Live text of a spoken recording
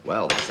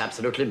Well, that's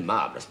absolutely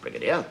marvelous,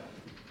 Brigadier.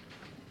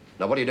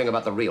 Now, what are you doing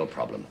about the real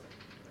problem?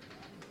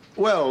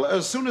 Well,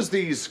 as soon as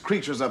these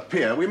creatures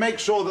appear, we make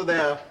sure that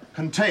they're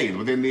contained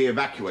within the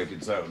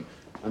evacuated zone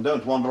and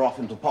don't wander off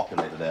into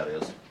populated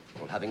areas.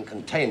 Well, having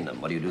contained them,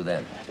 what do you do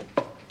then?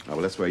 Oh, well,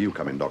 that's where you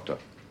come in, Doctor.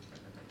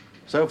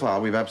 So far,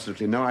 we've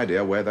absolutely no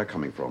idea where they're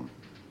coming from.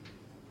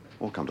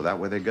 Or come to that,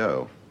 where they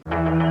go.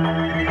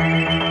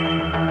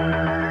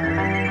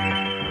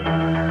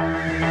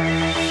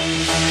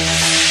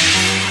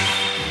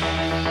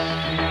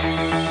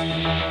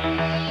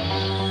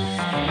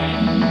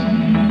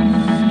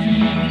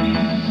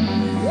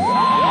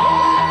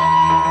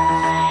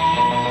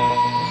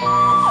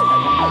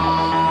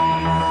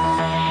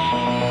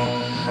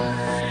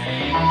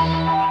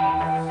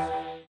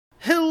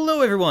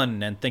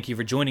 Everyone, and thank you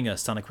for joining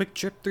us on a quick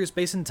trip through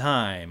space and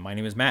time. My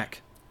name is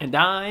Mac. And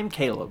I'm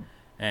Caleb.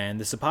 And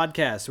this is a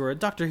podcast where a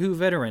Doctor Who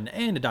veteran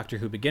and a Doctor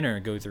Who beginner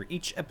go through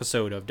each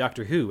episode of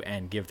Doctor Who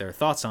and give their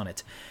thoughts on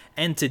it.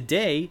 And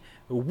today,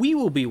 we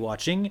will be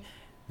watching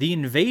The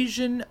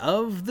Invasion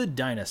of the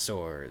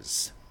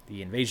Dinosaurs.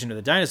 The Invasion of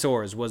the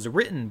Dinosaurs was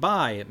written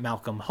by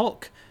Malcolm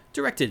Hulke,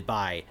 directed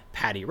by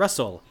Paddy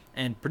Russell,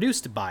 and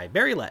produced by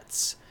Barry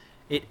Letts.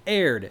 It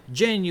aired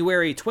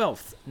January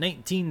 12th,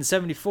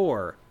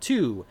 1974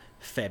 to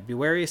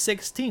February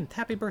 16th.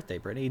 Happy birthday,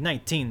 Brittany.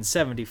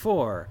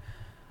 1974.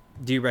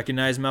 Do you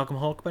recognize Malcolm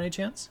Hulke by any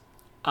chance?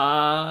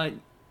 The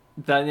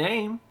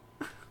name.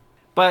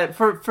 But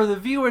for the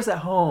viewers at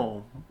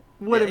home,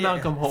 what did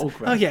Malcolm Hulke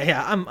write? Oh,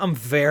 yeah. I'm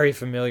very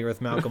familiar with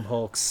Malcolm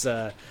Hulke's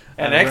an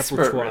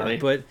expert, really.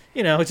 But,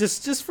 you know,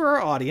 just for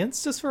our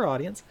audience.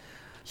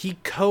 He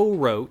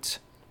co-wrote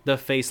The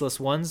Faceless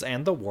Ones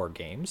and The War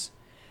Games.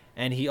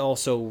 And he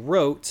also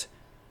wrote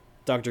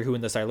Doctor Who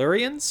and the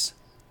Silurians,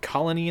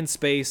 Colony in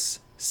Space,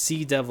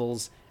 Sea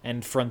Devils,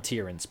 and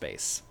Frontier in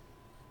Space.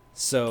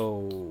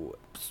 So,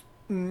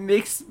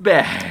 mixed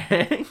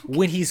bag.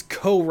 When he's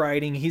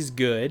co-writing, he's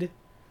good.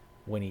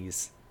 When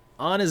he's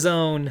on his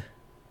own,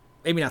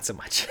 maybe not so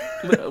much.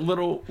 a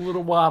little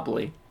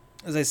wobbly.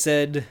 As I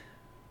said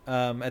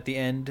at the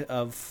end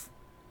of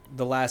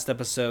the last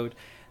episode,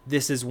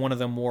 this is one of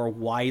the more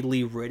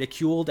widely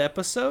ridiculed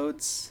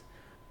episodes.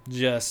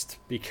 Just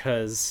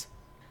because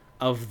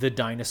of the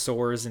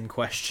dinosaurs in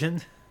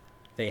question.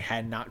 They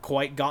had not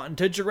quite gotten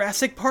to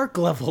Jurassic Park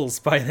levels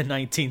by the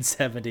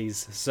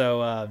 1970s.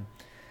 So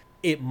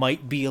it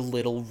might be a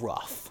little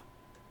rough.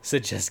 So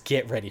just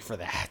get ready for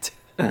that.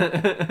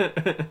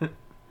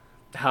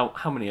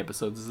 How many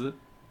episodes is it?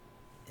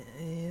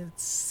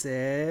 It's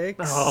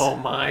 6. Oh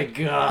my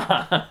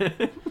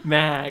god.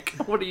 Mac,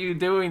 what are you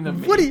doing to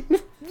me?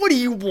 What do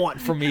you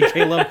want from me,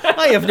 Caleb?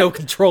 I have no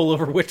control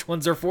over which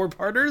ones are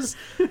 4-parters.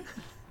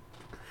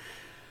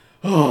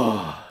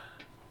 Oh.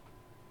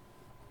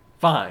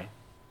 Fine.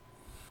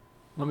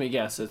 Let me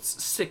guess, it's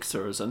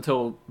 6ers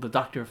until the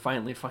Doctor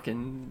finally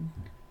fucking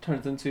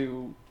turns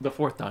into the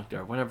 4th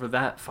Doctor, whenever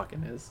that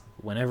fucking is.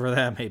 Whenever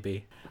that may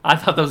be. I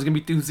thought that was going to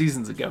be 2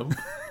 seasons ago.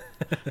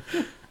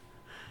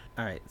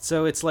 Alright,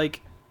 so it's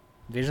like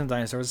Invasion of the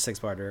Dinosaurs is a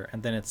 6-parter,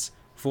 and then it's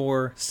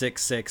 4,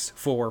 6, 6,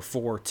 4,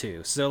 4,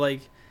 2. So,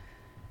 like,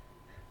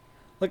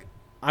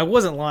 I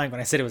wasn't lying when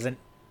I said it was an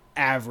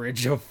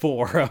average of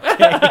 4,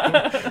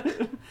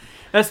 okay?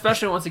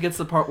 Especially once it gets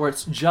to the part where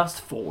it's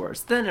just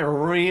 4s. Then it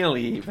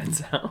really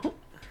evens out.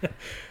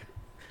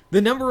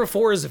 The number of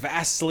 4s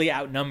vastly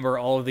outnumber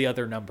all of the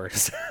other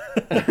numbers.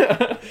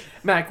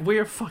 Mac,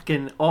 we're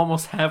fucking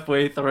almost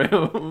halfway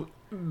through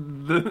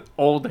the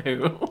old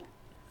Who.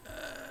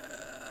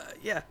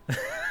 Yeah.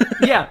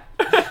 Yeah.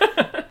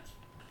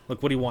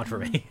 Look, what do you want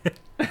from me?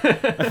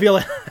 I feel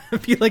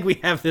like we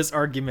have this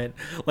argument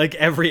like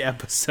every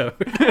episode.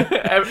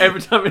 Every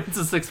time it's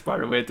a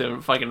 6-parter, we have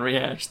to fucking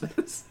rehash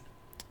this.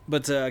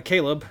 But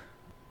Caleb,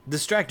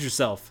 distract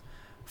yourself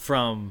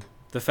from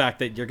the fact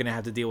that you're gonna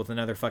have to deal with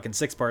another fucking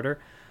 6-parter.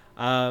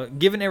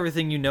 Given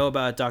everything you know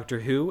about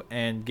Doctor Who,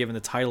 and given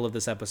the title of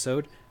this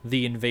episode,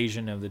 The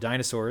Invasion of the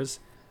Dinosaurs,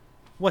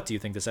 what do you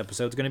think this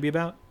episode's gonna be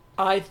about?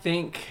 I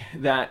think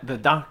that the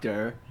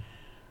Doctor,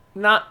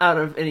 not out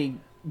of any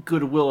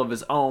goodwill of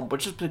his own, but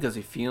just because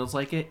he feels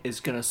like it, is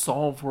going to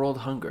solve world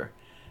hunger.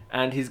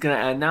 And he's going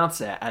to announce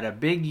it at a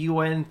big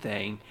UN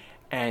thing,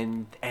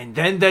 and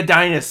then the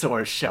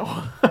dinosaurs show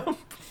up.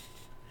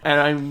 And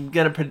I'm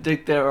going to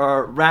predict there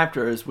are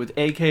raptors with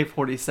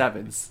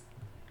AK-47s.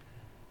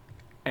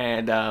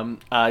 And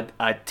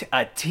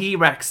a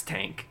T-Rex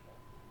tank.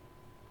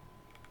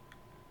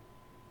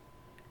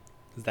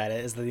 Is that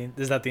it?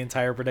 Is that the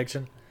entire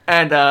prediction?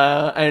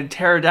 And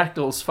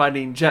pterodactyls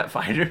fighting jet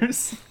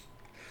fighters.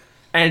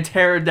 And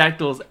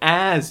pterodactyls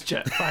as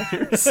jet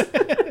fighters.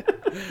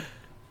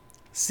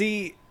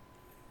 See,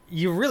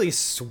 you really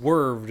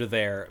swerved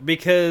there,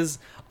 because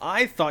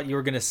I thought you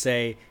were going to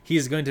say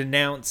he's going to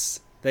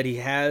announce that he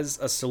has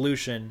a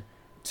solution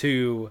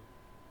to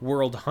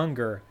world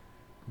hunger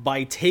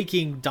by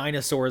taking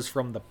dinosaurs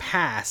from the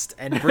past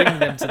and bringing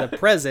them to the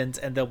present,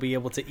 and they'll be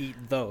able to eat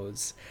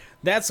those.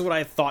 That's what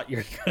I thought you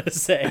were going to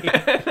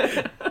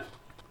say.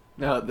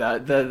 No,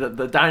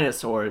 the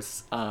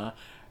dinosaurs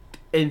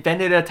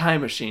invented a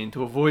time machine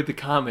to avoid the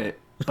comet,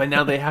 but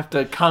now they have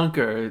to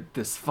conquer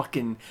this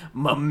fucking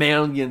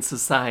mammalian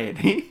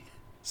society.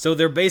 So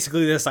they're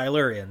basically the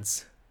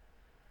Silurians,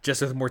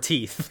 just with more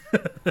teeth.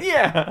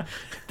 Yeah.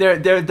 They're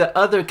the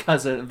other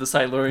cousin of the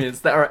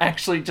Silurians that are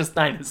actually just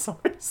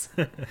dinosaurs.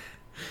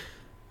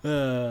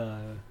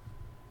 I'm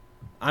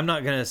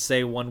not going to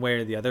say one way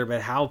or the other,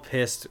 but how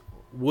pissed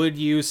would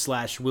you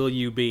 / will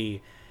you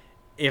be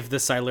if the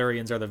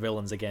Silurians are the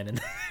villains again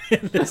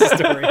in this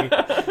story?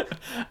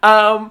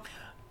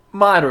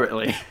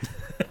 Moderately.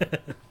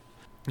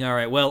 All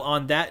right, well,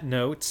 on that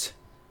note,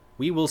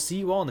 we will see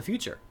you all in the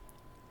future.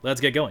 Let's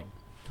get going.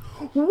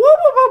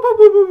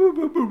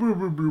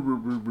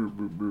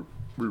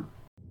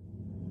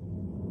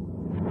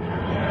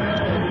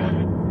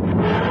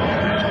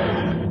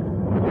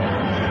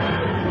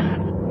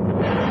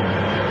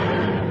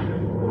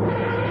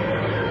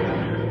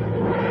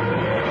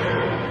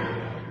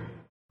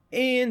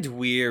 And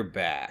we're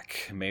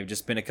back. May have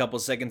just been a couple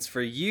seconds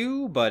for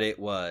you, but it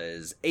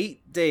was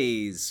 8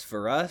 days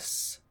for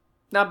us.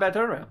 Not bad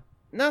turnaround.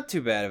 Not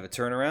too bad of a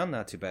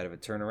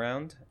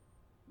turnaround.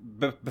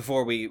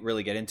 Before we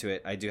really get into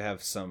it, I do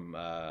have some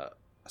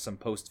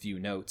post-view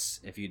notes,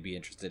 if you'd be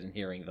interested in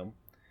hearing them.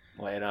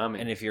 Lay it on me.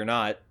 And if you're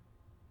not,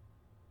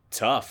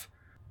 tough.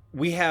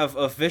 We have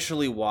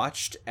officially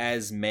watched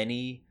as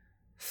many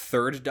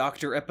Third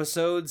Doctor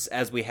episodes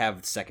as we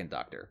have Second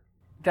Doctor.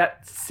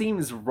 That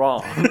seems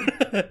wrong.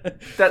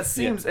 That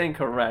seems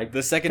incorrect.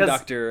 The Second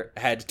Doctor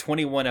had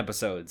 21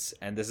 episodes,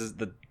 and this is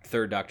the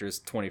Third Doctor's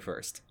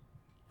 21st.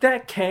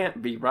 That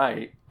can't be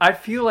right. I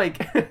feel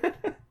like...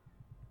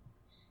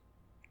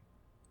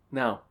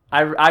 No,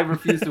 I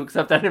refuse to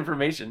accept that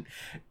information.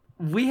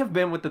 We have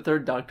been with the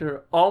Third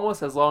Doctor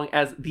almost as long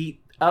as the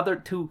other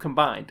two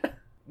combined.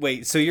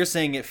 Wait, so you're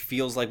saying it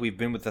feels like we've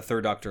been with the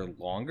Third Doctor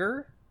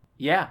longer?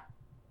 Yeah.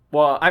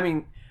 Well, I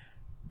mean,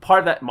 part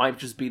of that might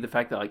just be the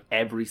fact that like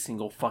every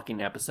single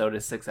fucking episode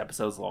is 6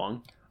 episodes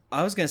long.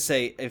 I was going to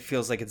say it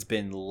feels like it's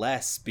been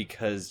less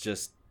because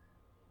just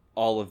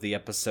all of the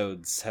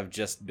episodes have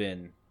just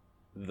been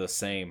the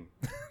same.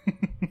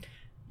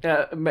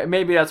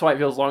 Maybe that's why it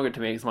feels longer to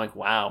me. Because I'm like,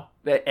 wow,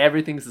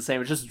 everything's the same.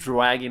 It's just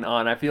dragging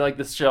on. I feel like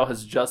this show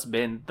has just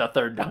been the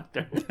Third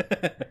Doctor.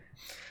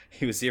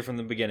 He was here from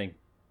the beginning.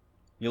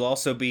 You'll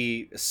also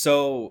be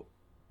so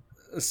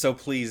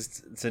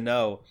pleased to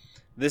know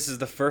this is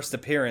the first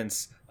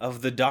appearance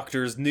of the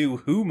Doctor's new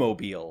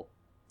Who-mobile.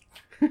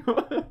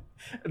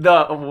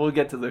 We'll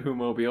get to the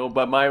Who-mobile,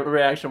 but my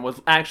reaction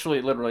was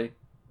actually literally,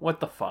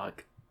 what the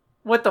fuck?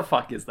 What the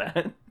fuck is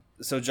that?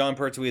 So John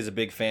Pertwee is a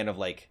big fan of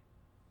like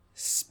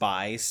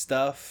spy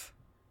stuff,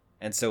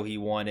 and so he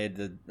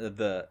wanted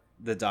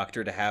the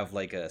Doctor to have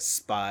like a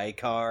spy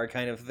car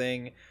kind of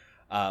thing.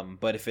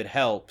 But if it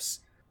helps,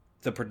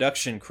 the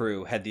production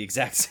crew had the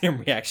exact same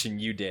reaction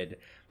you did.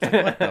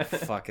 Like, what the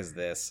fuck is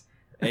this?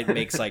 It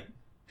makes like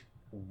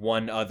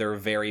one other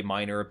very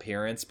minor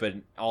appearance, but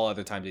all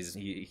other times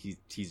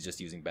he's just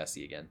using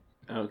Bessie again.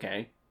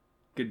 Okay,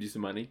 could use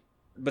some money.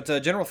 But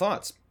general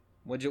thoughts.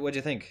 What'd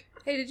you think?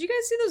 Hey, did you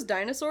guys see those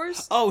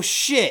dinosaurs? Oh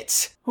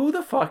shit! Who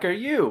the fuck are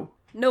you?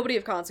 Nobody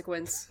of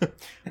consequence.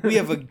 We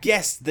have a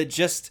guest that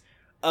just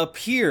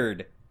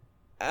appeared,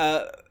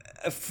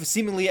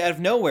 seemingly out of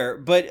nowhere.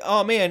 But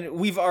oh man,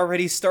 we've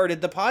already started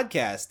the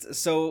podcast,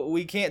 so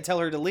we can't tell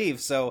her to leave.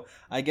 So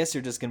I guess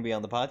you're just gonna be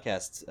on the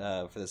podcast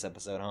for this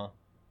episode, huh?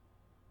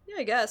 Yeah,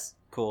 I guess.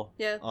 Cool.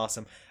 Yeah.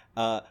 Awesome.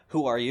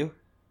 Who are you?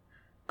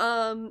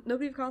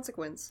 Nobody of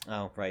consequence.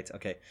 Oh, right.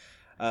 Okay.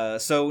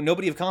 So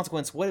nobody of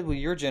consequence. What were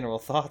your general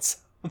thoughts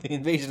of the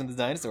invasion of the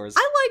dinosaurs?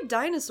 I like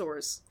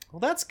dinosaurs. Well,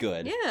 that's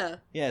good. Yeah.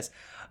 Yes.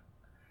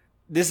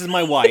 This is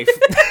my wife.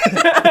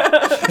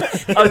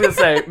 I was gonna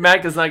say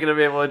Mac is not gonna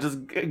be able to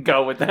just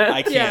go with that.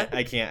 I can't.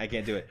 Yeah. I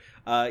can't do it.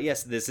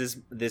 Yes, this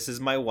is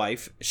my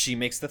wife. She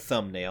makes the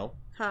thumbnail.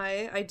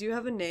 Hi, I do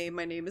have a name.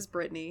 My name is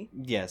Brittany.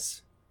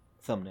 Yes,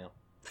 thumbnail.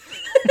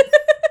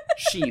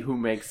 She who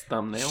makes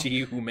thumbnail.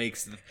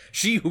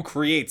 She who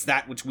creates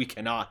that which we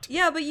cannot.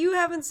 Yeah, but you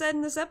haven't said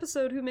in this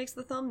episode who makes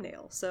the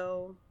thumbnail,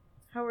 so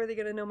how are they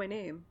gonna know my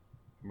name?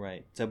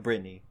 Right. So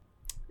Brittany.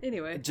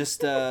 Anyway.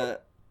 Just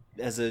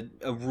as a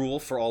rule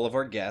for all of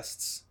our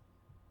guests,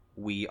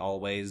 we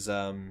always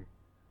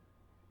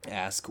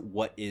ask,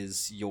 what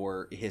is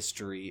your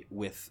history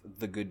with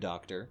the Good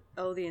Doctor?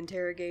 Oh, the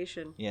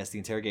interrogation. Yes, the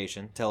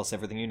interrogation. Tell us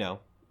everything you know.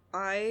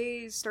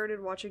 I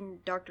started watching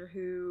Doctor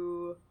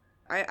Who.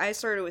 I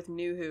started with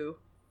New Who,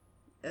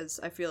 as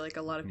I feel like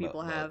a lot of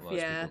people have. Most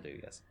yeah. people do,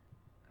 yes.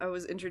 I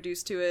was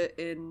introduced to it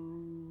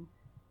in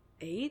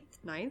 8th,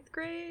 9th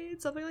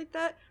grade, something like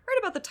that. Right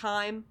about the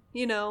time,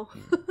 you know.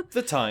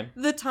 The time.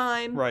 The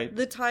time. Right.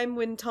 The time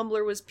when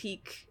Tumblr was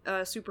peak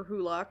Super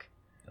Hulock.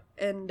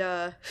 And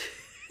I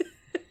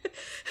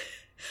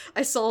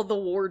saw the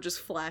war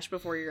just flash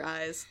before your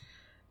eyes.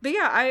 But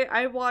yeah,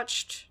 I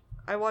watched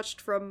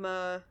from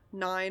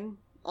 9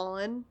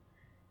 on,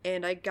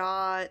 and I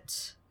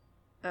got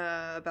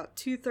about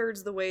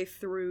 2/3 the way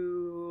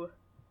through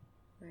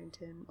 9,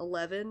 10,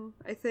 11,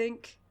 I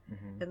think.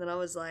 Mm-hmm. And then I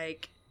was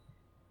like,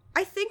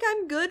 I think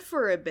I'm good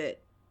for a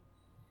bit.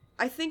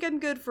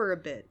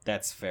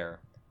 That's fair.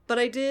 But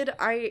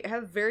I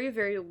have very,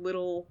 very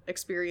little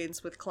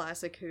experience with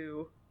Classic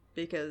Who,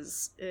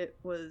 because it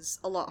was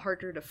a lot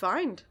harder to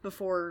find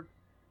before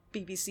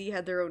BBC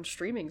had their own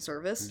streaming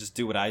service. Just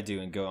do what I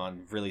do and go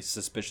on really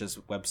suspicious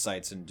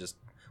websites and just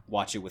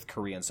watch it with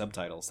Korean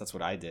subtitles. That's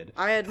what I did.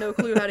 I had no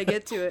clue how to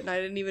get to it, and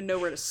I didn't even know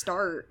where to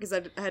start, because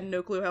I had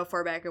no clue how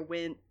far back it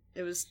went.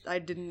 I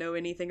didn't know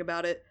anything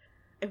about it.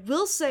 I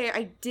will say,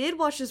 I did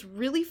watch this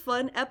really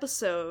fun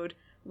episode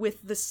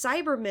with the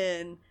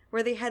Cybermen,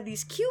 where they had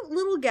these cute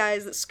little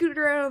guys that scooted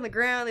around on the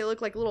ground. They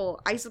look like little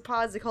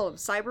isopods. They call them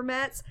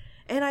Cybermats.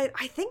 And I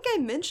think I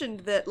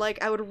mentioned that,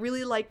 like, I would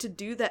really like to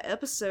do that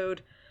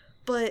episode,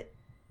 but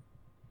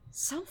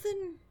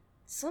something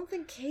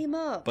came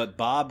up. But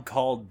Bob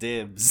called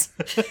dibs.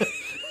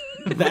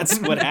 That's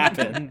what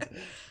happened.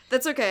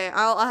 That's okay.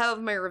 I'll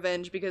have my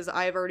revenge, because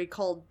I've already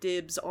called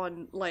dibs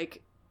on,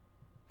 like,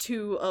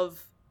 2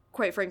 of,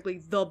 quite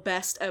frankly, the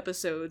best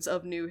episodes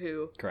of New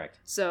Who. Correct.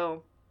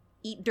 So,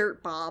 eat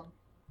dirt, Bob.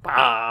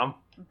 Bob.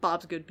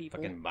 Bob's good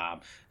people. Fucking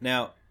Bob.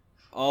 Now,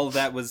 all of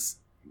that was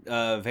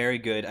very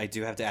good. I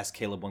do have to ask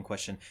Caleb one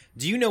question.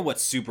 Do you know what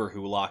Super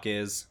Hulock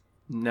is?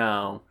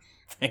 No.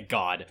 Thank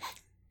God.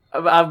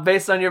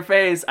 Based on your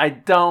face, I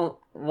don't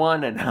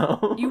want to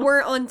know. You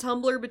weren't on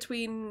Tumblr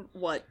between,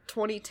 what,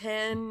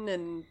 2010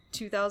 and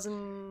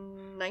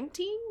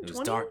 2019? It was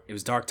dark. It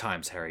was dark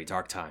times, Harry.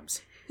 Dark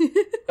times.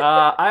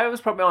 I was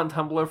probably on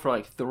Tumblr for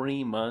like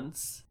 3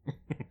 months.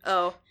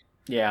 Oh.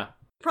 Yeah.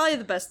 Probably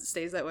the best that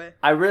stays that way.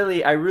 I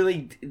really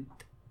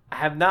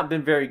have not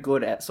been very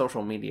good at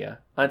social media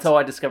until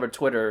I discovered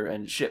Twitter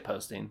and shit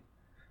posting.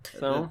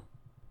 So,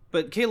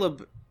 but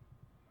Caleb,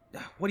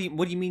 what do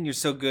you mean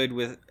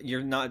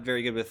you're not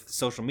very good with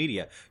social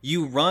media?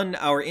 You run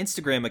our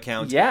Instagram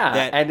account.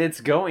 Yeah, and it's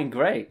going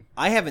great.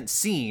 I haven't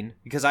seen,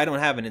 because I don't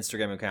have an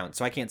Instagram account,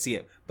 so I can't see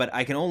it. But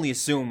I can only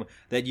assume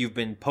that you've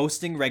been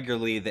posting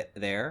regularly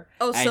there.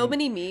 Oh, so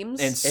many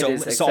memes. And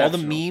so all the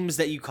memes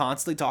that you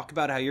constantly talk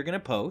about how you're going to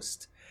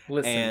post.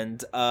 Listen.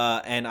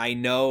 And I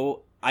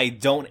know I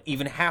don't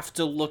even have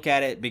to look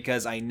at it,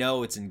 because I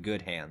know it's in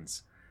good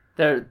hands.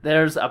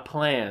 There's a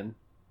plan.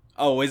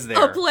 Oh, is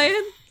there? A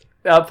plan?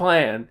 A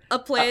plan. A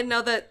plan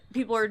now that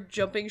people are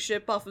jumping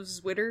ship off of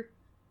Twitter?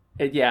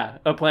 Yeah,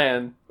 a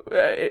plan.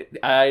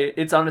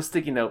 It's on a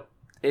sticky note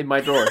in my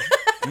drawer.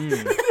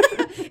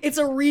 It's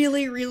a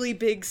really, really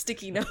big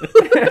sticky note.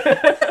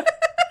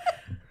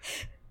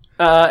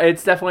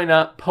 It's definitely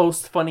not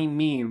post funny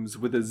memes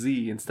with a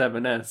Z instead of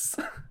an S.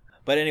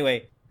 But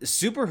anyway,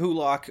 Super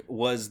Hulock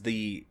was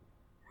the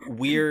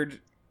weird...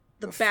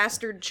 The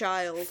bastard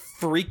child.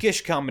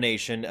 Freakish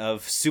combination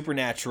of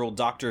Supernatural,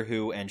 Doctor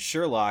Who, and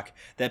Sherlock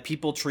that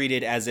people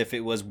treated as if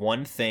it was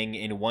one thing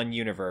in one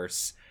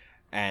universe,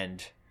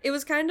 and... It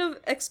was kind of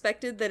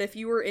expected that if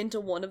you were into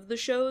one of the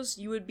shows,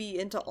 you would be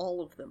into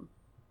all of them.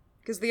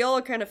 Because they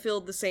all kind of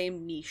filled the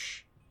same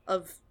niche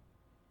of,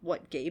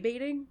 what, gay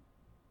baiting?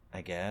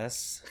 I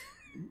guess.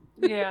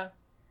 Yeah.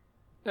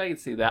 I can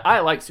see that. I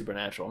like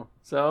Supernatural,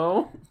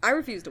 so... I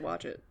refuse to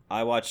watch it.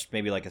 I watched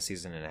maybe like a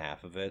season and a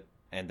half of it,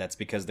 and that's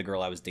because the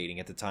girl I was dating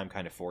at the time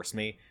kind of forced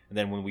me. And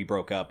then when we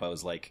broke up, I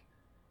was like,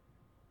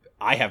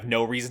 I have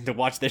no reason to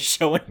watch this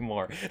show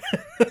anymore.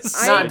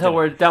 Not until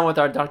we're done with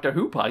our Doctor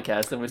Who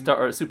podcast and we start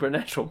our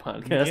Supernatural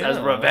podcast as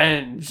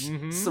revenge.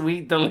 Mm-hmm.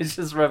 Sweet,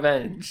 delicious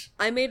revenge.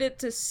 I made it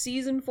to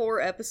season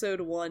 4,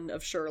 episode 1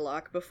 of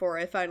Sherlock before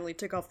I finally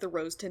took off the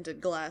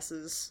rose-tinted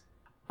glasses.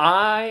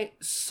 I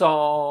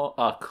saw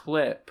a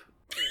clip.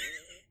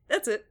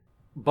 That's it.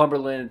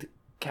 Bumberland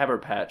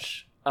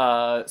Caberpatch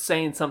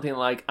saying something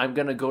like, I'm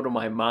gonna go to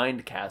my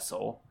mind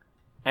castle.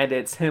 And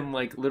it's him,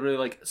 like, literally,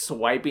 like,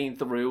 swiping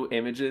through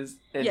images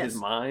in his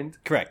mind.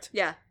 Correct.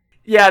 Yeah.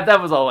 Yeah, that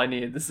was all I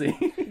needed to see.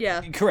 Yeah.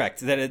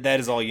 Correct. That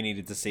is all you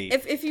needed to see.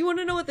 If you want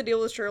to know what the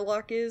deal with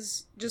Sherlock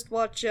is, just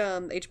watch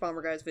H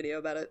Bomber Guy's video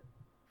about it.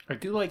 I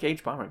do like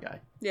H Bomber Guy.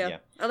 Yeah.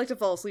 I like to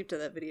fall asleep to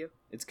that video.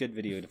 It's good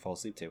video to fall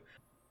asleep to.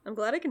 I'm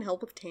glad I can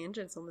help with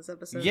tangents on this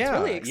episode. Yeah, it's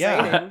really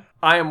exciting. Yeah.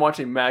 I am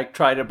watching Mac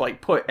try to,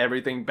 like, put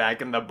everything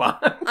back in the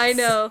box. I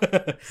know.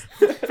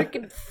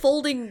 Freaking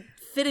folding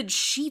fitted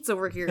sheets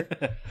over here.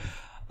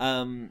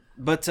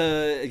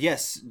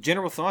 Yes,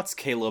 general thoughts,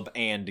 Caleb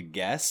and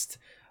guest.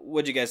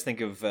 What'd you guys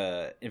think of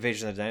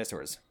Invasion of the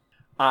Dinosaurs?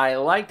 I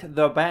liked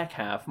the back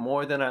half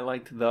more than I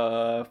liked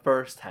the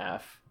first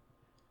half.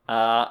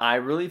 I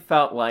really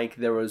felt like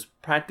there was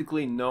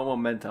practically no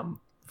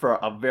momentum for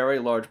a very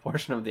large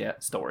portion of the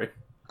story.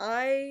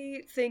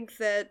 I think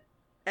that,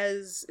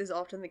 as is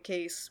often the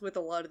case with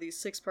a lot of these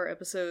 6-part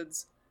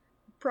episodes,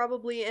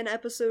 probably an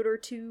episode or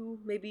 2,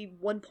 maybe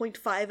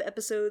 1.5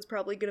 episodes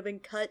probably could have been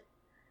cut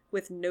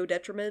with no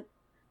detriment.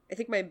 I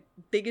think my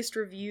biggest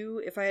review,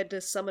 if I had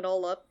to sum it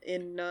all up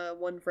in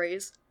one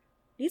phrase,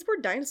 needs more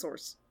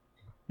dinosaurs.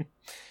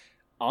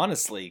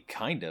 Honestly,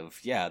 kind of.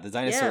 Yeah, the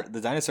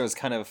dinosaurs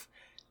kind of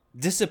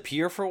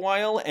disappear for a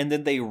while, and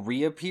then they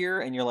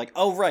reappear, and you're like,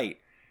 oh, right.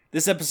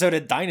 This episode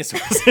had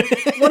dinosaurs.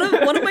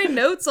 one of my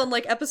notes on,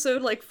 like,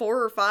 episode, like,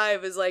 4 or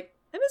 5 is, like,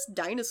 I miss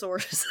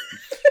dinosaurs.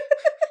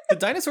 The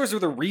dinosaurs were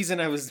the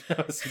reason I was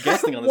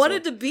guessing on this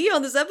wanted one. to be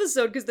on this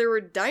episode because there were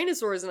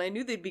dinosaurs and I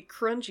knew they'd be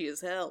crunchy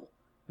as hell.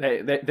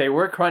 They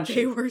were crunchy.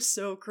 They were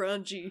so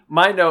crunchy.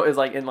 My note is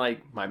like in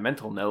like my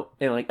mental note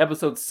in like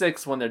episode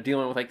 6 when they're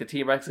dealing with like the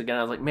T-Rex again.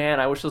 I was like, man,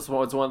 I wish this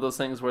was one of those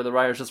things where the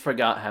writers just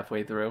forgot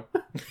halfway through.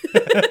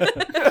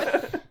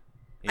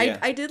 Yeah.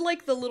 I did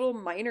like the little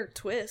minor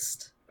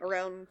twist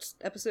around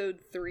episode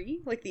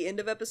 3, like the end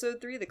of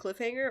episode 3, the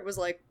cliffhanger. It was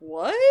like,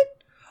 what?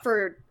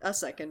 For a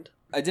second.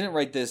 I didn't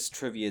write this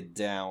trivia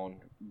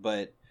down,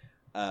 but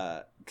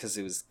because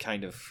it was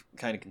kind of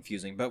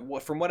confusing.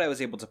 But from what I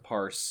was able to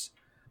parse,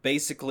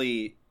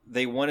 basically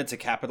they wanted to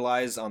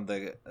capitalize on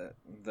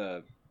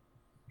the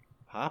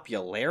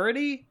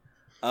popularity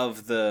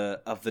of the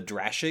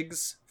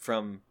Drashigs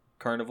from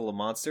Carnival of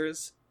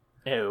Monsters.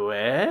 Oh,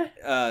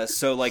 eh?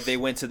 So like they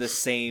went to the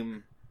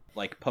same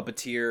like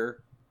puppeteer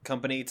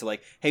company to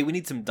like, hey, we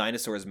need some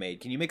dinosaurs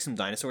made. Can you make some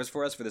dinosaurs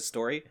for us for this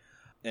story?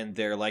 And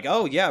they're like,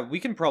 oh yeah, we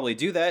can probably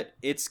do that.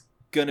 It's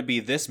gonna be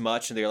this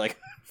much. And they're like,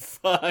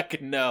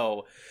 fuck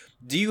no.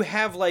 Do you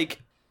have like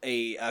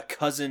a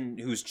cousin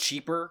who's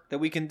cheaper that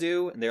we can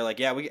do? And they're like,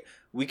 yeah,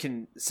 we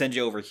can send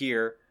you over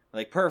here.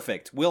 Like,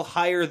 perfect. We'll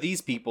hire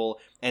these people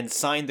and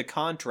sign the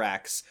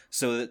contracts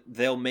so that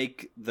they'll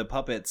make the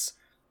puppets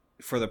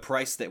for the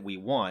price that we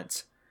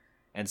want.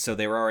 And so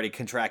they were already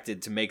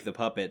contracted to make the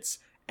puppets,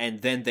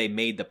 and then they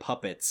made the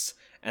puppets.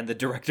 And the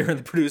director and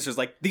the producer's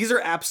like, these are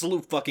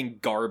absolute fucking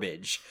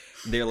garbage.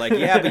 And they're like,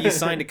 yeah, but you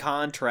signed a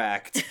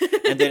contract.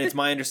 And then it's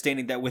my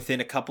understanding that within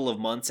a couple of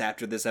months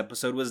after this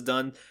episode was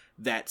done,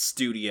 that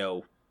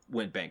studio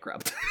went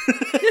bankrupt.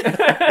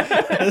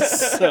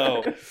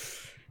 So,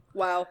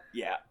 Wow.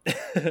 yeah.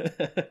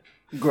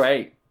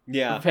 Great.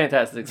 Yeah.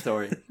 Fantastic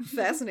story.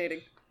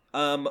 Fascinating.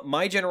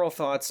 My general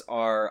thoughts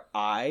are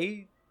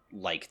I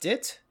liked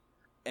it.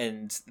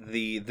 And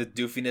the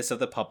doofiness of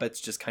the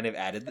puppets just kind of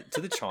added to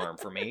the charm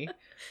for me.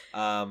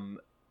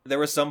 There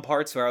were some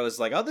parts where I was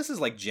like, oh, this is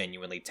like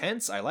genuinely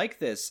tense. I like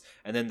this.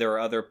 And then there were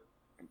other,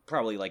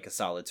 probably like a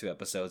solid 2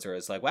 episodes where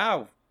it's like,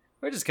 wow,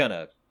 we're just kind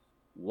of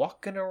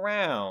walking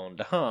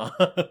around, huh?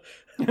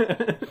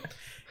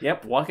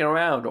 Yep, walking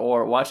around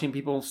or watching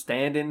people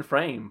stand in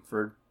frame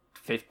for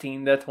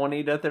 15 to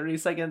 20 to 30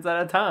 seconds at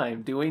a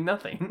time doing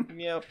nothing.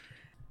 Yep.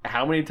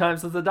 How many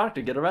times does the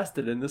doctor get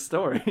arrested in this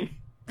story?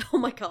 Oh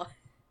my god.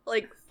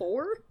 Like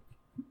 4?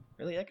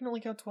 Really? I can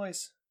only count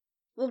twice.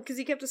 Well, because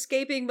he kept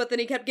escaping, but then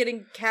he kept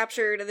getting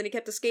captured, and then he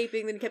kept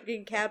escaping, then he kept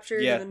getting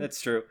captured. Yeah, and then... that's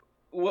true.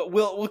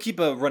 We'll keep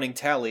a running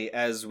tally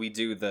as we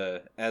go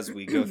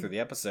through the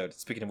episode.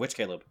 Speaking of which,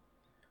 Caleb.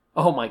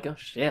 Oh my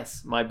gosh,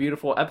 yes. My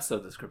beautiful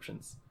episode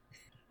descriptions.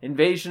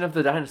 Invasion of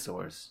the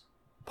Dinosaurs.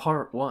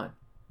 Part 1.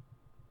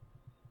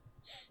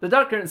 The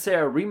Doctor and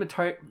Sarah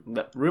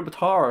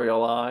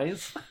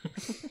rematerialize.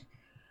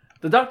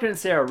 The Doctor and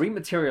Sarah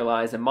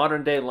rematerialize in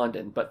modern-day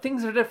London, but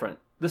things are different.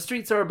 The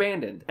streets are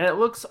abandoned, and it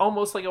looks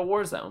almost like a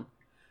war zone.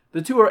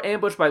 The two are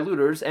ambushed by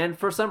looters and,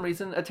 for some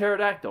reason, a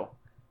pterodactyl.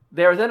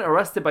 They are then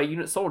arrested by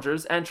unit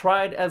soldiers and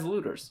tried as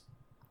looters.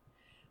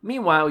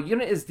 Meanwhile,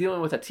 Unit is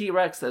dealing with a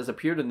T-Rex that has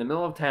appeared in the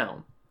middle of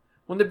town.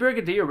 When the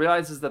Brigadier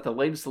realizes that the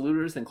latest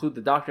looters include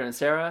the Doctor and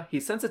Sarah,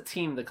 he sends a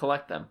team to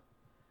collect them.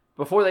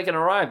 Before they can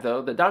arrive,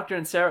 though, the Doctor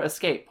and Sarah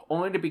escape,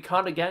 only to be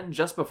caught again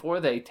just before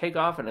they take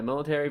off in a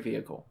military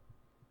vehicle.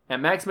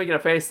 And Mac's making a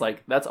face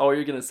like, that's all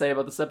you're going to say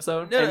about this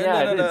episode?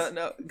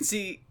 No.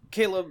 See,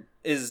 Caleb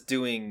is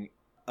doing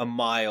a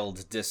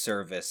mild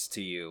disservice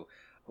to you.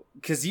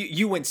 Because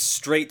you went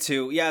straight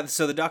to, yeah,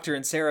 so the Doctor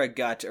and Sarah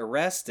got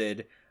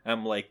arrested.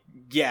 I'm like,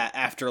 yeah,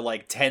 after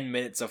like 10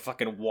 minutes of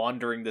fucking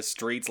wandering the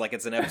streets like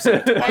it's an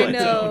episode of Twilight I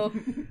know.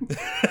 Zone.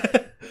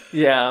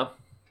 Yeah.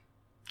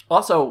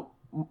 Also,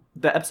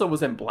 the episode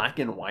was in black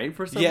and white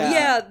for some reason.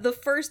 Yeah, the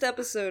first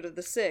episode of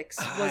the 6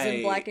 was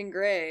in black and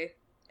gray.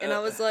 And I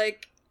was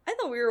like, I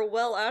thought we were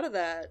well out of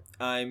that.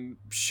 I'm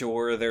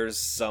sure there's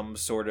some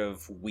sort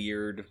of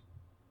weird,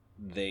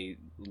 they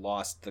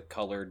lost the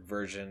colored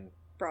version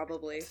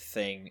Probably.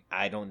 thing.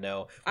 I don't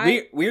know.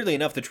 I- Weirdly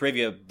enough, the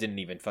trivia didn't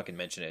even fucking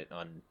mention it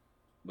on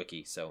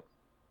Wiki, so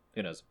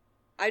who knows?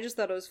 I just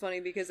thought it was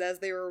funny because as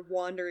they were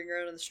wandering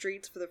around in the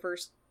streets for the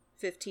first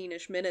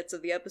 15-ish minutes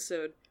of the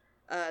episode,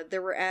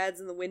 there were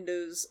ads in the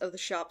windows of the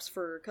shops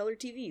for color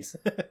TVs.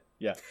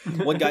 Yeah.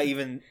 One guy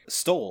even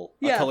stole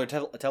a Yeah. color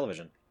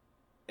television.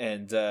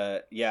 And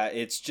yeah,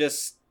 it's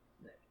just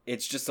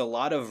a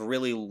lot of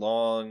really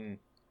long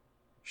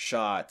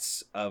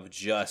shots of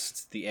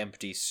just the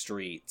empty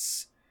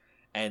streets.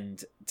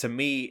 And to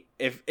me,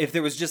 if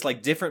there was just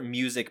like different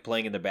music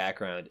playing in the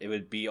background, it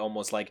would be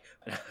almost like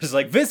it's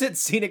like visit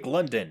scenic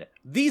London.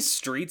 These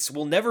streets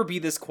will never be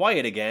this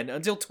quiet again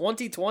until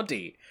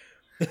 2020.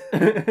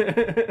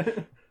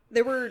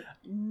 There were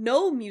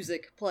no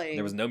music playing.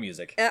 There was no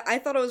music. I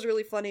thought it was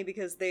really funny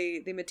because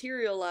they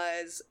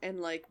materialize and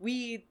like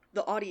we,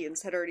 the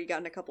audience, had already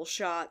gotten a couple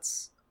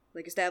shots,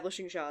 like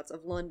establishing shots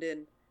of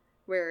London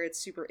where it's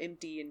super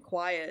empty and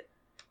quiet.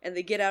 And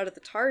they get out at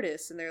the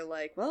TARDIS and they're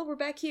like, well, we're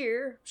back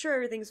here. Sure,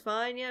 everything's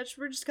fine. Yeah,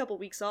 we're just a couple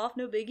weeks off.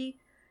 No biggie.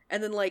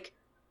 and then, like,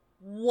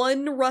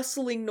 one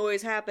rustling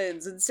noise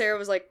happens, and Sarah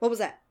was like, what was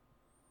that?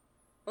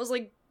 I was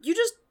like, you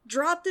just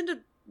dropped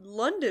into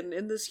London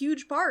in this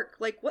huge park.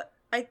 Like, what?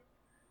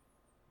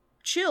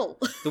 Chill.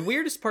 The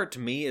weirdest part to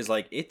me is,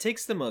 like, it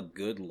takes them a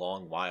good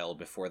long while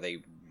before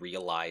they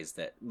realize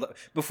that,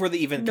 before they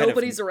even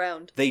nobody's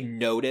around. They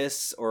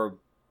notice or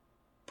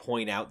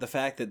point out the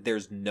fact that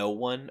there's no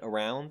one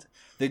around.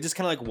 They just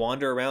kind of, like,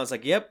 wander around. It's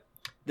like, yep,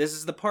 this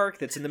is the park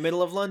that's in the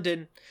middle of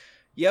London.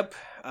 Yep,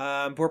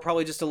 we're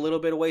probably just a little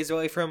bit away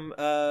from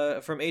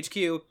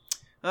HQ.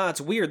 Ah,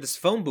 it's weird. This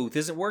phone booth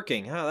isn't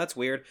working. Oh, that's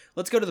weird.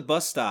 Let's go to the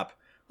bus stop.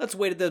 Let's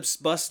wait at the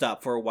bus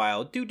stop for a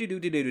while.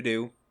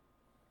 Do.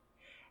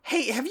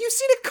 Hey, have you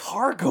seen a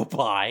car go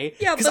by?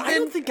 Yeah, because I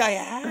don't think I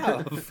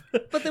have.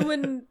 But then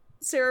when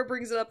Sarah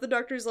brings it up, the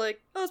doctor's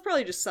like, oh, it's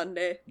probably just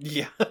Sunday.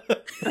 Yeah.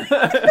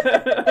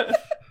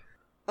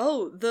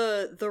 Oh,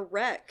 the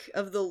wreck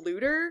of the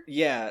looter?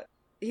 Yeah.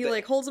 He,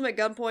 like, holds him at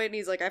gunpoint, and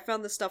he's like, I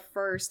found this stuff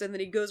first, and then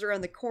he goes around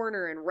the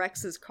corner and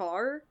wrecks his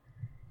car.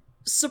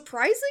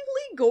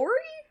 Surprisingly gory?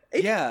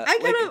 Yeah.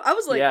 I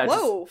was like, yeah,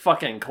 whoa. just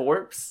fucking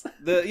corpse.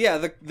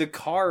 The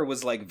car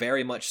was, like,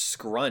 very much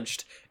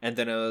scrunched, and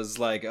then I was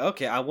like,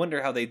 okay, I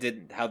wonder how they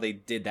did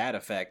that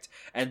effect.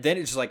 And then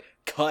it just, like,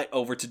 cut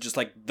over to just,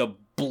 like, the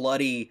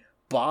bloody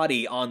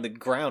body on the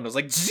ground. I was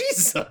like,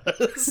 Jesus! What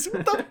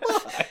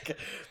the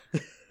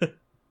fuck?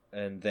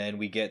 And then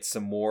we get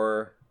some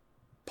more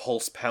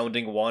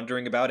pulse-pounding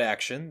wandering about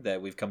action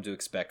that we've come to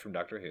expect from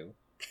Doctor Who.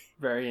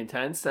 Very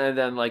intense. And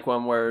then, like,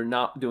 when we're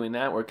not doing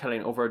that, we're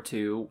cutting over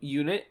to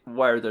Unit,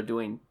 where they're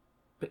doing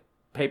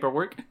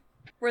paperwork.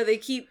 Where they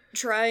keep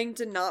trying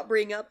to not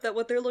bring up that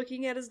what they're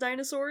looking at is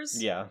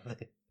dinosaurs. Yeah.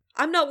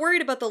 I'm not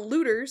worried about the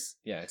looters.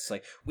 Yeah, it's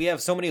like, we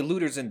have so many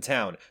looters in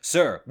town.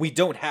 Sir, we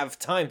don't have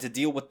time to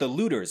deal with the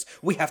looters.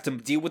 We have to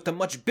deal with the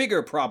much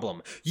bigger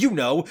problem. You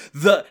know,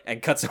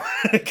 And cuts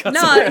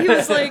He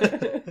was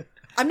like,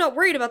 I'm not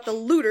worried about the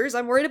looters,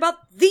 I'm worried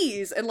about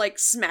these, and, like,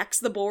 smacks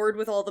the board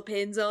with all the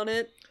pins on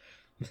it.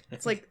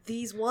 It's like,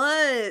 these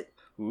what?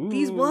 Ooh.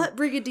 These what,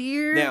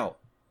 Brigadier? Now,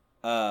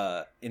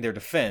 in their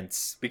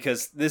defense,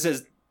 because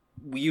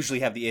we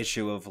usually have the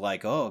issue of,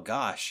 like, oh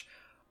gosh,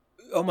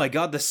 oh my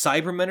god, the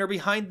Cybermen are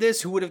behind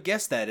this? Who would have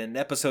guessed that? An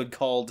episode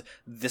called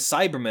The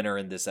Cybermen are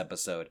in this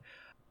episode.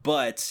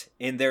 But,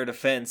 in their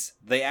defense,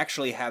 they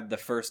actually had the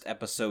first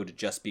episode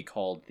just be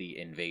called The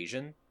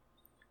Invasion.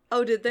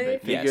 Oh, did they?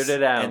 Figured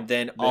it out. And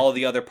then all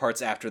the other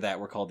parts after that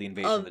were called The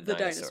Invasion of the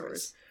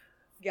Dinosaurs.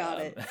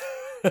 Got it.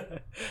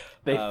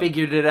 They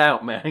figured it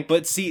out, man.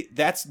 But see,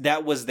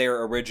 that was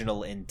their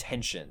original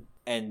intention.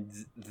 And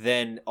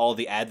then all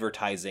the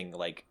advertising,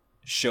 like,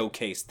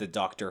 showcased the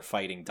Doctor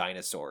fighting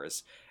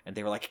dinosaurs. And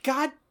they were like,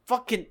 God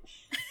fucking...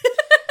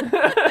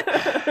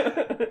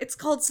 It's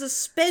called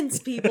suspense,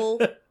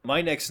 people.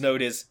 My next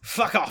note is,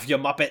 fuck off, you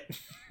Muppet!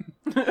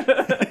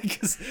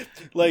 Because,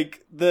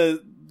 like,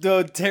 the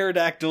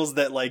pterodactyls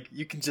that, like,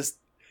 you can just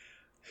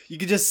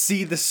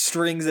see the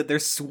strings that they're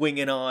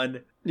swinging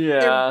on. Yeah.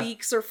 Their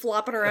beaks are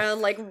flopping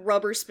around like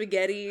rubber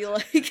spaghetti,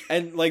 like.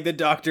 And, like, the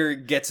Doctor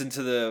gets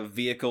into the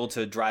vehicle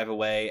to drive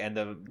away, and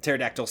the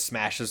pterodactyl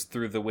smashes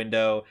through the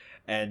window,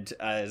 and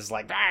is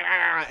like,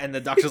 ah! And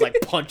the Doctor's like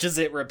punches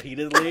it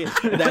repeatedly.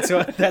 And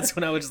that's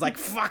when I was just like,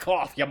 fuck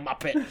off, you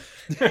Muppet!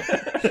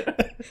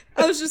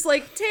 I was just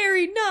like,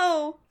 Terry,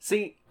 no!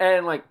 See,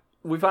 and, like,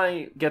 we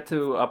finally get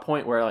to a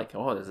point where, like,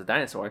 oh, there's a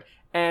dinosaur.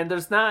 And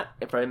there's not,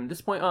 from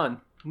this point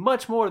on,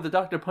 much more of the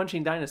Doctor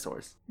punching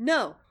dinosaurs.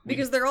 No,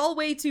 because they're all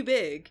way too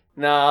big.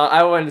 No,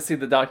 I wanted to see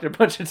the Doctor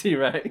punch a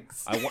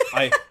T-Rex.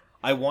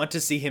 I want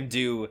to see him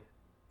do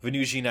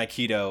Venusian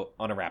Aikido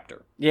on a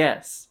raptor.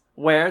 Yes.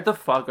 Where the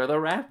fuck are the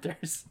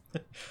raptors?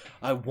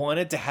 I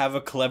wanted to have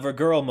a clever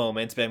girl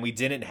moment, but we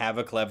didn't have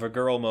a clever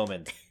girl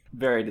moment.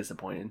 Very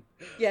disappointing.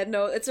 Yeah,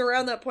 no, it's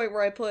around that point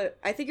where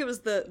I think it was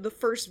the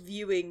first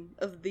viewing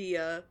of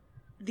the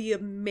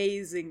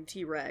amazing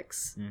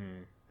T-Rex.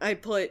 Mm. I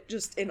put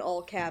just in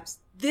all caps,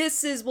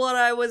 this is what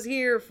I was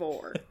here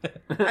for.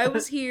 I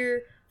was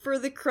here for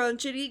the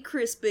crunchity,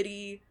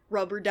 crispity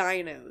rubber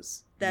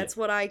dinos. That's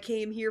what I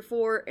came here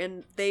for,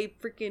 and they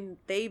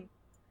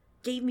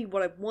gave me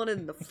what I wanted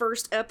in the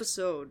first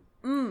episode.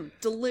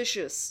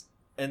 Delicious.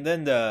 And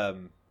then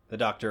the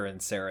Doctor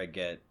and Sarah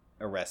get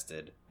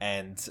arrested,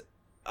 and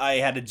I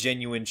had a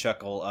genuine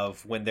chuckle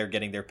of when they're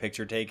getting their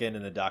picture taken,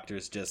 and the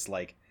Doctor's just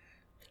like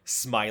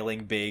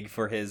smiling big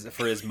for his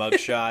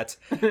mugshot,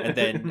 and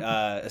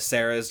then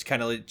Sarah's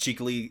kind of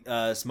cheekily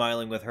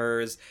smiling with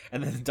hers,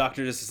 and then the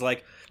Doctor just is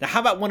like, now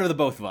how about one of the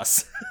both of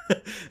us?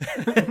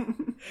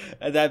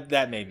 And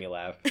that made me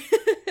laugh.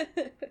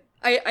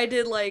 I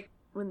did like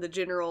when the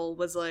general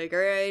was like, all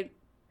right,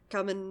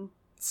 come and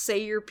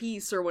say your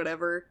piece or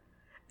whatever,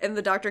 and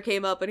the Doctor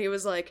came up and he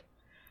was like,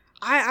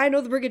 I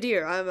know the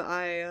Brigadier.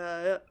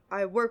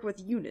 I work with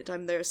Unit.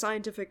 I'm their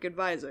scientific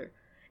advisor.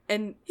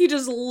 And he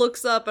just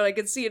looks up, and I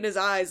can see in his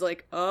eyes,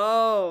 like,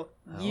 oh,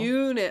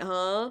 Unit,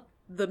 huh?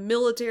 The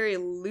military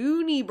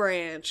loony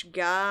branch.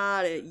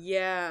 Got it.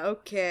 Yeah,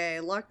 okay.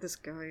 Lock this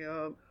guy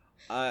up.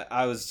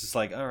 I was just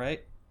like, all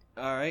right.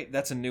 All right,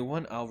 that's a new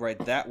one. I'll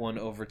write that one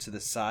over to the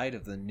side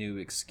of the new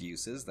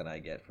excuses that I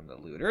get from the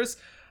looters.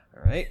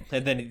 All right,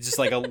 and then just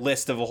like a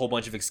list of a whole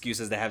bunch of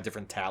excuses that have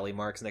different tally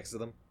marks next to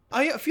them.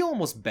 I feel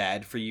almost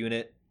bad for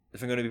Unit,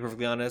 if I'm going to be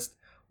perfectly honest.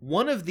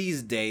 One of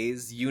these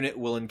days, Unit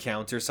will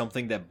encounter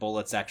something that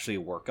bullets actually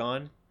work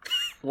on.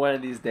 One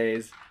of these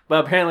days.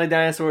 But apparently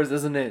Dinosaurs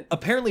isn't it.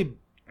 Apparently,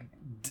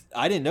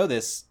 I didn't know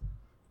this,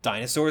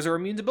 dinosaurs are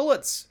immune to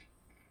bullets.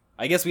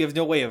 I guess we have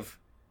no way of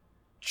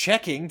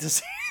checking to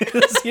see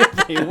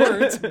if they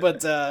weren't,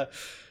 but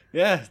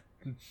yeah,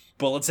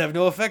 bullets have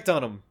no effect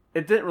on them.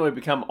 It didn't really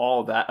become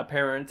all that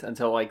apparent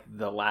until like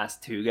the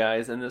last two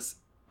guys in this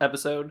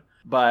episode,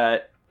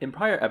 but in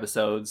prior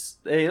episodes,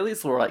 they at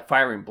least were like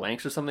firing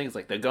blanks or something. It's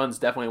like the guns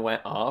definitely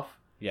went off.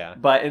 Yeah.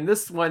 But in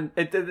this one,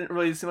 it didn't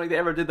really seem like they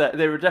ever did that.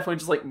 They were definitely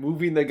just like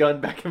moving the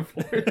gun back and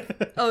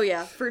forth. Oh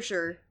yeah, for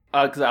sure.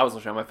 Because I was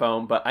looking at my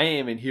phone, but I didn't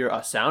even hear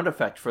a sound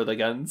effect for the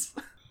guns.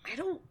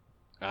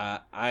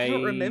 I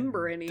don't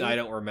remember any. I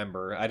don't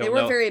remember. I don't They know.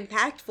 weren't very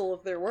impactful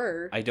if there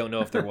were. I don't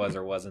know if there was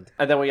or wasn't.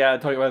 And then we gotta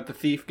talk about the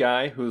thief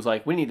guy who's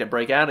like, we need to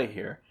break out of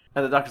here.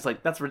 And the doctor's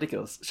like, that's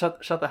ridiculous.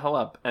 Shut the hell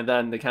up. And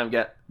then they kind of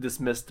get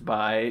dismissed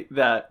by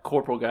that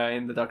corporal guy,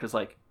 and the doctor's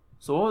like,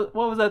 so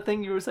what was that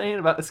thing you were saying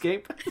about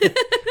escape?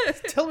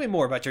 Tell me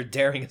more about your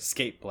daring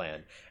escape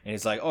plan. And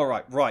he's like, all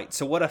right.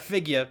 So what I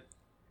figure,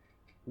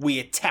 we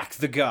attack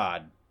the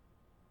god.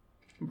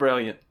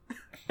 Brilliant.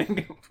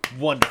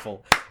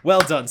 Wonderful.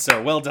 Well done,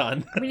 sir. Well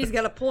done. I mean, he's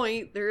got a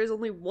point. There is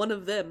only one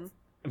of them.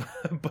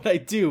 But I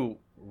do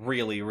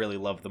really, really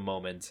love the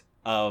moment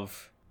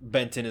of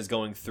Benton is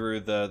going through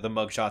the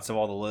mugshots of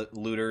all the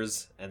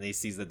looters, and he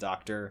sees the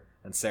doctor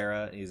and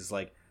Sarah, and he's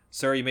like,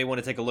 sir, you may want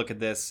to take a look at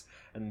this,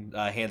 and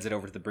hands it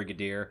over to the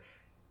brigadier,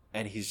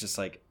 and he's just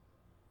like,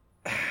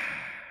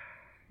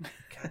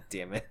 God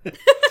damn it.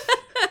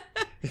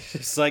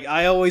 It's like,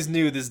 I always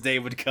knew this day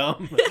would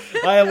come.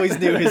 I always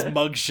knew his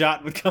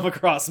mugshot would come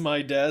across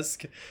my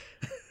desk.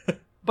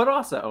 But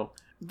also,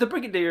 the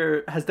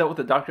brigadier has dealt with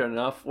the doctor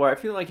enough where I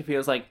feel like if he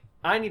was like,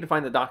 I need to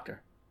find the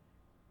doctor,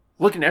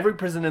 look in every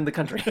prison in the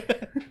country.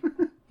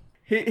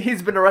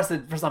 He's been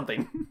arrested for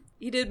something.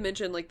 He did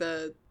mention, like,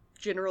 the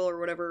general or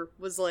whatever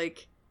was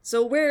like,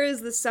 so where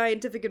is this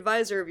scientific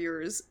advisor of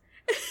yours?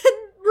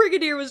 And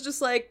Brigadier was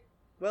just like,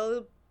 well,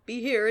 he'll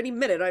be here any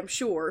minute, I'm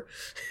sure.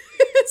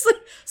 It's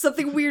like,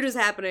 something weird is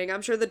happening.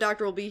 I'm sure the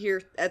doctor will be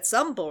here at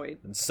some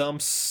point. And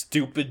some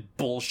stupid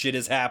bullshit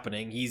is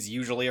happening. He's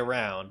usually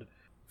around.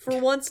 For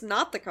once,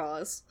 not the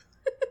cause.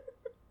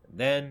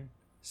 Then,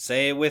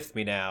 say it with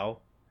me now,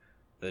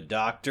 the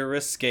doctor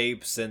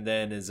escapes and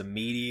then is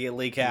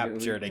immediately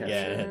captured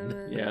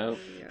again. Yeah.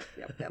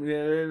 Yep.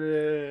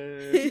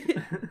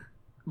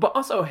 But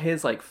also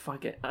his, like,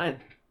 fucking...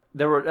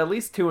 there were at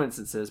least 2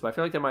 instances, but I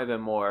feel like there might have been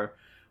more,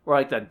 where,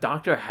 like, the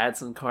doctor had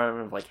some kind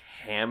of, like,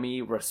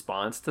 hammy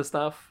response to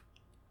stuff.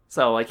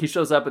 So, like, he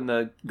shows up and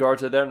the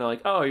guards are there and they're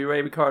like, oh, you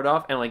ready to be carted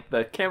off? And, like,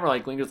 the camera,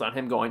 like, lingers on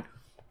him going,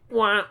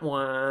 wah,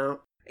 wah.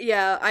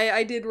 Yeah,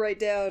 I did write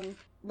down,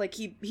 like,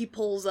 he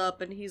pulls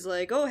up and he's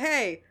like, oh,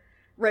 hey,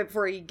 right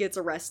before he gets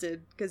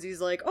arrested, because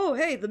he's like, oh,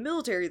 hey, the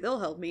military, they'll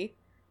help me.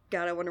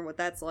 God, I wonder what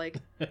that's like.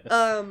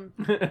 And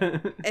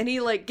he,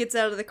 like, gets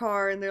out of the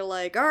car and they're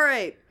like, all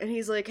right. And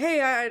he's like,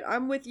 hey,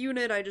 I'm with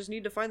Unit, I just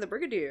need to find the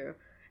Brigadier.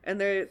 And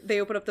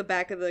they open up the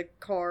back of the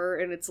car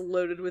and it's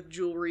loaded with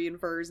jewelry and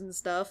furs and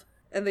stuff.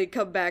 And they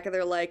come back and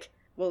they're like,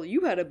 well,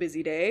 you had a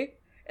busy day.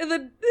 And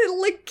then the,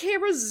 like,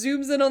 camera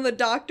zooms in on the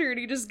doctor and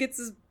he just gets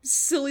this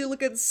silly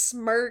looking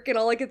smirk, and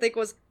all I could think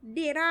was,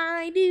 did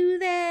I do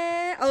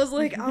that? I was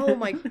like, oh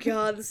my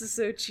god, this is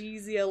so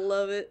cheesy, I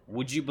love it.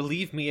 Would you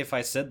believe me if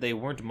I said they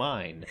weren't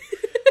mine?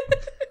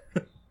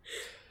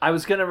 I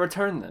was gonna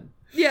return them.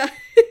 Yeah.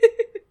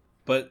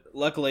 But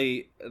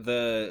luckily,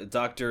 the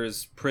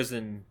doctor's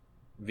prison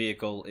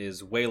vehicle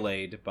is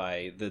waylaid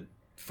by the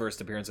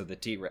first appearance of the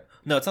T-Rex.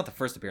 No, it's not the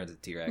first appearance of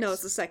the T-Rex. No,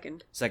 it's the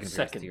second. Second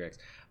appearance of the T-Rex.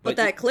 But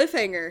that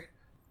cliffhanger.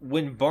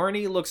 When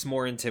Barney looks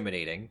more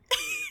intimidating,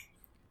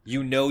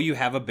 you know you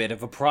have a bit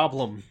of a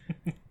problem.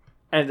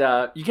 And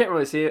you can't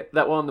really see it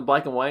that well in the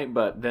black and white,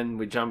 but then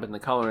we jump in the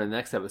color in the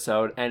next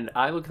episode, and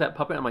I look at that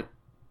puppet and I'm like,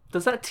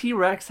 does that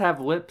T-Rex have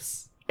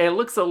lips? It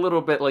looks a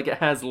little bit like it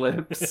has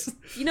lips.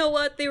 You know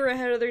what? They were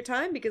ahead of their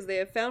time because they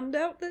have found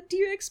out that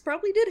T-Rex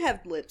probably did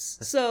have lips.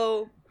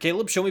 So...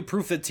 Caleb, show me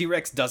proof that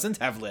T-Rex doesn't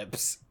have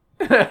lips.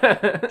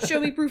 Show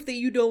me proof that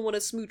you don't want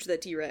to smooch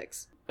that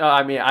T-Rex.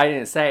 I mean, I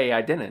didn't say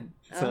I didn't.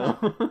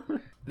 So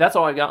that's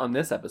all I got on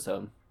this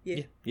episode.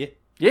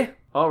 Yeah.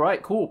 All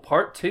right, cool.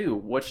 Part 2,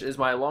 which is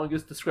my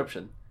longest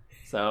description.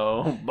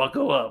 So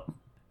buckle up.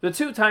 The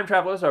 2 time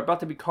travelers are about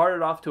to be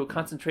carted off to a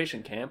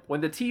concentration camp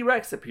when the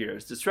T-Rex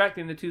appears,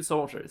 distracting the 2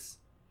 soldiers.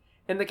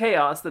 In the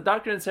chaos, the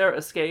Doctor and Sarah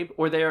escape,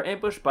 or they are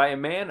ambushed by a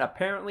man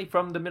apparently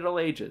from the Middle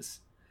Ages.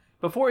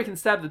 Before he can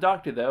stab the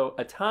Doctor, though,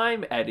 a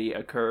time eddy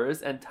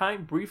occurs, and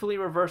time briefly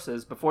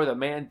reverses before the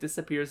man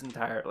disappears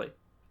entirely.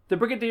 The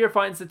Brigadier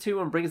finds the 2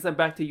 and brings them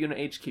back to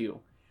Unit HQ.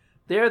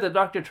 There, the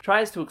Doctor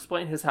tries to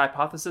explain his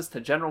hypothesis to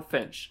General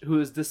Finch, who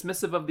is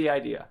dismissive of the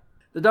idea.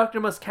 The Doctor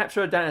must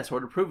capture a dinosaur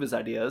to prove his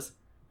ideas,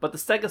 but the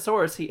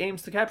Stegosaurus he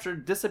aims to capture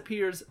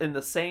disappears in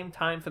the same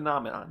time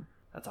phenomenon.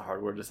 That's a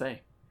hard word to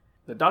say.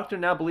 The Doctor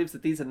now believes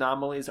that these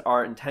anomalies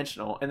are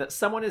intentional and that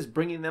someone is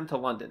bringing them to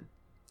London.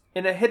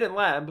 In a hidden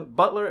lab,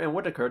 Butler and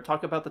Whittaker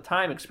talk about the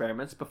time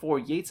experiments before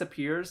Yates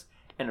appears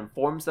and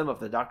informs them of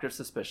the Doctor's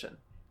suspicion.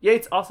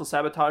 Yates also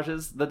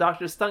sabotages the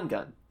Doctor's stun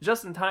gun,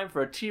 just in time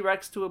for a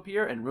T-Rex to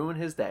appear and ruin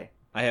his day.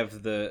 I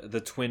have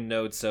the twin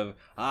notes of,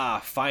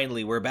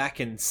 finally, we're back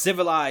in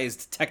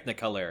civilized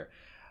Technicolor.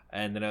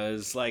 And then I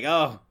was like,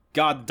 oh,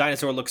 God, the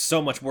dinosaur looks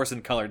so much worse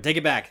in color. Take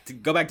it back.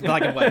 Go back to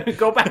black and white.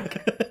 Go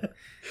back.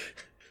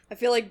 I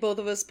feel like both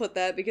of us put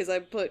that because I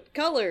put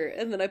color,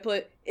 and then I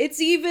put,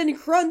 it's even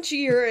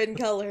crunchier in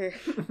color.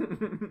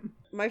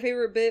 My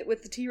favorite bit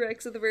with the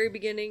T-Rex at the very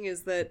beginning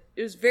is that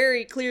it was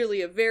very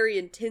clearly a very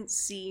intense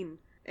scene.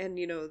 And,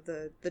 you know,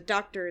 the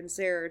Doctor and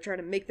Sarah are trying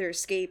to make their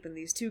escape, and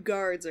these two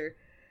guards are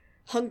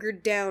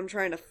hunkered down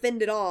trying to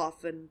fend it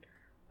off. And,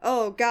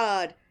 oh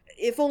God,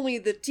 if only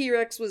the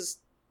T-Rex was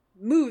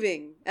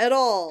moving at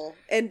all,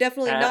 and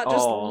definitely not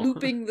just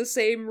looping the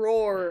same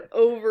roar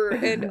over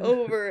and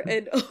over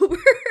and over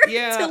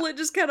until it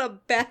just kind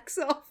of backs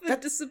off and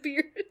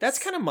disappears. That's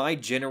kind of my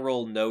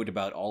general note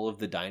about all of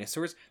the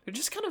dinosaurs. They're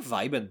just kind of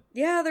vibing.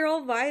 Yeah, they're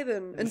all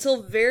vibing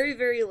until very,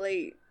 very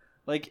late.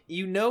 Like,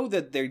 you know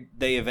that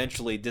they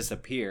eventually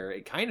disappear.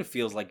 It kind of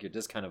feels like you're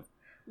just kind of...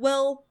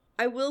 Well,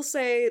 I will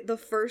say the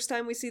first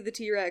time we see the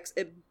T-Rex,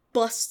 it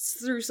busts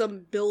through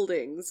some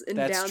buildings in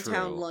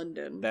downtown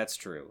London. That's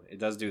true. It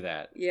does do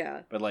that.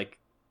 Yeah. But, like,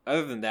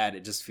 other than that,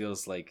 it just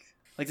feels like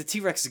the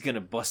T-Rex is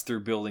gonna bust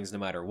through buildings no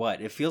matter what.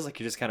 It feels like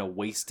you're just kind of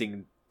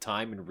wasting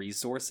time and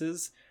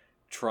resources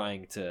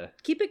trying to...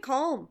 Keep it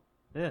calm.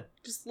 Yeah.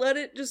 Just let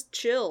it just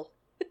chill.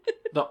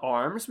 The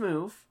arms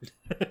move.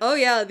 Oh,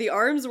 yeah, the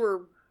arms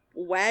were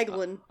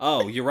waggling.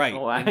 Oh, you're right.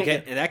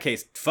 In that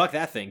case, fuck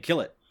that thing.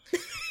 Kill it.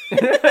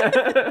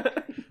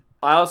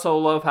 I also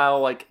love how,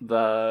 like,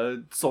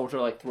 the soldier,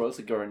 like, throws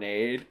a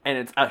grenade, and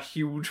it's a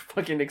huge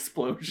fucking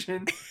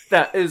explosion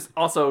that is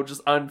also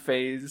just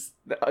unfazed.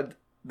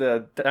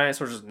 The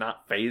dinosaur's just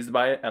not phased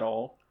by it at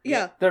all.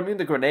 Yeah. They're immune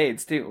to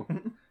grenades, too.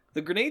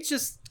 The grenades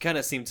just kind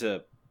of seem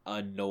to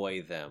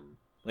annoy them.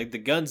 Like, the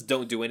guns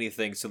don't do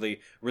anything, so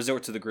they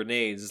resort to the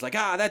grenades. It's like,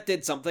 that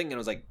did something. And I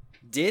was like,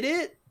 did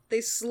it?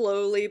 They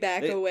slowly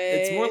back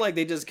away. It's more like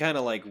they just kind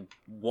of, like,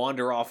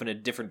 wander off in a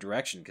different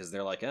direction, because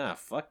they're like,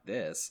 fuck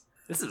this.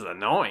 This is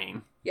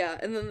annoying. Yeah,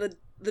 and then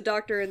the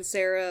Doctor and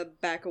Sarah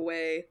back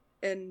away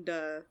and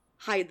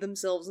hide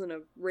themselves in a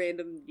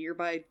random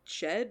nearby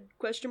shed, ?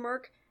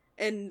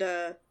 And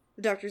the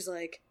Doctor's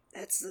like,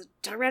 that's the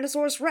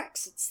Tyrannosaurus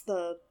Rex. It's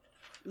the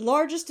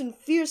largest and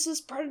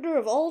fiercest predator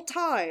of all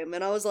time.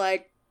 And I was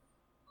like,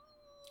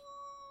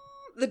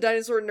 the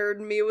dinosaur nerd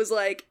in me was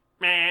like,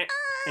 meh,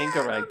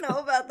 incorrect. I don't know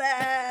about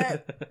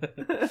that.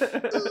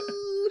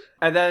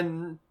 And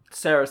then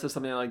Sarah says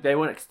something like, they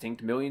went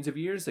extinct millions of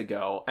years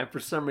ago, and for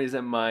some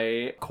reason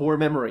my core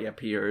memory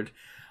appeared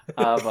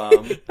of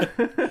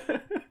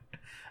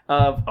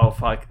oh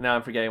fuck, now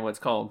I'm forgetting what it's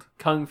called.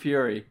 Kung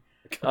Fury.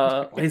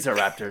 Laser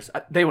raptors.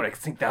 They went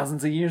extinct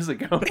thousands of years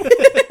ago.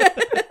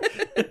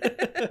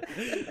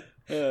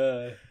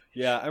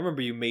 Yeah, I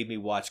remember you made me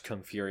watch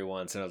Kung Fury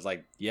once, and I was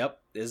like, yep,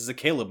 this is a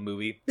Caleb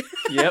movie.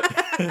 Yep,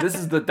 this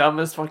is the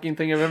dumbest fucking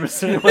thing I've ever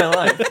seen in my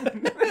life.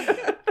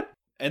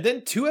 And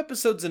then 2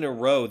 episodes in a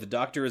row, the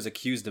Doctor is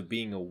accused of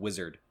being a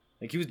wizard.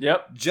 Like, he was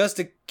just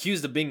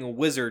accused of being a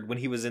wizard when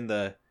he was in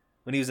the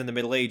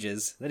Middle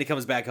Ages. Then he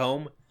comes back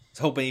home,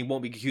 hoping he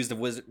won't be accused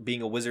of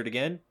being a wizard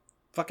again.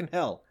 Fucking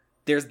hell.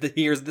 Here's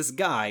this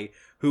guy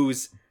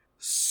who's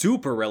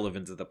super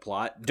relevant to the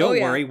plot. Don't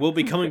worry, we'll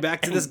be coming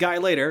back to this guy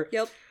later.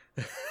 Yep.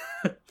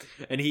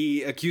 And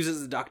he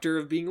accuses the Doctor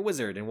of being a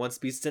wizard and wants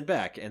to be sent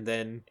back. And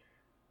then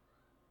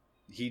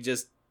he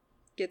just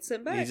gets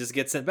sent back. He just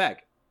gets sent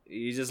back.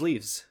 He just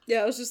leaves.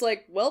 Yeah, I was just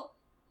like, well,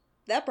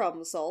 that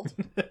problem's solved.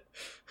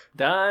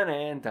 Done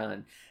and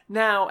done.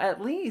 Now, at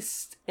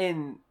least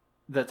in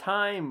the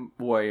Time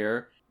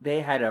Warrior, they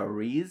had a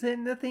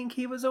reason to think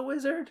he was a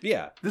wizard.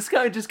 Yeah. This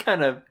guy just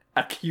kind of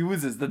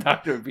accuses the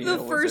Doctor of being a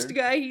wizard. The first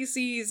guy he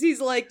sees,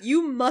 he's like,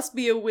 you must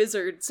be a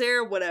wizard,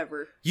 Sarah,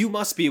 whatever. You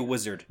must be a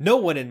wizard. No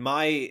one in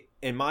my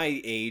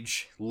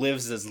age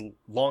lives as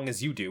long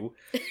as you do.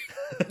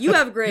 You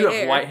have gray hair. You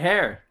have white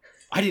hair.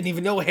 I didn't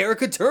even know hair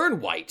could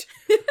turn white.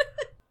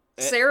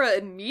 Sarah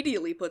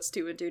immediately puts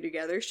 2 and 2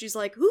 together. She's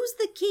like, who's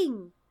the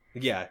king?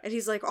 Yeah. And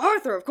he's like,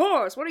 Arthur, of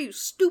course. What are you,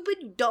 stupid,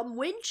 you dumb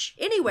wench?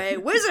 Anyway,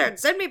 wizard,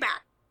 send me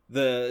back.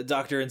 The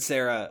Doctor and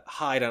Sarah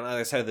hide on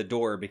either side of the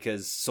door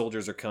because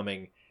soldiers are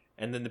coming.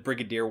 And then the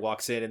Brigadier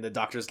walks in and the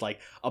Doctor's like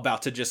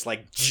about to just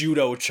like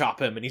judo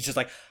chop him. And he's just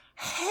like,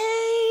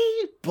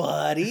 hey,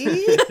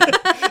 buddy.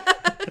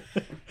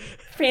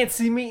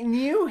 Fancy meeting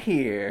you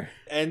here.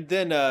 And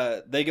then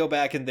they go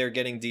back and they're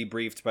getting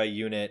debriefed by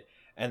Unit.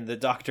 And the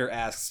Doctor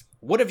asks,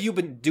 what have you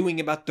been doing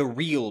about the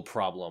real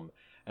problem?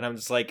 And I'm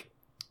just like,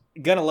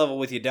 gonna level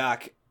with you,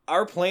 Doc.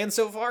 Our plan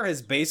so far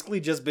has basically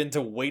just been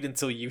to wait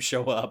until you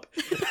show up.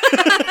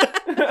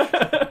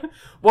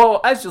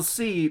 Well, as you'll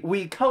see,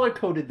 we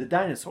color-coded the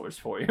dinosaurs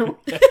for you.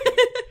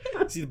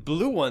 See, the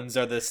blue ones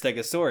are the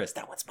Stegosaurus.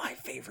 That one's my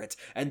favorite.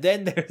 And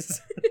then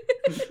there's...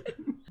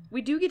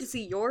 We do get to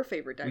see your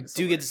favorite We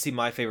dinosaur. do get to see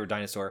my favorite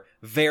dinosaur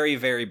very,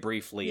 very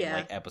briefly in, Yeah.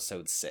 like,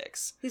 episode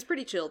 6. He's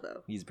pretty chill,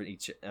 though. He's pretty...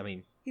 I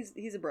mean,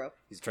 He's a bro.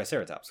 he's a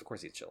Triceratops. Of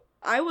course he's chill.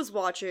 I was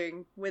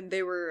watching when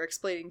they were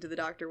explaining to the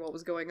doctor what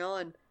was going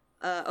on.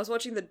 I was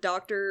watching the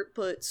doctor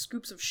put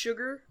scoops of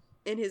sugar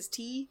in his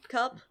tea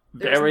cup.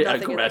 There was Very nothing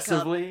in the cup.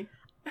 aggressively.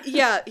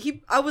 Yeah,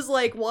 I was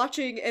like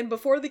watching, and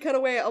before they cut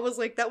away, I was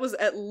like, that was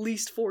at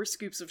least 4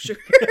 scoops of sugar.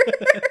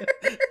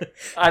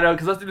 I know,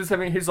 because I was just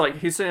having, he's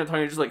sitting up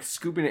talking, just like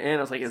scooping it in.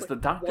 I was like, is the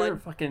doctor one,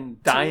 fucking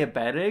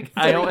diabetic?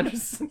 I don't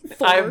understand.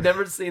 4. I've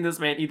never seen this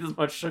man eat this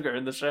much sugar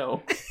in the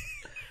show.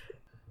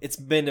 It's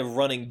been a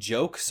running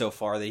joke so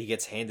far that he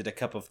gets handed a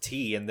cup of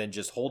tea and then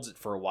just holds it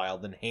for a while,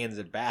 then hands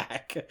it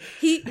back.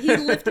 He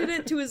lifted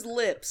it to his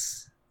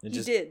lips. And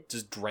He did.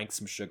 Just drank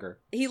some sugar.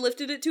 He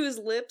lifted it to his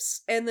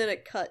lips, and then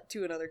it cut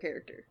to another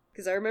character.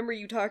 Because I remember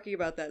you talking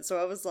about that, so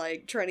I was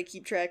like trying to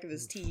keep track of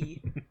his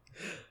tea.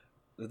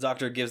 The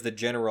doctor gives the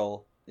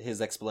general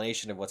his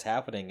explanation of what's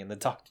happening, and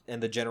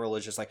the general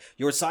is just like,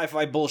 your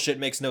sci-fi bullshit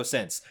makes no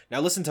sense. Now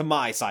listen to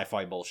my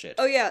sci-fi bullshit.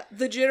 Oh yeah,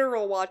 the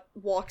general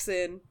walks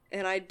in,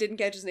 and I didn't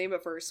catch his name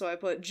at first, so I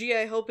put, gee,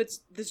 I hope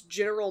it's this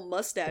general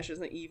mustache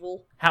isn't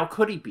evil. How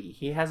could he be?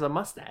 He has a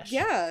mustache.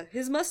 Yeah,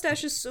 his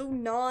mustache is so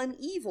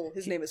non-evil.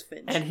 His name is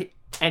Finch.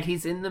 And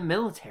he's in the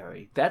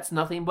military. That's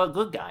nothing but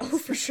good guys. Oh,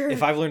 for sure.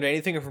 If I've learned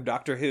anything from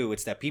Doctor Who,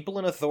 it's that people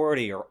in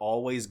authority are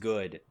always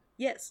good.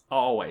 Yes.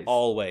 Always.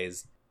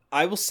 Always.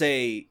 I will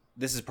say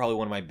this is probably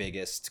one of my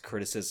biggest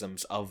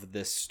criticisms of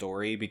this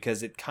story,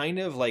 because it kind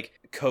of like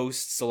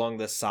coasts along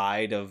the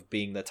side of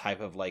being the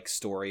type of like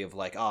story of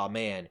like, oh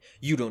man,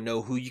 you don't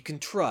know who you can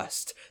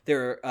trust.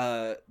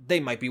 They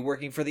might be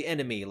working for the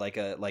enemy, like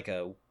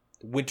a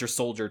Winter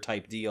Soldier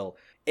type deal.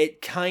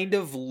 It kind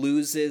of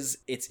loses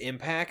its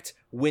impact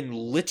when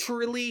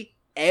literally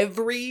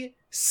every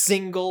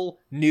single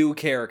new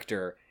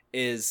character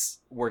is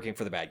working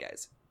for the bad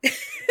guys.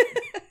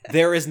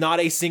 There is not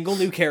a single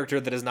new character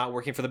that is not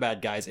working for the bad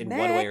guys in one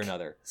way or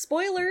another.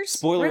 Spoilers.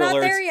 Spoiler We're alert.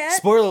 not there yet.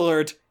 Spoiler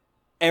alert.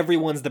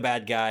 Everyone's the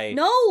bad guy.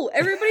 No,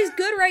 everybody's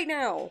good right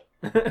now.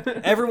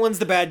 Everyone's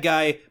the bad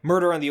guy.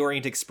 Murder on the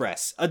Orient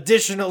Express.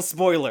 Additional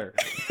spoiler.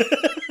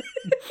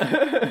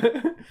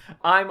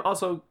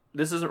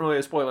 This isn't really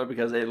a spoiler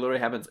because it literally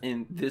happens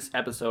in this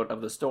episode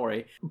of the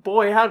story.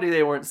 Boy, howdy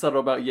they weren't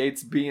subtle about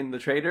Yates being the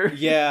traitor.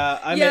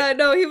 Yeah,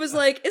 no, he was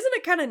like, isn't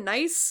it kind of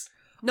nice?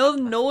 No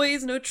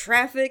noise, no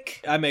traffic.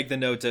 I make the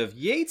note of,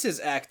 Yates is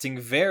acting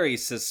very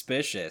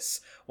suspicious.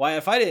 Why,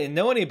 if I didn't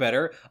know any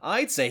better,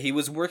 I'd say he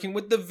was working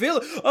with the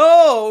villain.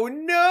 Oh,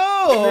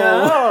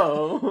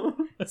 no!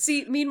 No!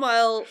 See,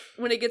 meanwhile,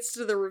 when it gets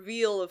to the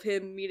reveal of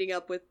him meeting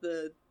up with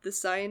the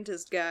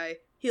scientist guy,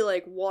 he,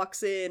 like,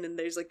 walks in and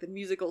there's, like, the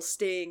musical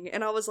sting,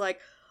 and I was like,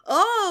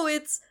 oh,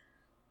 is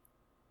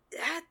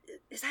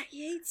that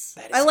Yates?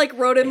 I, like,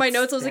 wrote in my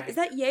notes, I was like, is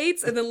that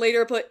Yates? And then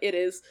later I put, it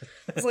is.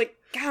 I was like,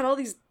 God, all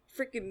these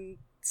freaking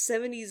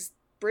 70s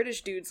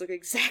British dudes look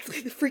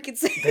exactly the freaking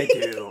same. They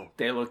do.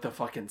 They look the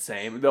fucking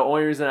same. The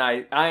only reason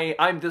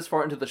I'm this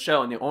far into the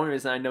show, and the only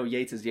reason I know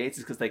Yates is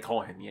because they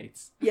call him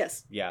Yates.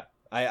 Yes. Yeah,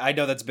 I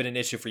know that's been an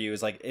issue for you.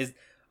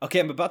 Okay,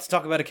 I'm about to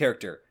talk about a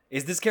character.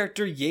 Is this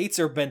character Yates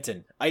or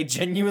Benton? I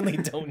genuinely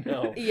don't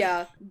know.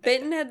 Yeah,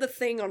 Benton had the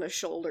thing on his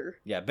shoulder.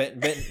 Yeah,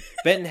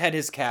 Benton had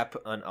his cap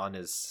on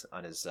his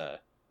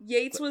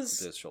Yates was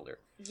his shoulder.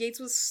 Yates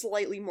was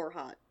slightly more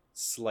hot.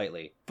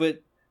 Slightly,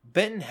 but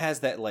Benton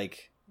has that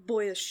like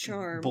Boyish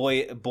charm.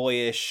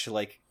 boyish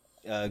like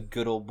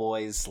good old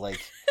boys like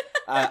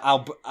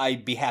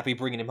I'd be happy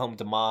bringing him home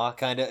to Ma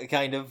kind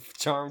of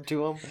charm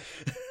to him.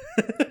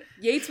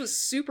 Yates was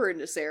super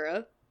into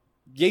Sarah.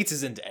 Yates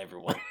is into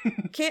everyone.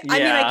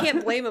 I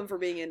can't blame him for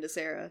being into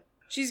Sarah.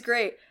 She's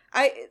great.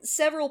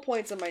 Several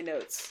points in my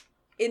notes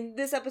in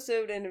this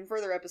episode and in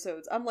further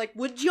episodes, I'm like,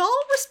 would y'all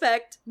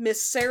respect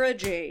Miss Sarah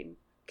Jane?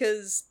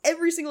 Because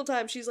every single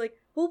time she's like,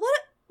 well,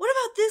 what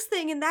about this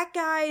thing and that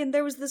guy and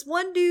there was this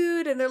one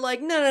dude, and they're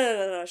like,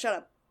 no, shut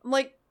up. I'm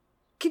like,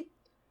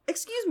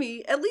 excuse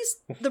me, at least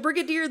the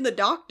Brigadier and the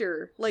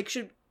Doctor, like,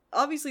 should,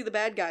 obviously the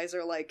bad guys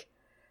are like,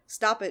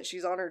 stop it,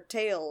 she's on her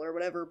tail or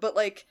whatever, but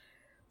like,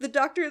 the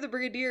Doctor and the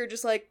Brigadier are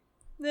just like,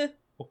 eh.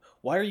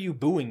 Why are you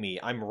booing me?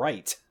 I'm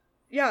right.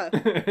 Yeah.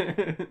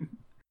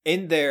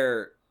 In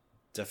their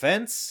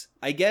defense,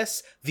 I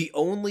guess, the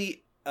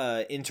only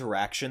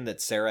interaction that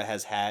Sarah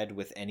has had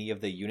with any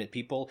of the unit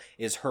people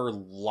is her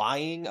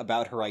lying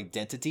about her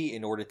identity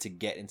in order to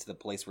get into the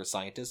place where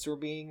scientists were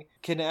being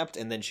kidnapped,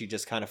 and then she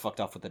just kind of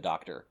fucked off with the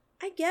Doctor.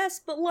 I guess,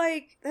 but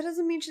like, that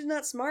doesn't mean she's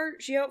not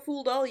smart. She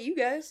outfooled all of you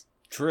guys.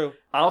 True.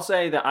 I'll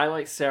say that I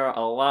like Sarah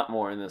a lot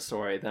more in this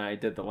story than I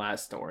did the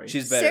last story.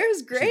 She's better.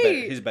 Sarah's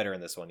great. She's better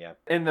in this one, yeah.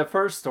 In the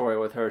first story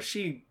with her,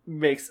 she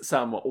makes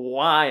some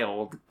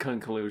wild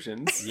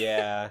conclusions.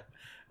 Yeah.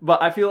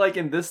 But I feel like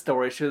in this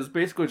story, she was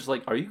basically just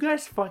like, are you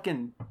guys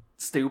fucking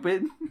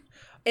stupid?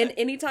 And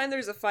anytime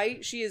there's a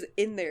fight, she is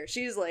in there.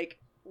 She is like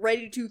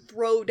ready to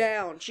throw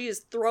down. She is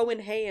throwing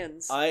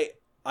hands.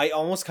 I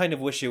almost kind of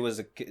wish it was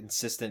a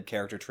consistent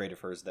character trait of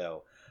hers,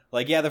 though.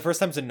 Like, yeah, the first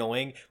time's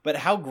annoying, but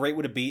how great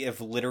would it be if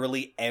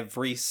literally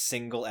every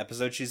single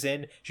episode she's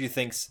in, she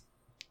thinks,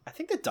 I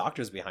think the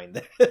doctor's behind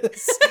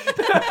this.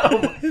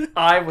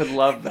 I would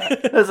love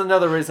that. That's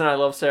another reason I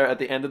love Sarah at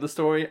the end of the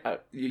story.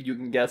 You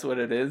can guess what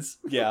it is.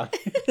 Yeah.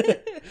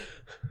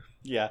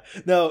 Yeah.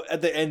 No,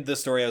 at the end of the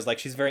story, I was like,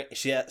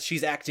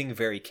 she's acting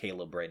very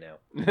Caleb right now.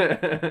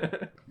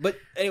 But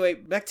anyway,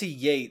 back to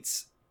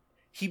Yates.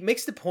 He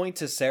makes the point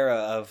to Sarah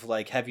of,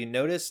 like, have you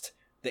noticed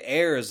the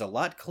air is a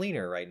lot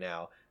cleaner right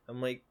now?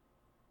 I'm like,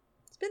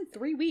 it's been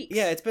 3 weeks.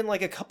 yeah, it's been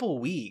like a couple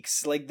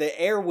weeks. Like, the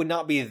air would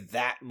not be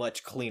that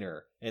much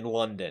cleaner in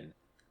London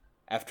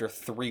after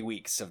 3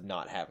 weeks of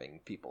not having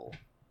people.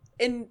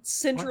 In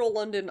central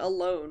London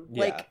alone.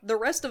 Yeah. Like, the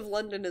rest of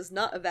London is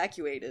not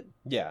evacuated.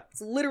 Yeah.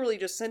 It's literally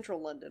just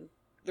central London.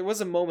 There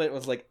was a moment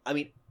was like, I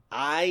mean,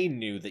 I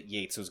knew that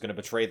Yates was going to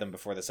betray them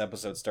before this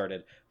episode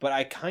started, but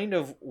I kind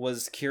of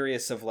was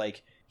curious of,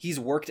 like, he's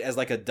worked as,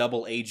 like, a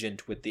double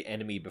agent with the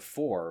enemy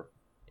before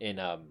in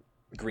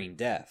Green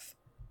Death.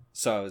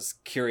 So I was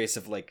curious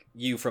of, like,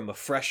 you from a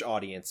fresh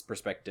audience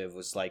perspective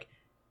was like,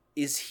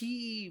 is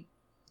he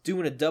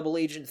doing a double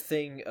agent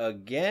thing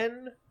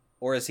again?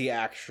 Or is he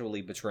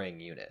actually betraying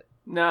UNIT?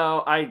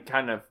 No, I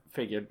kind of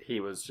figured he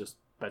was just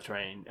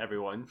betraying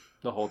everyone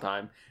the whole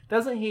time.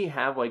 Doesn't he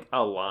have, like,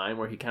 a line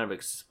where he kind of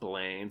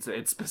explains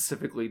it's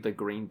specifically the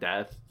Green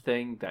Death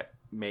thing that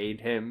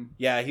made him?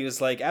 Yeah, he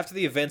was like, after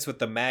the events with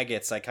the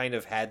maggots, I kind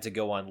of had to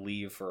go on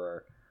leave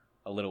for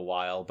a little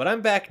while, but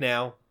I'm back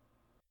now.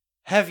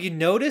 Have you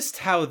noticed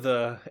how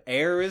the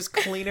air is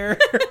cleaner?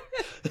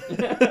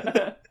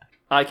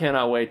 I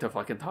cannot wait to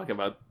fucking talk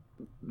about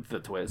the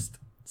twist.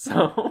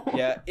 So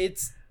yeah,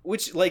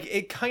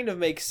 it kind of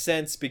makes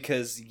sense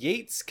because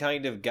Yates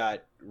kind of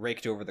got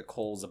raked over the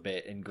coals a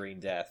bit in Green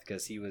Death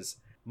because he was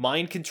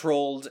mind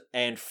controlled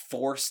and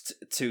forced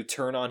to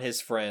turn on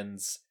his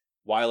friends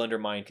while under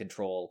mind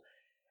control,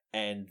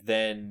 and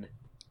then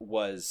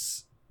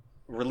was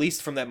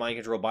released from that mind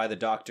control by the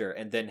doctor,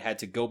 and then had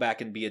to go back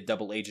and be a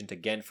double agent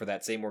again for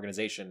that same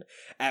organization,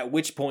 at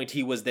which point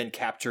he was then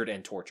captured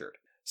and tortured.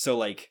 So,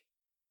 like...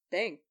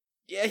 Dang.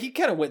 Yeah, he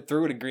kind of went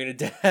through it in Green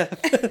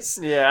Death.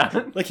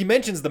 Yeah. Like, he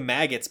mentions the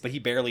maggots, but he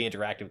barely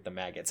interacted with the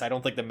maggots. I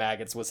don't think the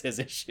maggots was his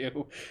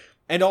issue.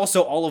 And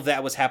also, all of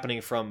that was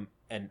happening from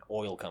an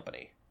oil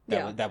company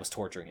that was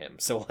torturing him.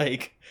 So,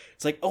 like,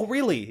 it's like, oh,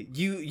 really?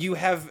 You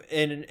have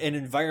an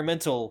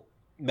environmental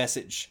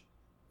message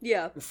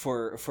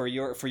for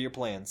your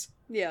plans.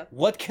 Yeah.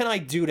 What can I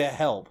do to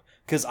help?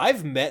 Because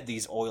I've met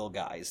these oil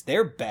guys.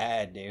 They're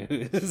bad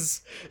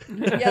news.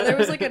 Yeah, there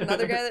was, like,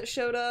 another guy that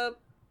showed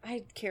up.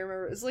 I can't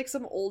remember. It was like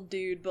some old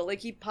dude, but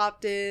like he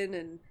popped in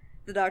and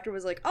the doctor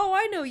was like, "Oh,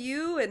 I know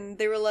you." And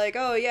they were like,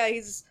 "Oh, yeah,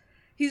 he's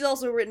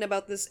also written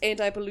about this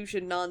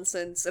anti-pollution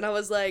nonsense." And I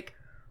was like,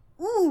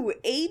 "Ooh,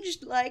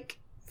 aged like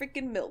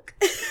freaking milk."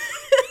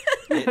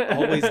 It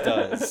always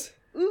does.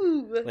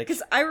 Ooh,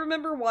 because I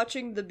remember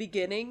watching the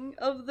beginning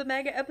of the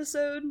MAGA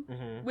episode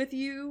with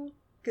you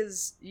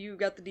because you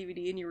got the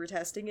DVD and you were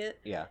testing it.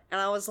 Yeah.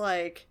 And I was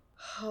like,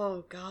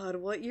 "Oh God,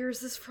 what year is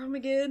this from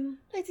again?"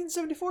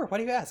 1974. Why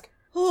do you ask?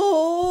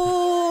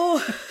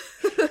 Oh!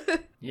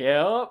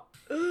 Yep.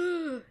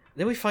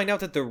 Then we find out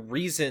that the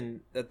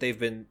reason that they've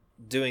been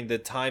doing the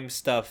time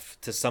stuff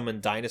to summon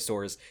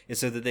dinosaurs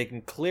is so that they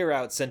can clear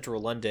out central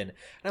London.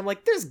 And I'm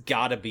like, there's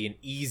gotta be an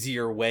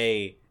easier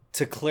way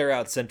to clear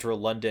out central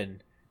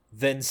London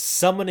than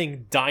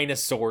summoning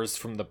dinosaurs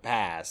from the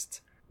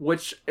past.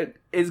 Which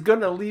is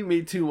gonna lead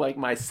me to, like,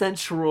 my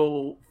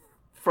central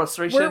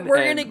frustration we're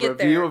and gonna get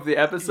review there. of the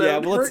episode. Yeah,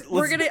 well,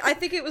 we're gonna. I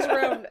think it was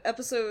around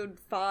episode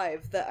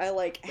 5 that I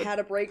like had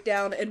a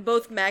breakdown, and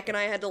both Mac and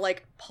I had to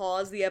like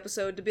pause the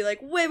episode to be like,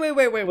 wait.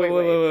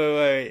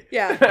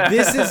 Yeah,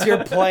 this is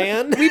your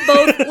plan. We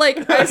both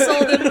like. I saw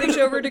them reach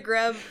over to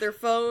grab their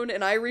phone,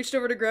 and I reached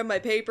over to grab my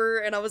paper,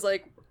 and I was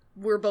like,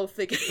 we're both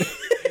thinking.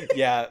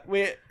 Yeah,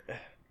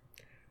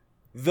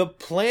 the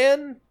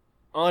plan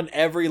on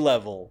every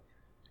level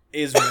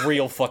is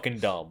real fucking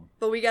dumb.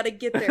 But we gotta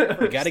get there first.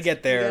 We gotta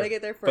get there.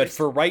 First. But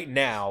for right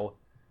now,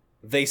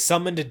 they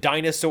summoned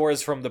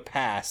dinosaurs from the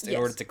past in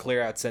order to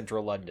clear out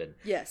central London.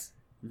 Yes.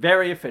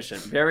 Very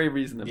efficient. Very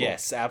reasonable.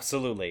 Yes,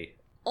 absolutely.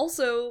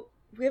 Also,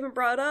 we haven't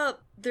brought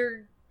up,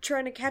 they're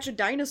trying to catch a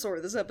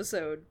dinosaur this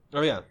episode.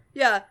 Oh, yeah.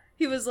 Yeah.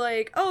 He was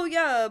like, "Oh,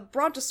 yeah,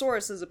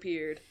 Brontosaurus has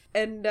appeared."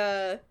 And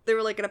they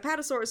were like, "An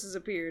Apatosaurus has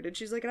appeared." And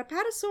she's like, "An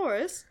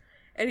Apatosaurus?"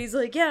 And he's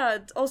like, "Yeah,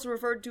 it's also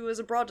referred to as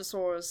a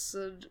Brontosaurus.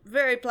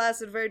 Very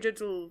placid, very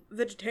gentle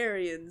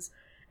vegetarians."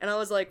 And I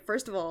was like,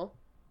 first of all,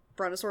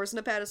 Brontosaurus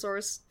and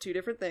Apatosaurus, 2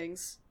 different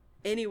things.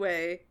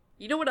 Anyway,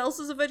 you know what else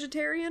is a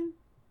vegetarian?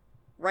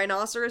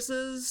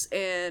 Rhinoceroses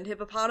and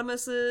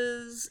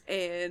hippopotamuses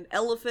and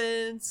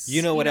elephants.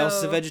 You know what else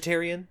is a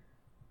vegetarian?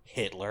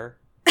 Hitler.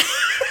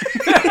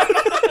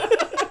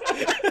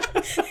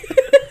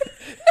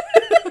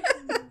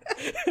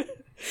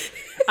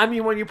 I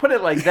mean, when you put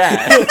it like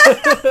that.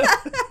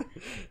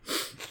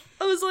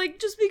 I was like,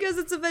 just because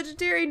it's a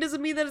vegetarian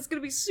doesn't mean that it's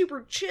gonna be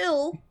super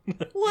chill.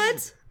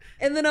 What?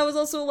 And then I was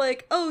also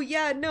like, oh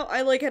yeah, no,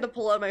 I like had to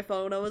pull out my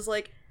phone. I was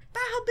like,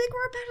 how big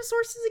were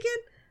Apatosauruses again?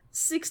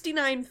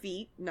 69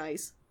 feet,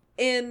 nice,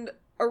 and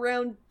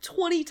around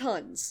 20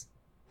 tons.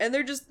 And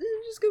they're just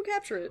go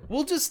capture it.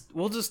 We'll just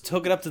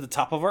hook it up to the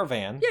top of our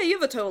van. Yeah, you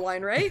have a tow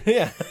line, right?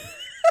 Yeah.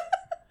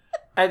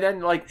 And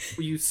then, like,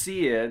 you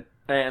see it,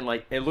 and,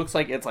 like, it looks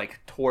like its, like,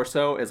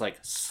 torso is, like,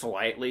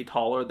 slightly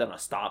taller than a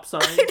stop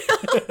sign.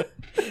 I know.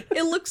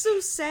 It looks so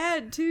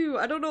sad, too.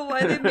 I don't know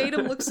why they made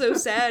him look so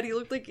sad. He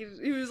looked like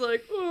he was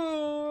like,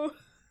 oh.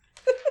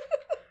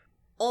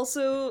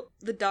 Also,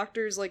 the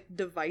doctor's, like,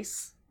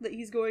 device that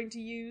he's going to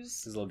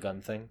use. His little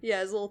gun thing.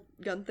 Yeah, his little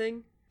gun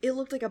thing. It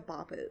looked like a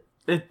Bop It.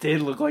 It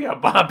did look like a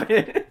Bop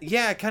It.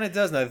 Yeah, it kind of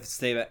does now that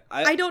say that.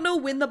 I don't know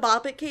when the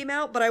Bop It came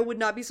out, but I would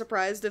not be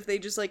surprised if they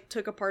just, like,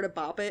 took apart a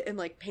Bop It and,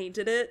 like,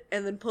 painted it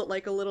and then put,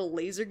 like, a little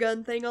laser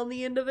gun thing on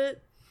the end of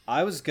it.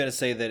 I was gonna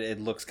say that it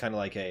looks kind of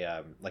like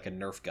a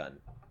Nerf gun.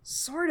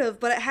 Sort of,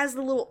 but it has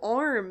the little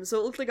arm, so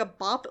it looked like a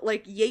Bop It.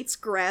 Like, Yates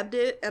grabbed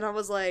it, and I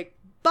was like,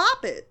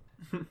 Bop It!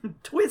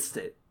 Twist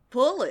it.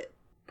 Pull it.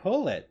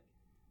 Pull it.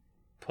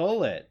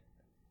 Pull it.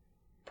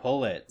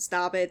 Pull it.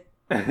 Stop it.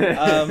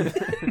 Um...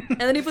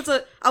 And then he puts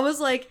I was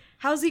like,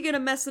 how's he gonna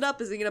mess it up?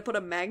 Is he gonna put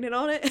a magnet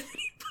on it? And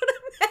he put a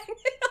magnet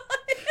on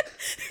it.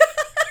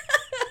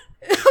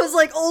 I was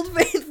like, Old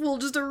Faithful,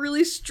 just a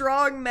really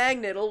strong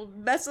magnet. It'll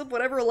mess up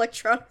whatever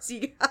electronics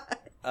you got.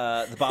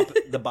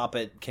 The Bop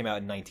It came out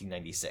in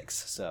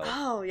 1996, so...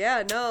 Oh,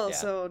 yeah, no, Yeah.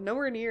 so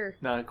nowhere near.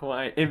 Not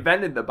quite.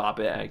 Invented the Bop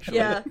It, actually.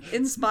 Yeah,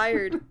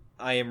 inspired.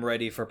 I am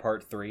ready for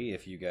part 3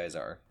 if you guys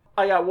are.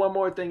 I got one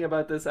more thing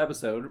about this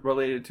episode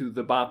related to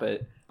the Bop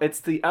It. It's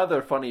the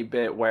other funny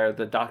bit where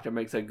the doctor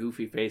makes a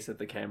goofy face at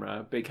the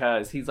camera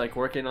because he's, like,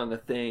 working on the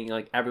thing,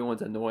 like,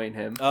 everyone's annoying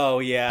him. Oh,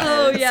 yeah.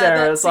 Oh, yeah,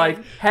 Sarah's that like,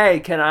 scene. hey,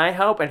 can I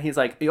help? And he's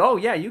like, oh,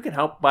 yeah, you can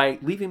help by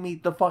leaving me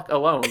the fuck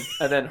alone.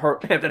 And then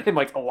him,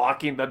 like,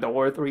 locking the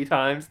door 3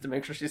 times to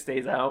make sure she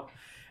stays out.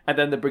 And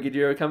then the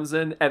Brigadier comes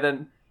in, and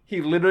then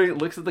he literally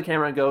looks at the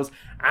camera and goes,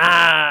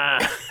 ah!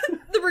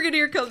 The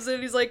Brigadier comes in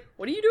and he's like,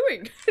 what are you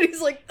doing? And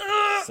he's like,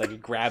 ugh! It's like he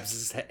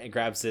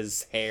grabs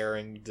his hair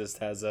and just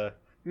has a...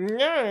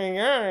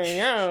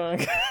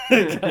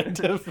 kind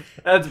of.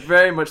 That's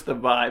very much the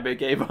vibe it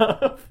gave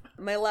off.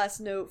 My last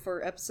note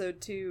for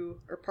episode 2,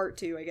 or part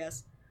 2, I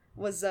guess,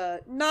 was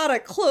not a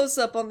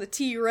close-up on the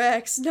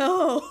T-Rex,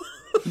 no!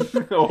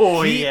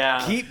 Oh, Keep-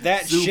 yeah. Keep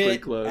that Super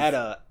shit close. at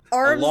a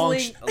Arm's long,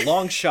 length. a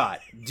long shot.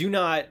 Do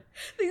not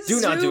They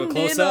do not do a zoomed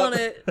close in up. on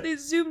it. They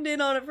zoomed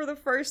in on it for the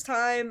first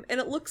time, and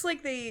it looks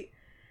like they've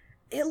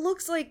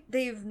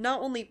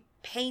not only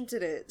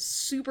painted it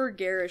super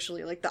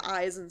garishly, like the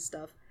eyes and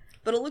stuff,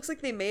 but it looks like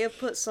they may have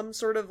put some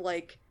sort of,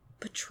 like,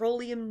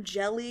 petroleum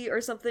jelly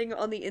or something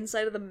on the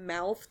inside of the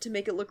mouth to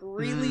make it look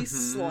really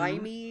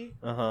slimy.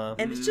 Uh-huh.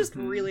 And it's just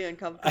really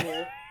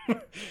uncomfortable.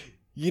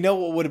 You know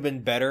what would have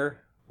been better?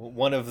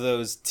 One of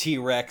those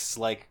T-Rex,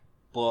 like,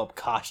 blow-up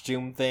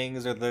costume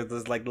things, or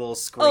those, like, little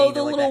screen. Oh, the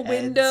or, like, little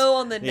heads. window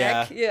on the Yeah.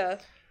 neck. Yeah.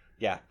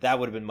 Yeah, that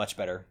would have been much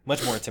better.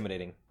 Much more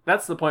intimidating.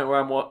 That's the point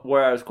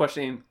where I was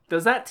questioning,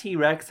 does that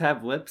T-Rex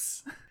have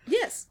lips?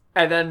 Yes.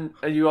 And then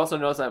you also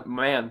notice that,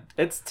 man,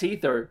 its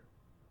teeth are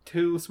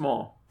too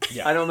small.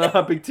 Yeah. I don't know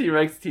how big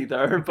T-Rex teeth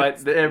are, but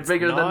they're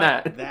bigger than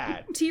Not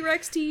that.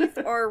 T-Rex teeth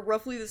are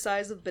roughly the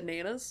size of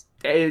bananas.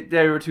 They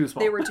were too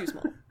small. They were too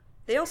small.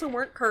 They also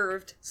weren't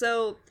curved,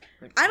 so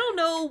I don't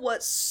know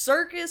what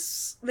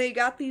circus they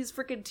got these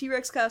freaking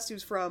T-Rex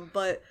costumes from,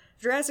 but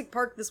Jurassic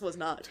Park, this was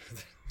not.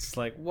 It's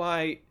like,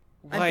 why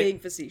I'm being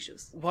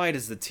facetious. why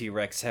does the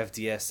T-Rex have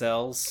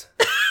DSLs?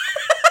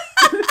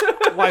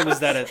 Why was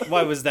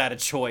that a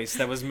choice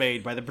that was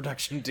made by the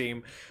production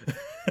team?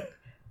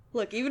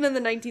 Look, even in the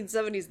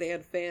 1970s, they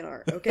had fan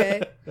art,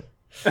 okay?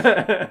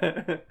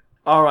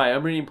 All right,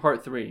 I'm reading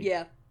part 3.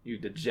 Yeah. You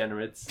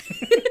degenerates.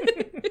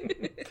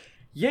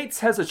 Yates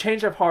has a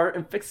change of heart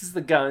and fixes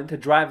the gun to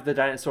drive the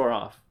dinosaur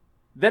off.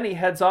 Then he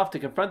heads off to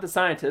confront the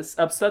scientists,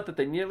 upset that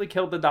they nearly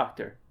killed the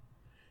doctor.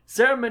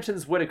 Sarah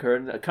mentions Whitaker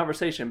in a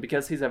conversation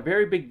because he's a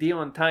very big deal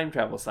in time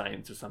travel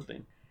science or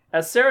something.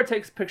 As Sarah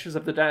takes pictures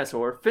of the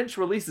dinosaur, Finch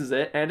releases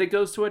it and it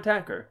goes to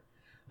attack her.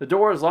 The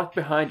door is locked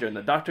behind her and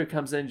the doctor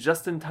comes in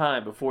just in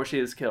time before she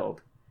is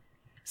killed.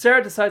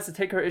 Sarah decides to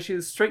take her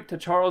issues straight to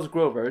Charles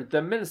Grover,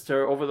 the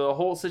minister over the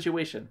whole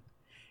situation.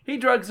 He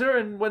drugs her,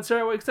 and when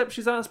Sarah wakes up,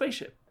 she's on a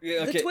spaceship.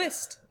 Yeah, The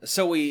twist.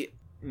 So we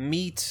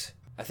meet...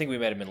 I think we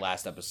met him in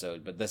last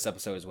episode, but this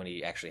episode is when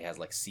he actually has,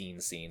 like,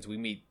 scenes. We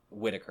meet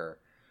Whitaker,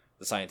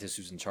 the scientist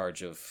who's in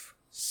charge of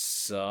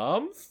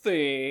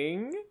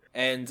something.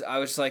 And I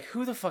was like,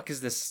 who the fuck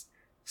is this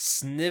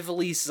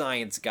snivelly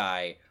science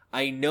guy?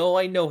 I know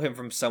him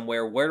from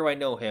somewhere. Where do I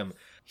know him?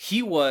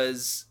 He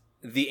was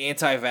the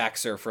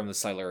anti-vaxxer from the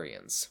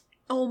Silurians.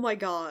 Oh my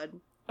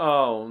god.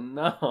 Oh,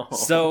 no.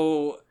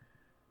 So...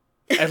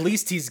 at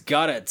least he's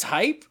got a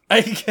type,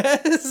 I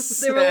guess.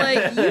 They were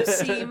like, you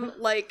seem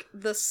like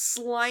the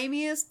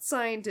slimiest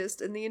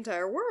scientist in the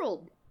entire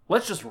world.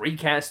 Let's just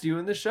recast you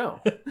in the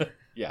show.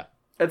 Yeah.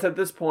 it's at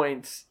this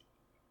point,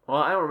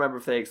 well, I don't remember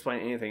if they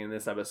explain anything in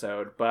this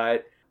episode,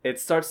 but it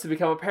starts to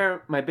become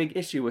apparent my big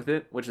issue with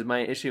it, which is my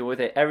issue with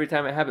it every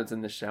time it happens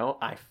in the show.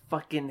 I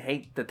fucking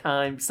hate the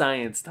time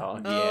science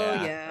talk. Oh,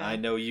 yeah. I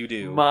know you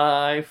do.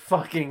 My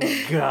fucking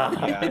god.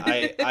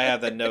 Yeah, I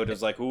have that note.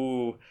 It's like,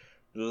 ooh,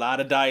 a lot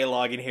of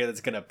dialogue in here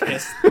that's gonna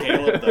piss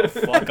Caleb the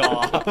fuck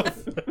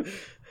off.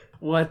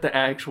 What the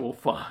actual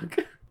fuck?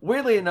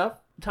 Weirdly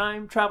enough,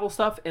 time travel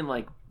stuff in,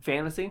 like,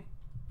 fantasy,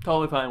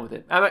 totally fine with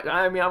it.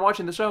 I mean, I'm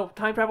watching the show.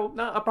 Time travel,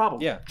 not a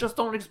problem. Yeah. Just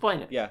don't explain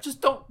it. Yeah.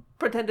 Just don't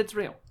pretend it's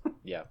real.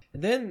 Yeah.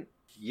 And then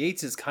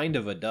Yates is kind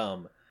of a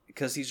dumb,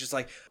 because he's just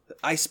like,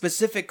 I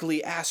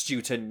specifically asked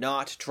you to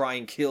not try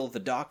and kill the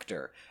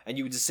doctor, and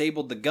you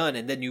disabled the gun,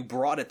 and then you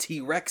brought a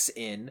T-Rex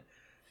in,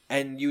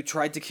 and you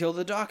tried to kill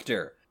the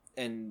doctor.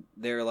 And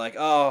they're like,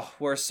 oh,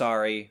 we're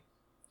sorry.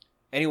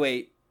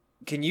 Anyway,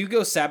 can you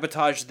go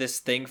sabotage this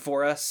thing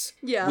for us?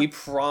 Yeah. We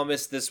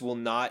promise this will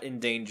not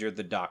endanger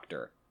the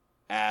doctor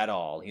at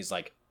all. He's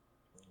like,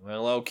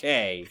 well,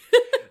 okay.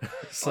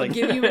 It's I'll like,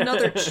 give you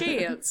another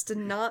chance to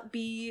not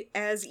be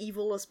as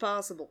evil as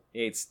possible.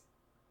 Yates,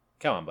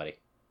 come on, buddy.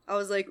 I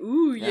was like,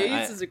 ooh, Yeah,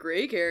 Yates is a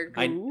great character.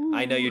 I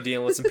know you're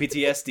dealing with some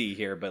PTSD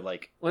here, but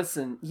like,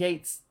 Listen,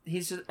 Yates,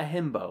 he's just a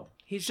himbo.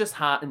 He's just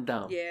hot and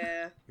dumb.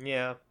 Yeah.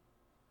 yeah.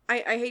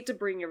 I hate to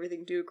bring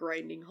everything to a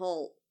grinding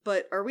halt,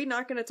 but are we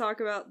not going to talk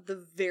about the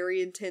very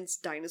intense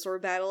dinosaur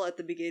battle at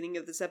the beginning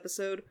of this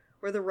episode,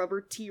 where the rubber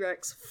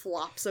T-Rex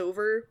flops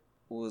over?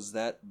 Was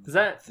that Is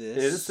that this?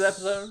 is this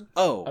episode?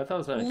 Oh, I thought it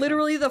was next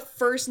Literally, the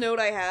first note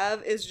I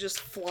have is just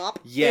flop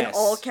Yes, in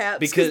all caps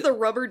because- because the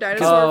rubber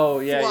dinosaur Oh,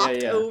 yeah,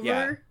 flopped yeah. over.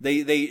 yeah.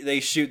 They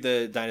shoot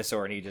the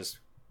dinosaur and he just,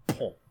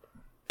 boom.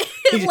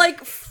 It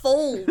like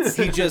folds.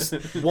 He just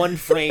one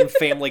frame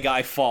Family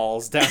Guy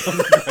falls down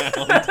the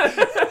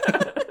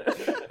ground.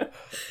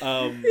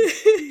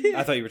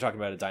 I thought you were talking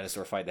about a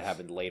dinosaur fight that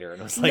happened later,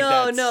 and I was like,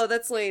 no,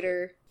 that's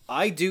later.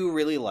 I do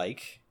really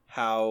like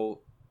how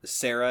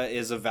Sarah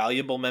is a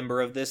valuable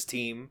member of this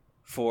team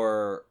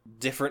for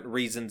different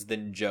reasons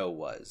than Joe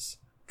was.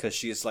 Because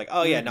she's like,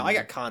 oh yeah, no, I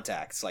got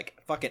contacts like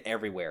fucking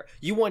everywhere.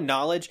 You want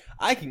knowledge?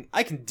 I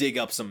can dig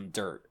up some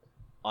dirt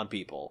on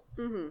people.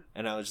 Mm-hmm.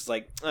 And I was just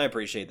like, I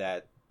appreciate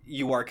that.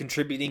 You are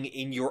contributing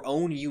in your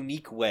own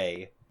unique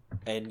way,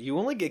 and you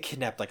only get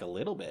kidnapped like a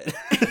little bit.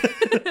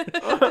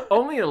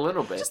 Only a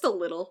little bit. Just a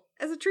little,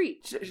 as a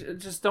treat.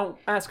 Just don't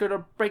ask her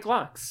to break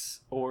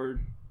locks. Or,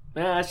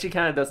 she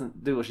kind of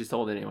doesn't do what she's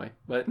told anyway.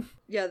 But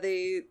Yeah,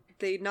 they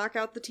knock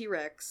out the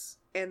T-Rex,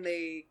 and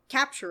they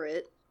capture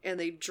it, and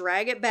they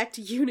drag it back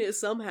to Eunice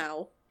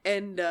somehow.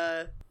 And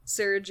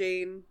Sarah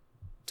Jane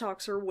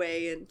talks her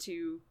way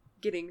into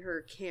getting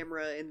her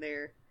camera in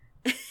there.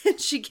 And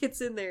she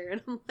gets in there,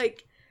 and I'm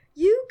like,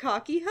 you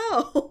cocky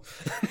hoe.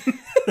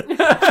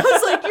 I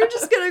was like, you're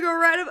just gonna go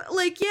right about,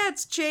 like, yeah,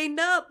 it's chained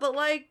up, but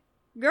like,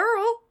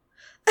 girl,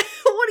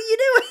 what are you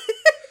doing?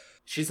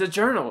 she's a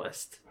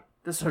journalist.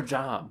 This is her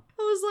job.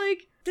 I was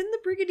like, didn't the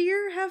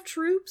Brigadier have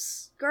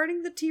troops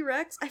guarding the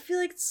T-Rex? I feel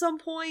like at some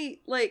point,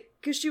 like,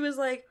 because she was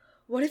like,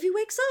 what if he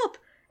wakes up?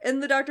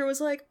 And the doctor was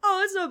like,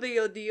 oh, it's no big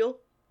a deal.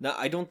 No,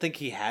 I don't think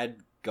he had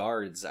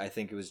guards. I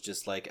think it was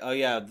just like, oh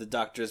yeah, the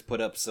doctors put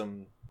up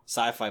some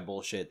sci-fi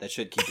bullshit that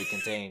should keep it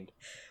contained.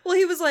 Well,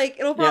 he was like,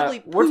 it'll probably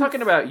Yeah, we're poof.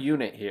 talking about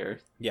unit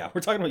here. Yeah,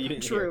 we're talking about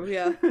unit True,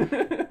 here.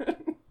 yeah.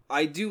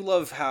 I do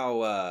love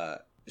how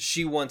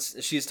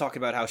she's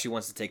talking about how she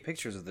wants to take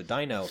pictures of the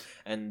dino,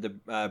 and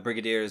the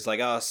brigadier is like,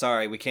 oh,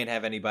 sorry, we can't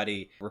have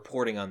anybody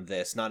reporting on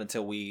this, not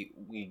until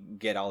we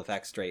get all the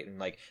facts straight, and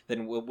like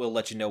then we'll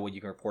let you know what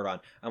you can report on.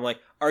 I'm like,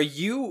 are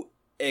you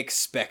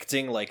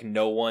expecting like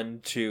no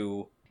one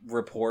to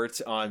report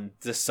on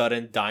the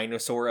sudden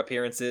dinosaur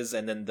appearances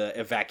and then the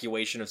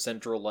evacuation of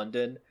central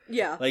London?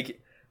 Yeah. Like,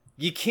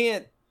 you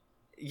can't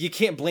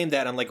blame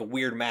that on like a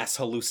weird mass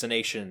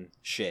hallucination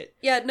shit.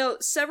 Yeah, no,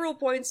 several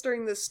points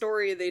during this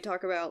story they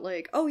talk about,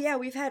 like, oh yeah,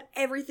 we've had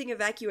everything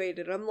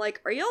evacuated. I'm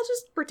like, are y'all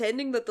just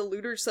pretending that the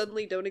looters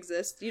suddenly don't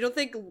exist? You don't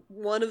think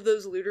one of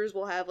those looters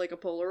will have, like, a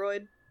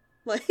Polaroid?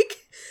 Like,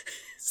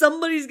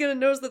 somebody's gonna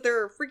notice that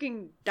there are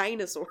freaking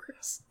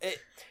dinosaurs.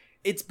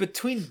 It's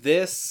between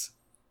this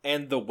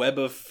and the Web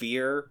of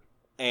Fear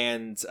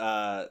and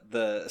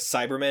the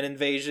Cybermen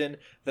invasion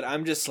that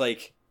I'm just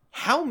like,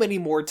 how many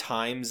more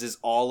times is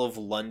all of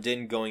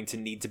London going to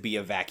need to be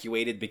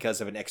evacuated because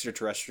of an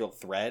extraterrestrial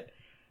threat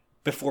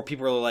before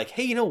people are like,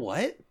 hey, you know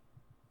what?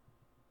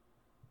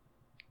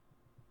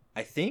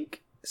 I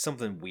think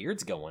something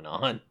weird's going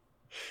on.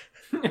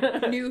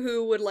 New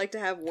Who would like to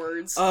have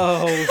words.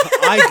 Oh,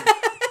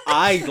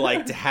 I'd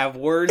like to have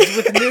words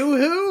with New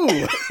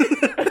Who.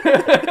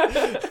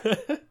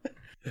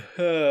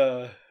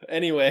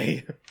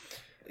 Anyway,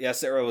 yeah,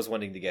 Sarah was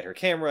wanting to get her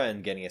camera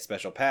and getting a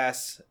special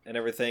pass and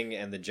everything,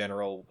 and the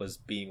general was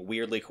being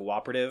weirdly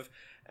cooperative.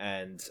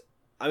 And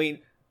I mean,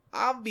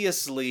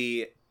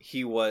 obviously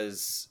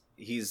he's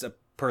a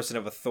person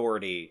of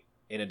authority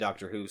in a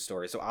Doctor Who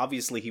story, so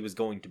obviously he was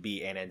going to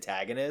be an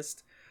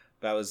antagonist.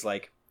 But I was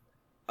like,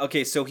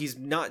 okay, so he's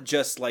not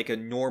just like a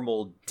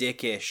normal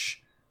dickish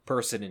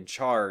person in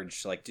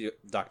charge, like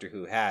Doctor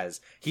Who has.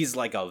 He's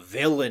like a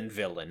villain.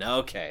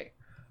 Okay,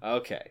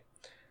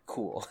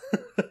 cool.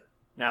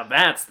 Now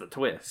that's the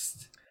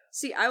twist.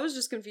 See, I was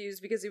just confused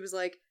because he was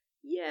like,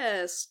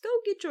 yes, go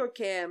get your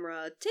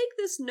camera. Take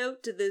this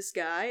note to this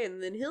guy,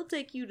 and then he'll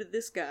take you to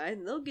this guy,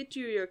 and they'll get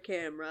you your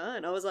camera.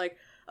 And I was like,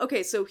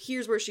 okay, so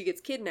here's where she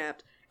gets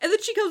kidnapped. And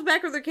then she comes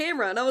back with her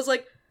camera, and I was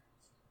like,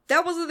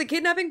 that wasn't the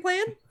kidnapping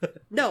plan?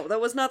 No, that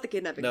was not the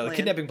kidnapping plan. No, the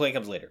kidnapping plan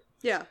comes later.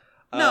 Yeah.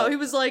 No, he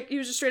was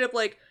just straight up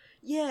like,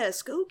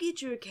 yes, go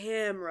get your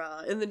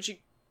camera. And then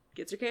she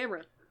gets her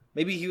camera.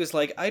 Maybe he was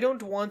like, I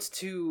don't want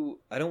to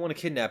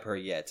kidnap her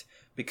yet,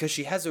 because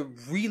she has a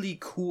really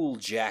cool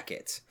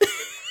jacket.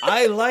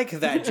 I like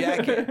that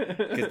jacket.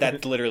 Because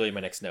that's literally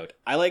my next note.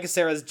 I like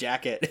Sarah's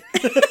jacket.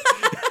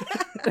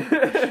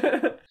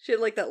 She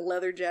had like that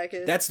leather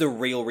jacket. That's the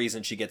real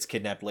reason she gets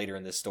kidnapped later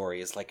in this story,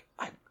 is like,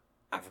 I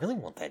really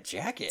want that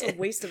jacket. It's a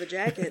waste of a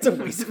jacket. It's a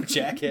waste of a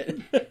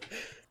jacket.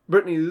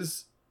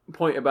 Brittany's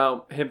point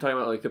about him talking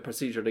about like the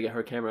procedure to get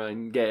her camera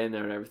and get in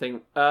there and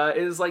everything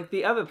is like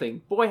the other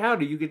thing. Boy,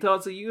 howdy, you can tell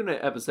it's a unit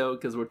episode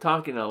because we're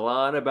talking a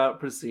lot about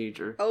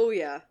procedure. Oh,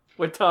 yeah.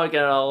 We're talking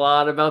a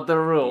lot about the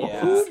rules.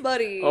 Yeah. Ooh,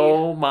 buddy.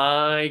 Oh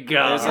my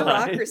god.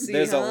 Bureaucracy,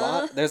 There's huh?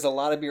 a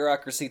lot of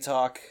bureaucracy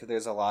talk.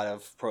 There's a lot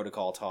of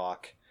protocol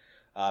talk.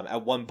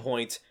 At one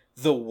point,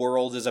 the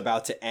world is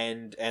about to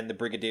end, and the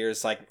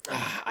Brigadier's like,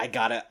 I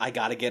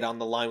gotta get on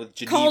the line with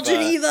Geneva. Call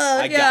Geneva.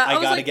 I gotta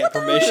like, get what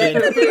permission.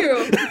 The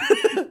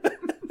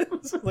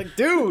hell It's like,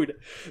 dude,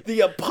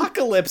 the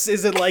apocalypse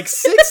is in like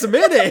 6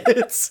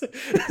 minutes.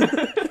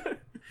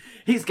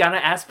 He's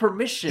gotta ask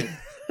permission.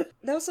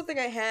 That was something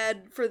I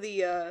had for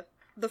the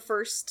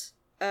first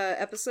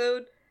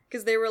episode,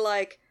 because they were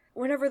like,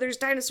 whenever there's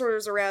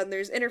dinosaurs around,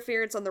 there's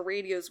interference on the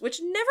radios,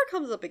 which never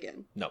comes up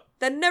again. No.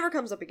 That never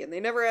comes up again. They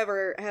never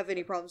ever have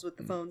any problems with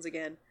the phones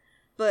again.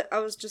 But I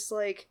was just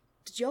like,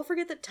 did y'all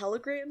forget that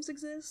telegrams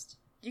exist?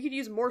 You could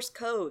use Morse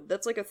code.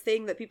 That's like a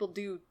thing that people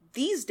do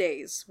these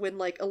days when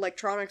like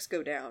electronics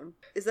go down.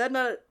 Is that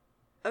not...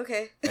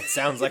 Okay. That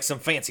sounds like some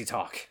fancy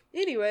talk.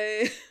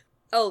 Anyway...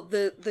 Oh,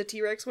 the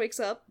T-Rex wakes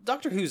up.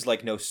 Doctor Who's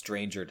like no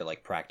stranger to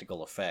like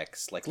practical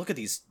effects. Like, look at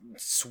these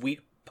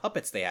sweet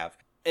puppets they have.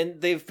 And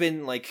they've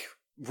been like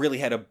really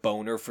had a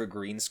boner for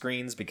green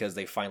screens because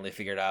they finally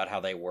figured out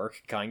how they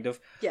work, kind of.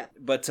 Yeah.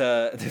 But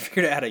they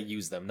figured out how to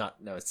use them, not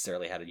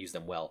necessarily how to use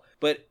them well.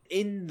 But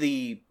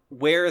in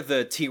where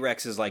the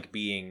T-Rex is like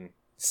being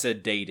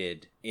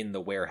sedated in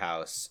the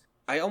warehouse,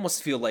 I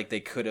almost feel like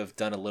they could have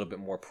done a little bit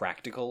more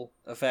practical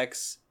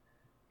effects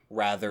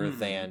rather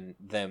than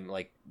them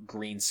like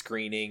green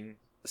screening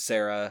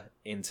Sarah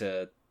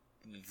into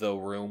the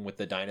room with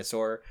the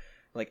dinosaur.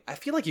 Like, I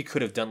feel like you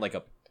could have done like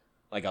a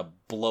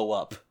blow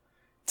up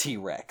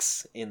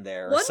T-Rex in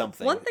there or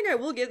something. One thing I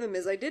will give them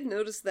is I did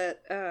notice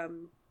that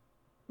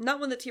not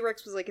when the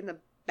T-Rex was like in the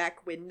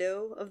back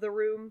window of the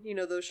room, you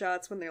know, those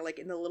shots when they're like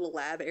in the little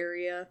lab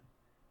area,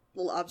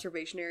 little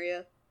observation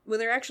area, when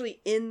they're actually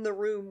in the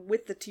room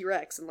with the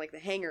T-Rex and like the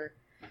hangar,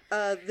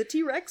 the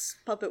T-Rex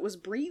puppet was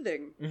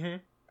breathing. Mm-hmm.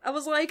 I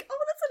was like, oh,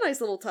 that's a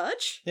nice little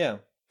touch. Yeah.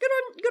 Good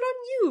on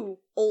you,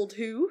 old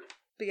Who.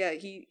 But yeah,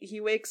 he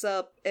wakes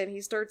up and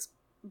he starts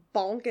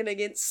bonking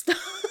against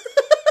stuff.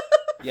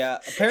 Yeah,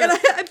 And apparently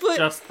I put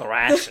Just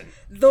thrashing.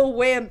 the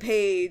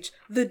wampage,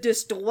 the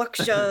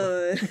destruction.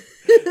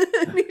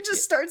 And he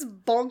just starts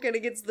bonking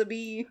against the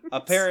beam.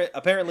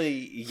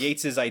 Apparently,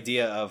 Yates's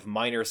idea of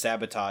minor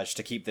sabotage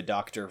to keep the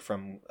Doctor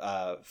from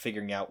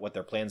figuring out what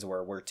their plans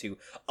were to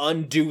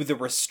undo the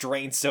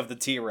restraints of the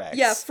T-Rex.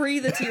 Yeah, free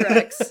the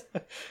T-Rex.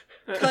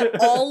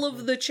 Cut all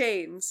of the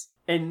chains.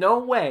 In no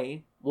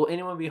way will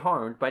anyone be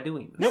harmed by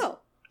doing this. No.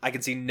 I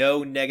can see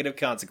no negative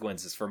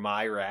consequences for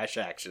my rash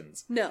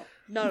actions. No,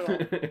 not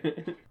at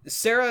all.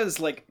 Sarah is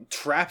like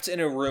trapped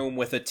in a room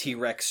with a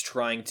T-Rex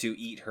trying to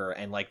eat her,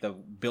 and like the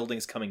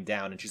building's coming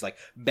down, and she's like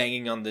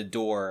banging on the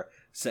door,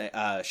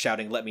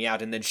 shouting, "Let me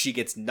out!" And then she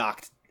gets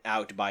knocked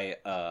out by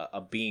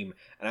a beam,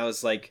 and I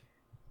was like,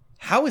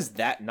 "How is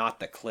that not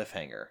the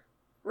cliffhanger?"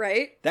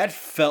 Right? That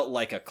felt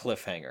like a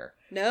cliffhanger.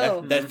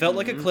 No. That felt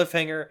like a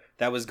cliffhanger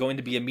that was going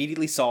to be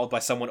immediately solved by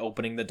someone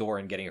opening the door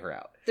and getting her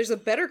out. There's a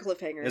better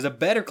cliffhanger. There's a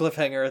better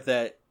cliffhanger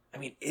that, I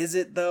mean, is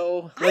it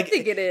though? I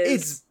think it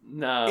is.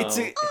 No. I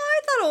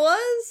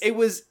thought it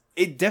was.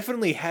 It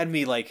definitely had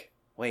me like,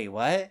 wait,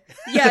 what?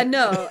 Yeah,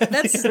 no.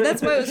 That's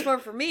why it was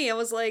fun for me. I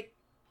was like,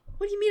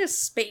 what do you mean a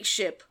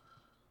spaceship?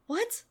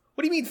 What?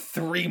 What do you mean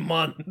 3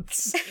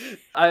 months?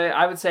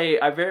 I would say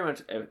I very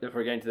much, if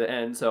we're getting to the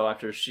end, so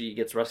after she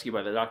gets rescued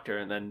by the Doctor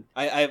and then...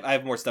 I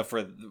have more stuff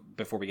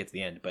before we get to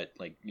the end, but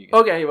like...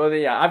 Okay, well,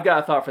 yeah, I've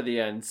got a thought for the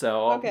end,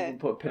 so I'll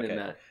put a pin in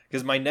that.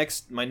 Because my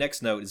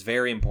next note is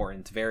very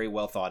important, very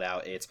well thought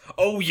out. It's,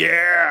 oh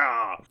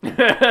yeah!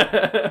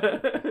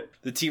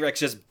 The T-Rex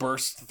just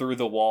bursts through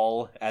the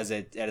wall as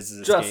it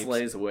escapes. Just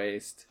lays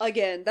waste.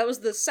 Again, that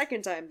was the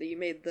second time that you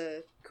made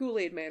the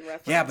Kool-Aid Man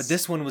reference. Yeah, but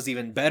this one was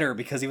even better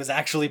because he was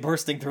actually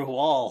bursting through a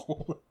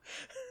wall.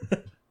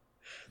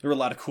 There were a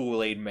lot of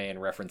Kool-Aid Man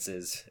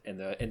references in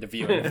the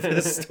viewing of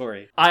this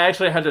story. I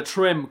actually had to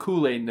trim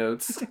Kool-Aid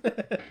notes.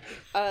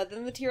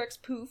 Then the T-Rex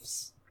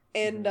poofs.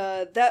 And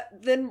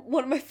then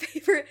one of my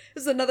favorite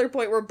is another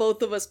point where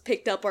both of us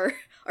picked up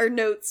our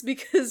notes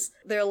because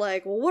they're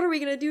like, well, what are we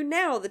gonna do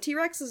now? The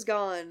T-Rex is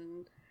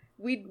gone.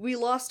 We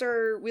lost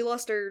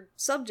our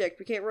subject.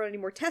 We can't run any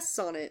more tests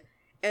on it.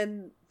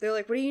 And they're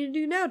like, what are you gonna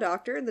do now,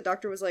 Doctor? And the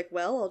doctor was like,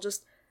 well,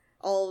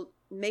 I'll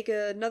make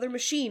another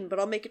machine, but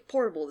I'll make it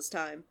portable this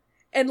time.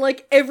 And,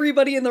 like,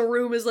 everybody in the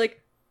room is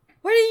like,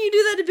 why didn't you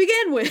do that to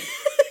begin with?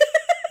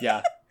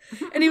 Yeah.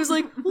 And he was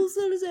like, well, it's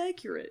not as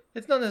accurate.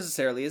 It's not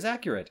necessarily as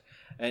accurate.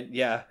 And,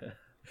 yeah.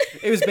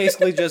 It was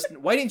basically just,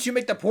 why didn't you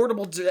make the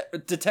portable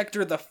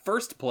detector the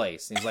first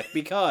place? And he's like,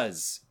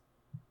 because.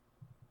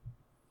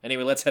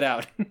 Anyway, let's head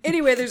out.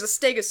 Anyway, there's a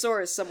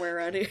Stegosaurus somewhere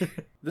around here.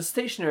 The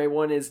stationary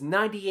one is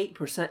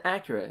 98%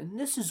 accurate, and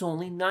this is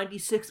only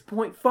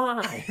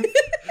 96.5.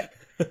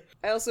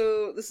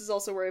 This is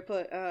also where I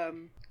put,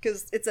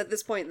 because it's at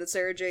this point that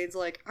Sarah Jane's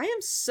like, I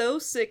am so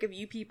sick of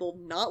you people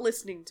not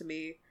listening to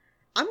me.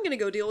 I'm gonna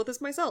go deal with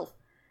this myself.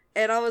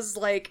 And I was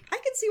like, I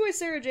can see why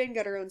Sarah Jane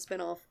got her own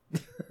spinoff.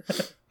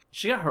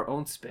 She got her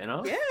own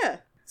spin-off? Yeah.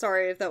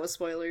 Sorry if that was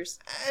spoilers.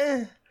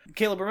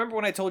 Caleb, remember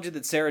when I told you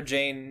that Sarah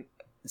Jane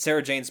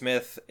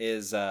Smith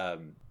is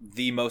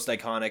the most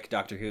iconic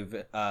Doctor Who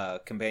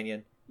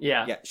companion?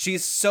 Yeah. Yeah,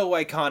 she's so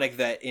iconic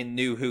that in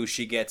New Who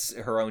she gets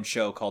her own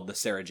show called The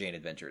Sarah Jane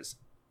Adventures.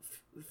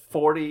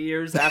 40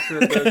 years after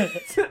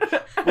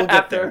the... We'll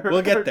get there.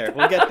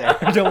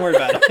 Don't worry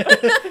about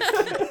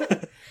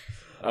it.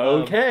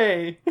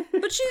 Okay.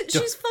 But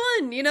she's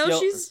fun, you know?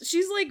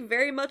 She's like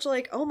very much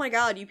like, oh my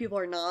god, you people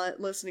are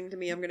not listening to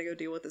me. I'm gonna go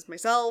deal with this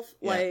myself.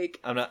 Yeah. Like,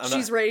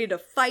 she's ready to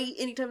fight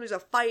anytime there's a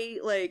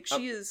fight. Like,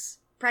 she is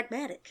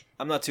pragmatic.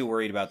 I'm not too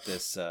worried about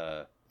this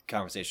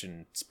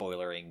conversation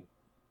spoilering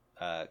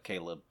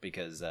Caleb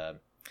because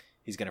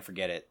he's gonna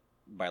forget it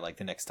by like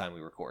the next time we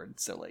record.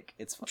 So like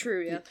it's fine.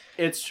 True, yeah.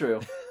 It's true.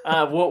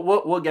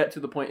 We'll get to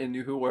the point in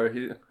New Who where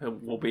he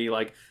will be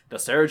like, the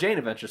Sarah Jane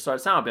Adventure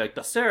starts out. I'll be like,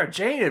 the Sarah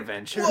Jane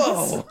Adventures.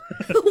 Whoa.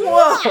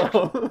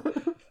 Whoa.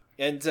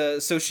 And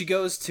so she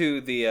goes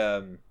to the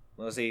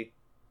what was he?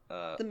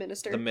 The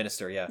minister. The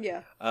minister, yeah.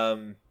 Yeah. I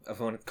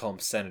want to call him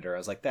senator. I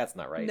was like, that's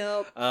not right.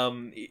 Nope.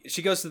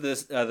 She goes to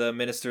this the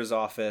minister's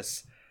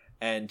office,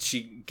 and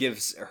she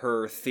gives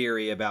her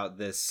theory about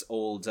this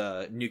old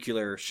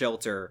nuclear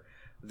shelter.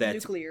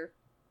 Nuclear.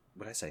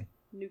 What did I say?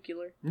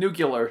 Nuclear.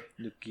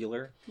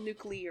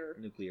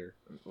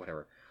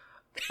 Whatever.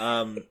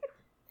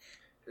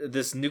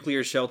 This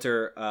nuclear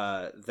shelter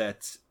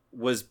that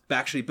was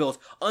actually built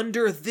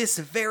under this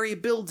very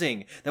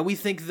building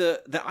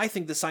that I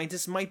think the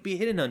scientists might be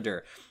hidden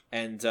under.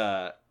 And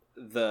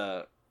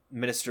the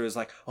minister is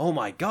like, oh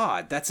my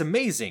god, that's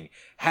amazing.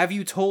 Have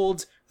you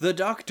told the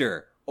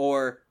doctor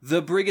or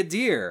the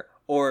brigadier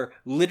or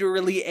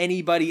literally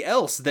anybody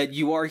else that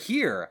you are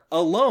here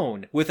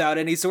alone without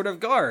any sort of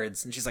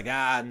guards? And she's like,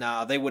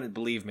 no, they wouldn't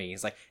believe me.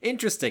 He's like,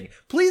 interesting.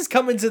 Please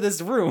come into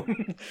this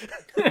room.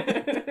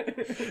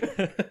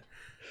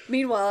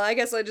 Meanwhile, I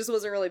guess I just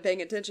wasn't really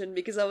paying attention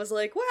because I was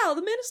like, wow,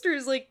 the minister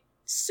is like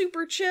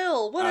super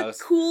chill. What a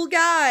cool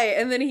guy.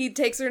 And then he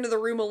takes her into the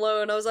room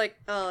alone. I was like,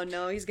 oh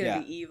no, he's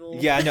gonna be evil.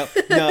 Yeah,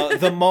 no.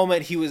 The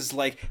moment he was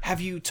like, have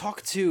you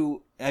talked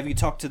to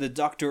the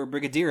doctor or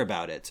brigadier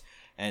about it?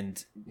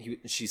 And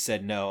she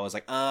said no. I was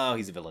like, oh,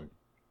 he's a villain.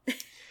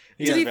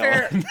 To be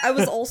fair, I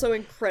was also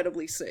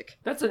incredibly sick.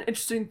 That's an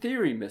interesting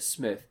theory, Miss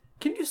Smith.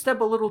 Can you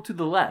step a little to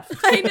the left?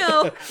 I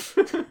know.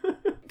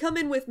 Come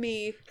in with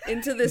me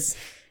into this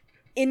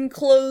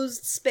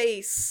enclosed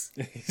space.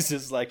 He's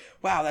just like,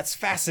 wow, that's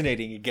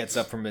fascinating. He gets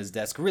up from his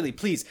desk. Really,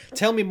 please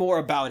tell me more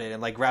about it.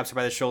 And like grabs her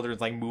by the shoulder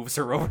and like moves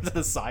her over to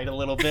the side a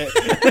little bit.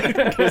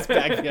 Goes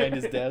back behind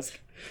his desk.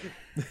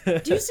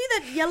 Do you see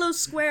that yellow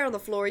square on the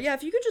floor? Yeah,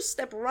 if you could just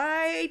step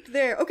right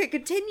there. Okay,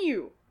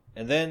 continue.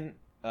 And then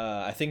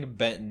I think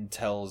Benton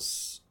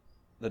tells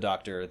the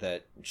doctor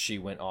that she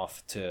went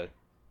off to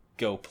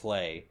go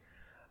play.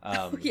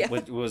 Yeah.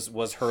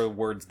 Was her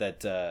words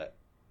that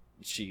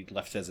she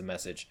left as a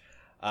message.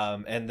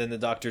 And then the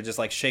doctor just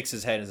like shakes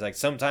his head and is like,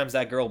 sometimes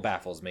that girl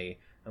baffles me.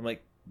 I'm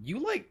like,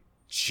 you like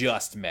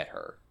just met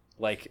her.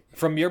 Like,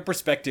 from your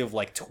perspective,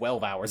 like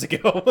 12 hours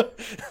ago.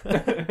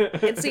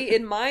 And see,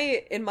 in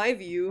my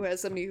view,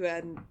 as somebody who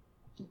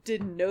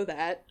didn't know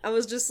that, I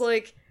was just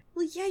like,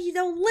 well, yeah, you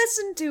don't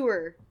listen to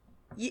her,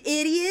 you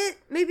idiot.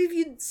 Maybe if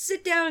you'd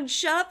sit down and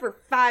shut up for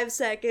 5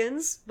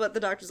 seconds. But the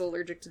doctor's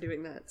allergic to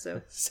doing that,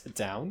 so. Sit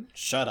down?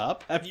 Shut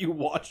up? Have you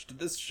watched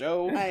this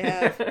show? I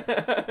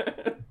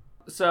have.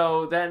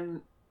 So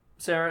then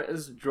Sarah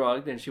is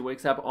drugged and she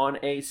wakes up on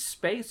a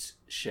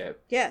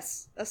spaceship.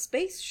 Yes, a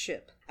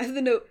spaceship. I have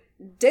the note,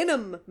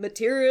 denim,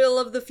 material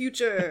of the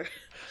future.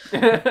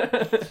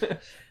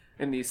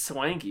 In these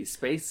swanky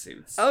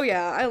spacesuits. Oh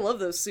yeah, I love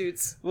those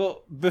suits.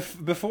 Well,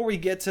 before we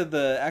get to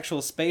the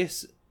actual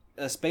spaceship,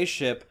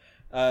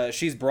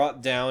 she's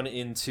brought down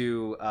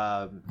into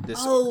this.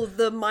 Oh,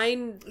 the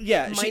mind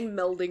Yeah,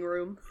 melding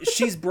room.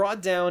 She's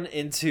brought down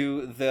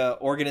into the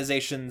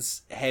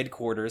organization's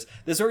headquarters.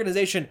 This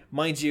organization,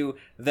 mind you,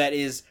 that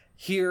is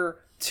here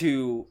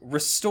to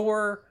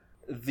restore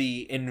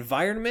the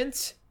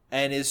environment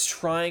and is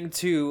trying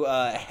to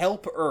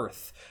help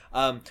Earth.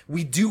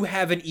 We do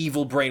have an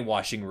evil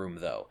brainwashing room,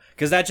 though,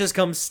 because that just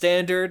comes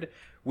standard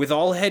with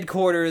all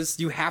headquarters.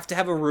 You have to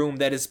have a room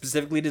that is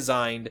specifically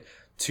designed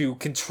to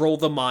control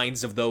the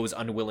minds of those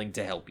unwilling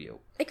to help you.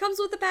 It comes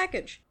with the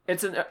package.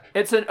 It's an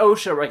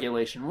OSHA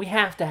regulation. We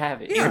have to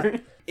have it. Yeah.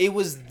 It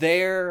was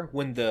there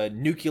when the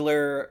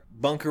nuclear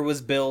bunker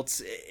was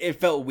built. It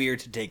felt weird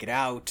to take it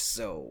out,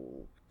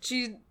 so...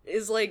 She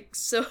is like,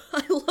 so...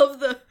 I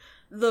love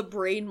the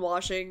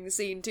brainwashing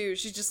scene, too.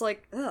 She's just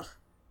like, ugh,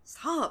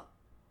 stop.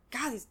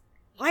 God, these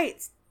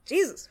lights.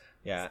 Jesus.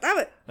 Yeah.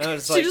 Stop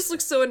it. She just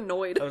looks so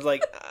annoyed. I was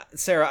like,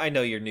 Sarah, I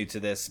know you're new to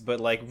this, but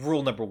like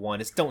rule number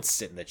 1 is don't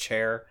sit in the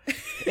chair.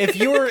 If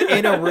you're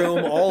in a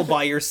room all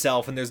by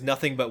yourself and there's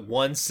nothing but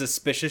one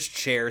suspicious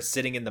chair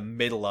sitting in the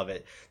middle of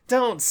it,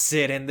 don't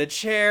sit in the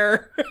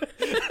chair.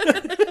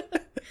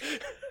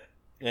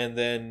 And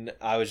then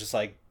I was just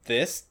like,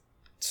 this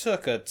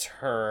took a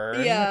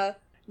turn. Yeah.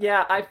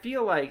 Yeah, I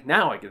feel like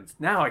now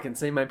I can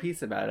say my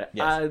piece about it.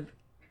 Yes.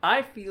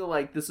 I feel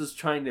like this is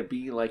trying to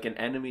be like an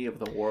enemy of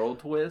the world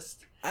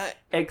twist.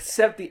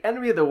 Except the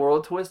enemy of the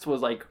world twist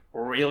was like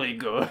really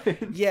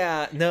good.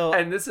 Yeah, no.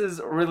 And this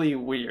is really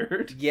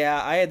weird.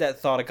 Yeah, I had that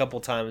thought a couple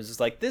times. It's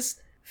like,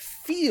 this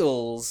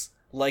feels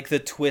like the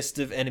twist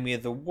of enemy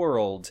of the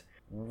world.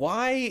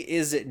 Why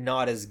is it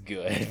not as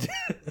good?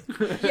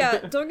 Yeah,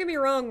 don't get me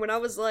wrong. When I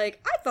was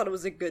like, I thought it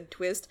was a good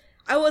twist,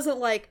 I wasn't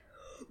like,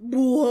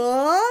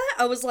 what?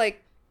 I was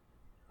like,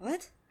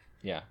 what?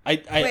 Yeah.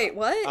 Wait,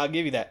 what? I'll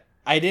give you that.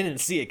 I didn't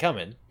see it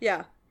coming.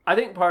 Yeah. I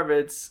think part of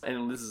it's,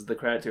 and this is the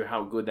credit to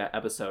how good that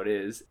episode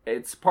is,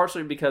 it's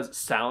partially because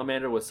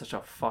Salamander was such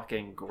a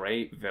fucking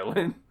great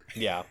villain.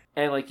 Yeah.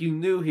 And, like, you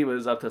knew he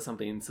was up to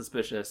something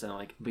suspicious and,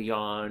 like,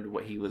 beyond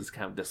what he was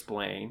kind of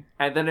displaying.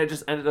 And then it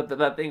just ended up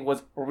that thing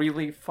was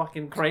really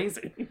fucking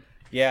crazy.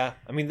 Yeah.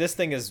 I mean, this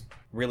thing is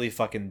really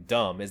fucking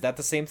dumb. Is that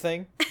the same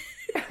thing?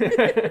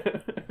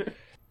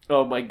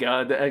 Oh my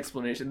god, the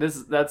explanation.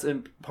 That's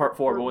in part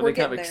 4, but when they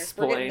kind of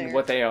explain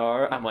what they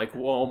are, I'm like,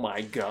 oh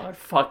my god,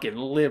 fucking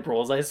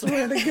liberals, I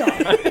swear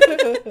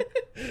to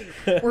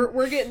god.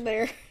 We're getting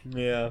there.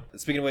 Yeah.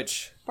 Speaking of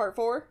which... Part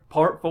 4?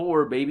 Part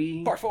 4,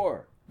 baby. Part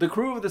 4. The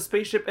crew of the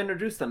spaceship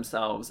introduce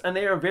themselves, and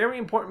they are very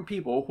important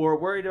people who are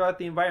worried about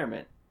the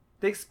environment.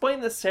 They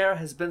explain that Sarah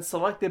has been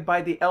selected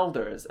by the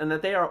Elders, and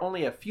that they are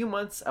only a few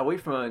months away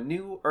from a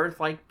new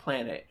Earth-like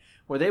planet,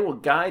 where they will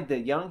guide the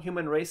young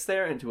human race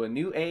there into a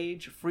new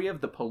age, free of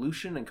the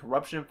pollution and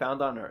corruption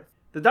found on Earth.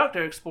 The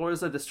Doctor explores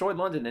the destroyed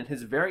London in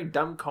his very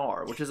dumb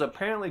car, which is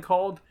apparently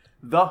called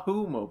the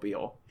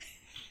Who-mobile.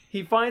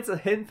 He finds a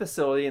hidden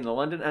facility in the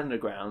London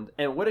Underground,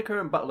 and Whittaker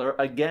and Butler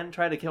again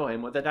try to kill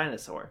him with a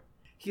dinosaur.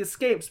 He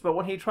escapes, but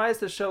when he tries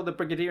to show the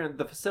Brigadier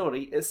the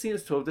facility, it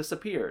seems to have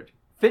disappeared.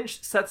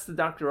 Finch sets the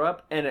Doctor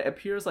up, and it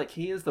appears like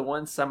he is the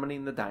one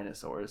summoning the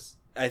dinosaurs.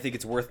 I think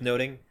it's worth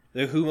noting,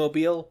 the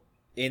Who-mobile,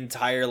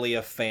 entirely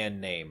a fan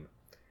name.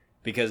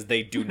 Because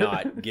they do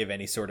not give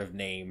any sort of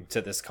name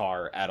to this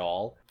car at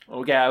all.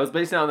 Okay, I was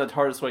basing it on the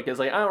TARDIS wiki. It's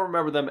like, I don't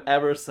remember them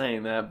ever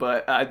saying that,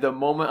 but the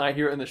moment I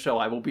hear it in the show,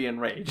 I will be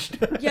enraged.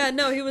 Yeah,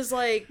 no, he was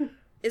like,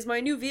 is my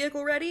new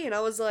vehicle ready? And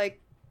I was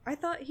like, I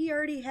thought he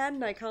already had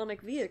an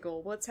iconic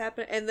vehicle. What's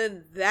happening? And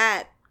then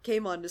that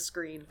came onto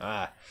screen.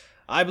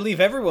 I believe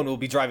everyone will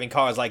be driving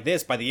cars like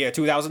this by the year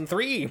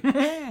 2003.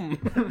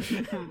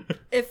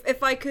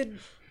 If I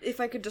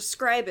could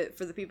describe it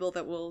for the people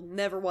that will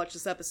never watch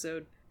this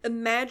episode,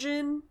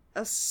 imagine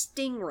a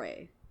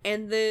stingray,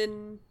 and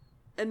then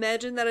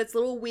imagine that its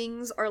little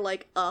wings are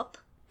like up,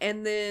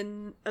 and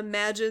then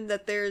imagine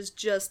that there's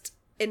just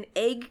an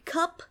egg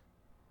cup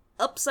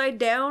upside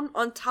down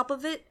on top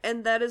of it,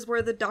 and that is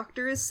where the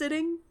Doctor is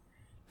sitting,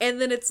 and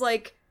then it's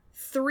like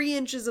 3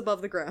 inches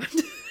above the ground.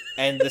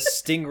 And the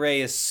stingray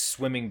is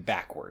swimming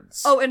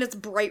backwards. Oh, and it's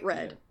bright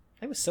red.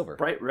 It was silver.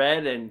 Bright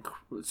red and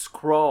it's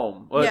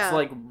chrome. Well, Yeah. it's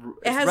like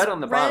it's red on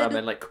the bottom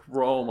and like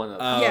chrome on the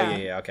top. Oh, Yeah.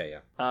 yeah, okay,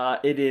 yeah.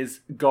 It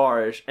is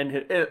garish, and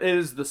it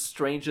is the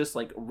strangest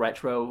like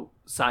retro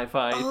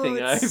sci-fi thing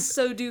it's I've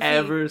so doofy.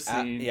 ever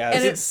seen. Yeah,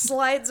 And it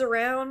slides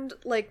around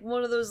like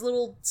one of those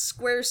little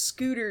square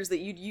scooters that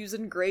you'd use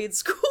in grade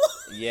school.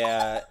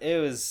 yeah, it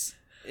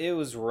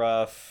was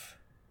rough.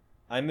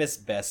 I miss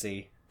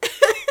Bessie.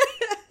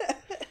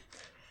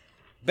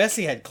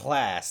 Bessie had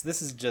class.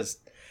 This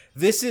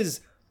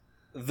is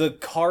the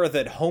car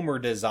that Homer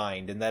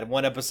designed in that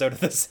one episode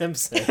of The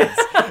Simpsons.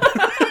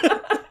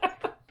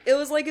 It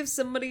was like if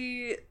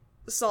somebody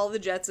saw the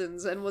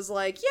Jetsons and was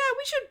like, yeah,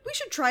 we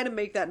should try to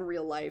make that in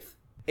real life.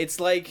 It's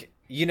like,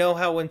 you know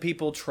how when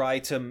people try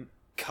to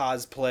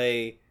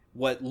cosplay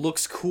what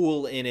looks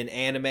cool in an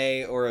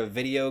anime or a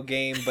video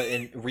game, but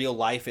in real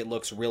life it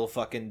looks real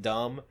fucking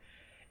dumb?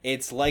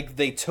 It's like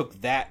they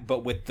took that,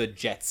 but with the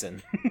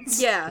Jetsons.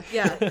 Yeah.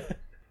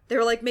 They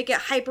were like, make it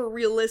hyper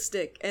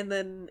realistic, and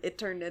then it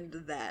turned into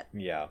that.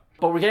 Yeah.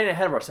 But we're getting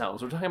ahead of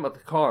ourselves. We're talking about the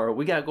car.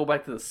 We gotta go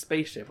back to the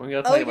spaceship. We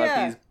gotta talk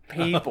about these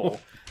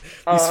people. These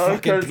fucking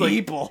 'cause, like,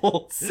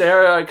 people.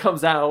 Sarah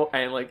comes out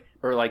and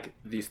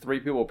these three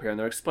people appear and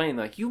they're explaining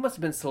like, you must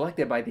have been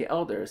selected by the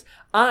elders.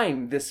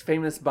 I'm this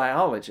famous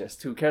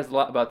biologist who cares a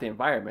lot about the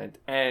environment.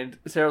 And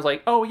Sarah's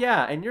like, oh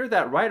yeah, and you're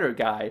that writer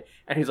guy.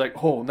 And he's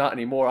like, oh, not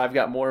anymore. I've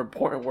got more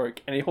important work.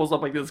 And he holds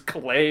up like this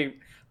clay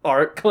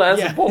art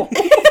class bowl.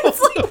 It's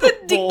like the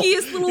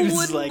dinkiest little It was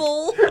wooden like,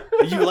 bowl.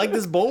 You like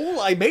this bowl?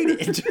 I made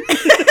it.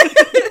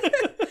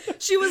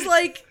 She was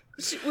like,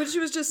 when she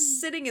was just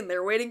sitting in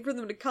there waiting for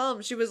them to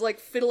come, she was like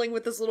fiddling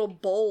with this little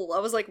bowl. I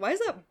was like, why is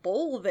that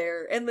bowl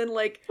there? And then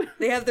like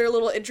they have their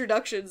little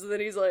introductions, and then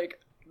he's like,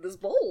 this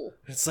bowl.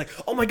 It's like,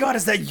 oh my god,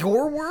 is that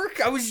your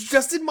work? I was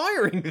just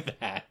admiring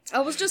that.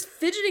 I was just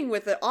fidgeting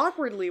with it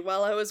awkwardly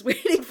while I was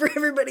waiting for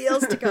everybody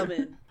else to come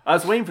in. I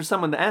was waiting for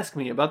someone to ask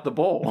me about the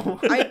bowl.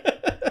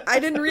 I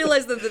didn't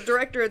realize that the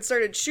director had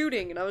started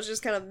shooting, and I was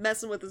just kind of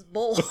messing with this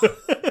bowl.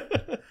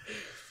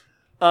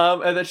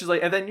 And then she's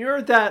like, and then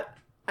you're that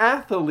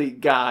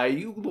athlete guy.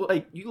 You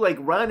like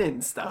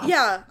running stuff.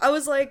 Yeah, I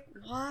was like,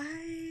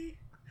 why?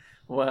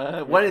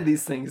 What? One of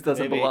these things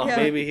doesn't belong. Yeah.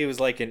 Maybe he was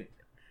like an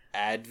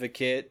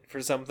advocate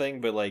for something,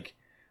 but like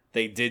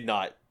they did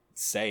not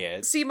say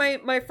it. See,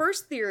 my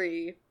first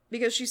theory,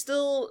 because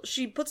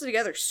she puts it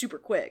together super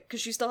quick, because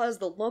she still has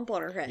the lump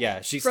on her head. Yeah,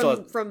 she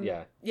from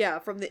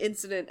the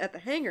incident at the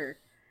hangar.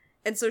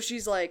 And so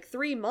she's like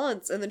 3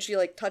 months, and then she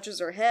like touches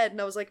her head, and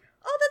I was like,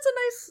 oh,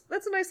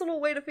 that's a nice little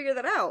way to figure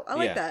that out. I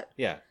like that.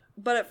 Yeah.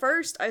 But at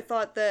first, I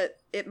thought that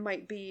it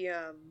might be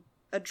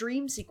a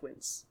dream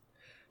sequence.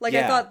 Like,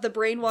 I thought the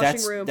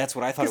brainwashing room. That's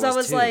what I thought it was, because I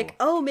was too. like,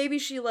 oh, maybe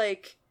she,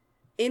 like,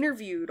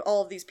 interviewed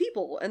all of these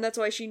people, and that's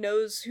why she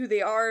knows who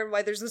they are and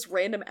why there's this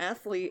random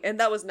athlete, and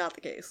that was not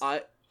the case.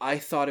 I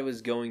thought it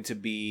was going to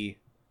be...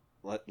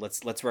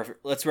 Let's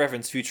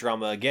reference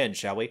Futurama again,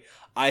 shall we?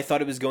 I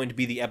thought it was going to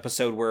be the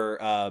episode where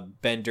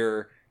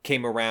Bender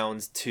came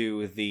around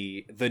to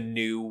the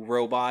new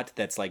robot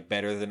that's, like,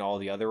 better than all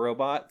the other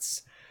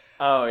robots.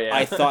 Oh, yeah.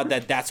 I thought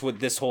that's what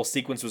this whole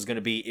sequence was going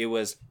to be. It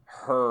was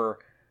her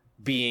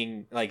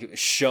being, like,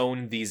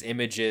 shown these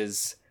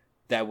images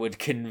that would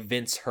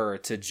convince her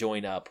to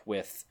join up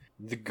with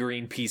the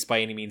Greenpeace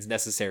by any means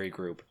necessary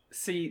group.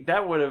 See,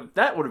 that would have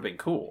been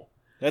cool.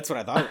 That's what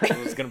I thought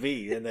it was going to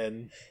be. And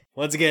then,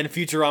 once again,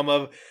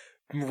 Futurama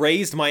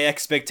raised my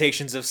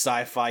expectations of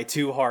sci-fi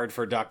too hard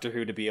for Doctor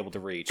Who to be able to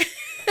reach.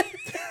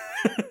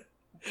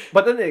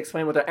 But then they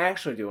explain what they're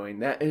actually doing.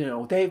 That,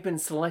 they've been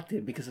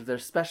selected because of their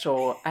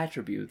special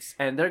attributes,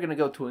 and they're going to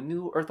go to a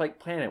new Earth-like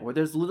planet where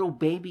there's little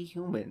baby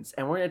humans,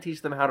 and we're going to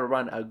teach them how to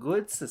run a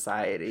good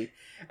society.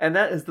 And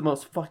that is the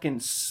most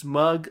fucking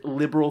smug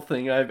liberal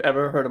thing I've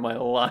ever heard in my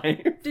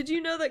life. Did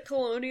you know that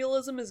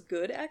colonialism is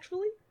good,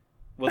 actually?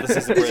 Well, this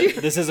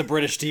is a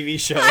British TV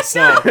show,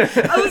 so...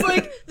 I was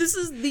like, this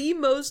is the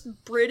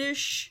most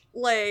British,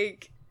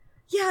 like,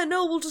 yeah,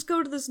 no, we'll just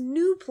go to this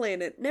new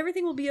planet, and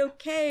everything will be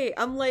okay.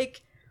 I'm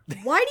like...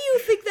 Why do you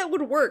think that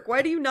would work?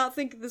 Why do you not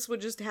think this would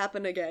just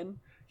happen again?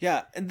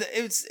 Yeah, and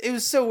it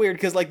was so weird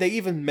because like they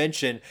even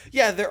mention,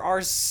 there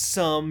are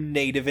some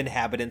native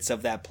inhabitants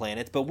of that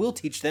planet, but we'll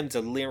teach them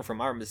to learn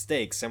from our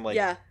mistakes. I'm like,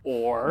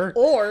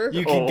 or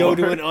you can go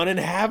to an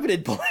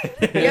uninhabited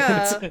planet.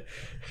 Yeah,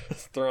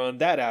 throwing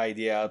that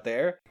idea out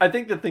there. I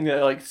think the thing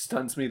that like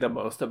stuns me the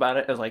most about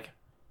it is like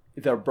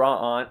they're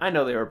brought on. I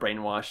know they were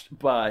brainwashed,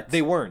 but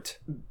they weren't.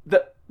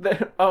 They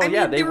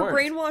were weren't.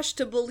 brainwashed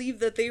to believe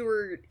that they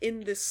were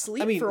in this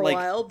sleep for a like,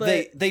 while,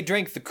 but they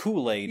drank the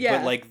Kool-Aid,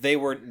 but like they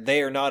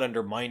are not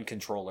under mind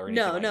control or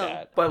anything like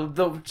that. But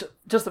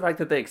just the fact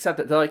that they accept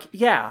it, they're like,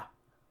 yeah,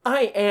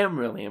 I am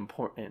really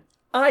important.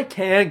 I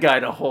can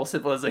guide a whole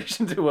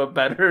civilization to a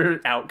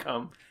better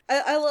outcome.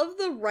 I love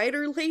the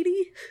writer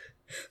lady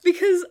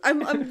because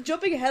I'm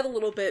jumping ahead a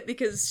little bit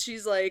because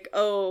she's like,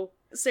 oh,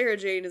 Sarah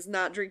Jane is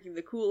not drinking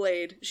the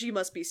Kool-Aid. She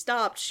must be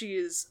stopped. She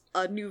is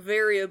a new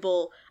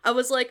variable. I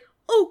was like,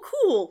 oh,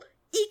 cool.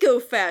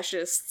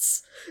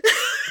 Eco-fascists.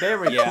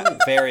 Very,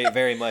 very,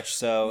 very much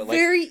so. Like,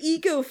 very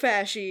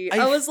eco-fashy.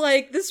 I was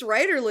like, this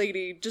writer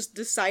lady just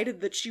decided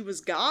that she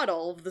was God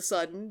all of a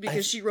sudden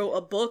because she wrote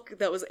a book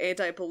that was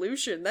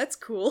anti-pollution. That's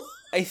cool.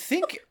 I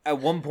think at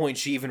one point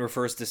she even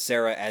refers to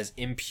Sarah as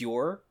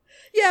impure.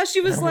 Yeah, she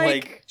was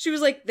like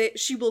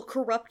she will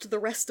corrupt the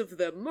rest of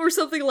them or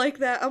something like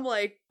that. I'm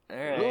like, all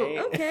right.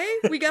 Okay,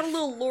 we got a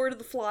little Lord of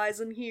the Flies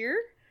in here.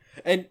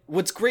 And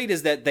what's great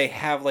is that they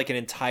have like an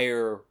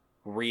entire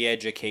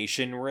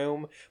re-education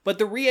room, but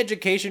the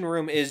re-education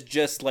room is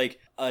just like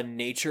a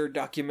nature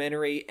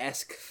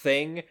documentary-esque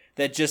thing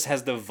that just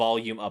has the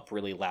volume up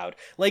really loud.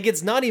 Like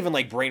it's not even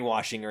like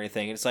brainwashing or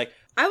anything. It's like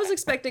I was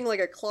expecting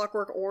like a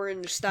Clockwork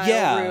Orange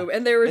style room,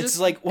 and they were just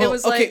like, well, it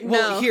was okay, like,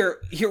 well, no.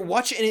 here,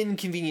 watch An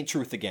Inconvenient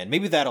Truth again.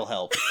 Maybe that'll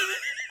help.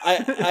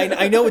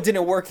 I know it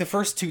didn't work the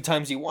first 2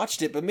 times you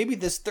watched it, but maybe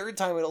this 3rd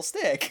time it'll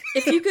stick.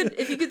 If you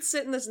could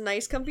sit in this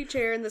nice comfy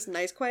chair in this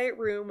nice quiet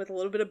room with a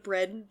little bit of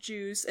bread and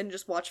juice and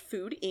just watch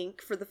Food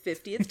Inc. for the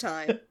 50th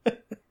time,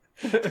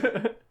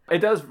 It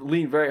does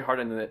lean very hard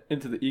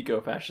into the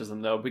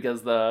eco-fascism, though,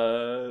 because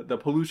the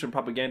pollution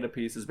propaganda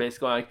piece is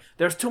basically like,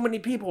 there's too many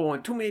people,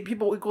 and too many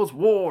people equals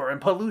war and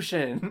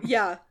pollution.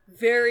 Yeah,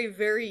 very,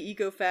 very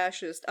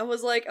eco-fascist. I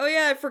was like, oh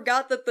yeah, I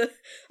forgot that the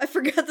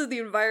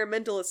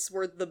environmentalists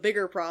were the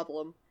bigger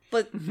problem.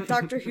 But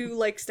Doctor Who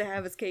likes to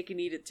have his cake and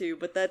eat it too,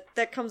 but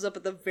that comes up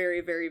at the very,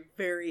 very,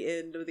 very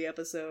end of the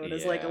episode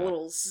as like a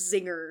little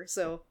zinger,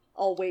 so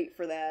I'll wait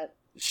for that.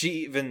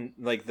 She even,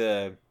 like,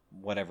 the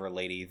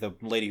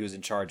lady who's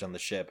in charge on the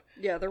ship.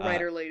 Yeah, the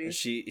writer lady.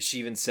 She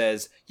even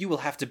says, you will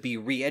have to be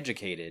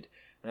re-educated.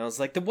 And I was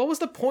like, what was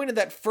the point of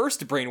that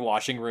first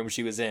brainwashing room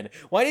she was in?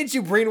 Why didn't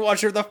you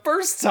brainwash her the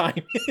first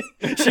time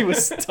she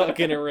was stuck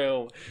in a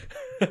room?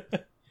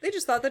 They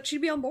just thought that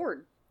she'd be on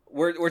board.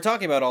 We're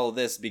talking about all of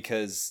this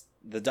because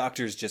the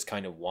Doctor's just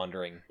kind of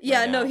wandering. Yeah,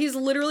 right no, now. he's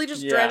literally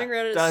just driving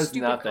around in his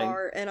stupid nothing.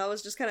 car, and I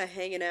was just kind of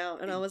hanging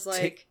out, and I was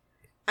like,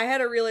 I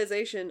had a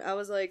realization. I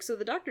was like, so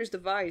the Doctor's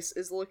device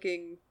is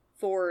looking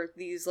for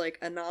these, like,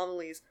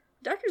 anomalies.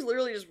 The Doctor's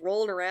literally just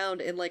rolling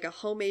around in, like, a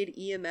homemade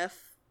EMF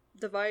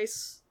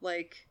device.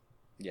 Like,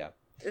 yeah.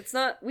 It's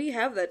not, we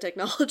have that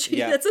technology.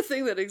 Yeah. That's a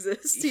thing that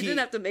exists. He didn't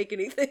have to make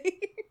anything.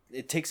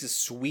 It takes his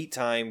sweet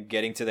time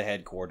getting to the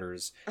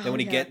headquarters. Oh, Then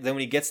when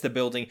he gets to the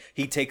building,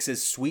 he takes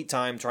his sweet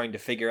time trying to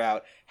figure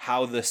out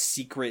how the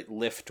secret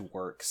lift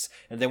works.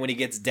 And then when he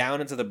gets down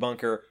into the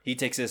bunker, he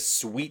takes his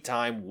sweet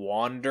time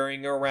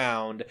wandering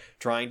around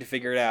trying to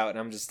figure it out. And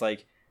I'm just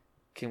like,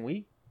 can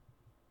we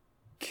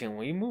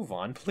move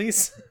on,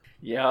 please?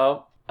 Yeah.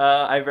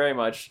 I very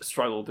much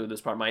struggled through this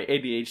part. My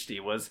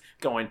ADHD was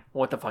going,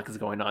 what the fuck is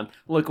going on?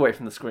 Look away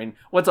from the screen.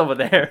 What's over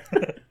there?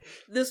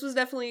 This was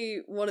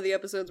definitely one of the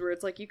episodes where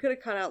it's like, you could have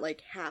cut out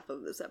like half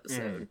of this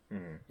episode.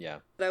 Yeah.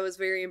 But I was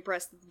very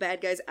impressed that the bad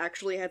guys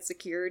actually had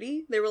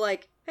security. They were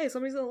like, hey,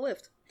 somebody's in the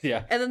lift.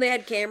 Yeah. And then they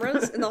had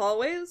cameras in the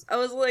hallways. I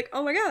was like,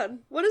 oh my god,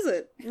 what is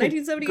it?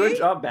 1978? Good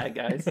job, bad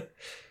guys.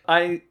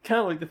 I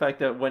kind of like the fact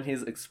that when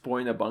he's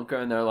exploring the bunker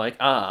and they're like,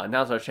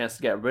 now's our chance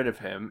to get rid of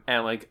him.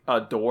 And like a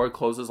door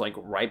closes like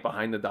right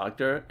behind the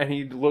Doctor. And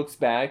he looks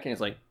back and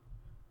he's like,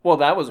 well,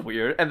 that was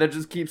weird. And then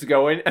just keeps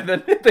going. And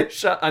then they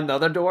shut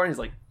another door and he's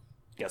like,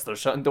 guess they're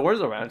shutting doors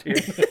around here.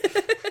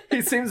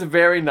 He seems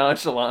very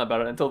nonchalant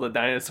about it until the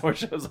dinosaur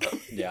shows up.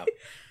 Yeah.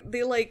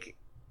 They like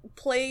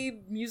play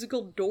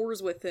musical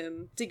doors with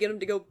him to get him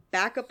to go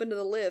back up into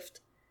the lift.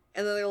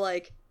 And then they're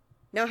like,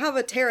 now have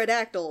a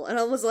pterodactyl. And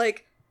I was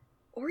like,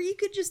 or you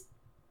just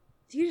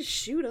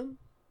shoot him.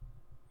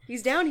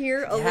 He's down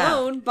here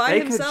alone by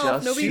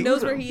himself. Nobody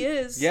knows where he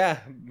is. Yeah.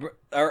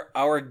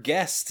 Our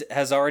guest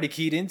has already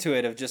keyed into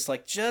it of just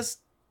like, just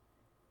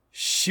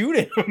shoot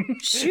him.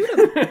 Shoot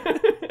him.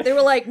 They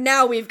were like,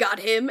 now we've got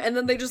him. And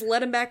then they just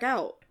let him back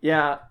out.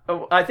 Yeah,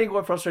 I think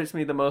what frustrates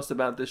me the most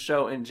about this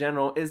show in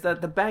general is that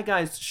the bad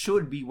guys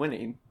should be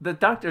winning. The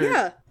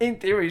Doctor, in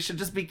theory, should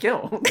just be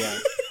killed. Yeah.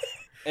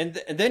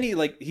 And then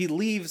he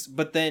leaves,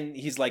 but then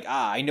he's like,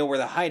 I know where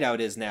the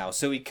hideout is now.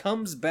 So he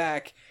comes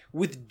back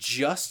with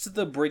just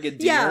the Brigadier.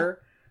 Yeah.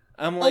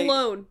 I'm like,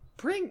 alone.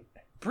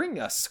 Bring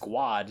a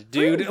squad,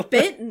 dude. Bring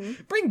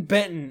Benton. Bring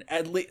Benton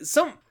at least.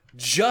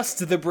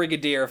 Just the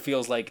Brigadier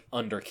feels like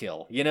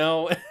underkill, you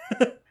know?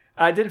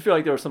 I did feel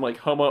like there were some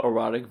like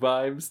homoerotic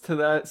vibes to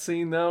that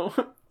scene though.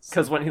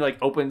 Because when he like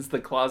opens the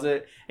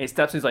closet and he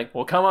steps, he's like,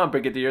 well, come on,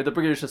 Brigadier. The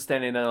Brigadier's just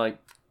standing there like,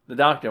 the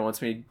Doctor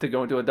wants me to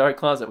go into a dark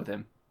closet with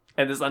him.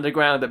 And this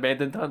underground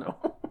abandoned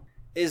tunnel.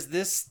 Is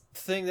this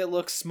thing that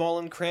looks small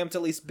and cramped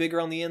at least bigger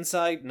on the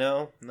inside?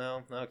 No,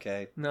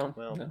 okay. No.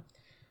 Well.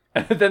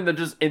 And then they're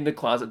just in the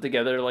closet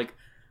together, like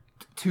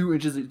 2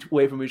 inches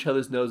away from each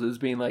other's noses,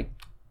 being like,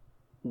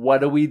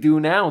 what do we do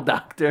now,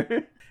 Doctor?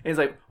 And he's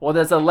like, well,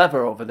 there's a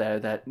lever over there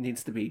that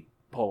needs to be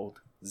pulled.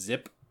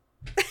 Zip.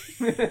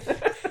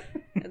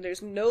 And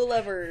there's no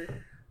lever.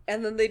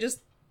 And then they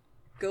just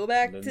go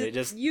back to they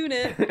just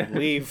unit.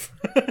 Leave.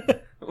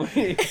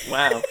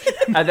 Wow.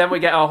 And then we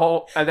get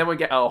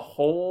a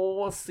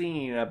whole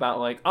scene about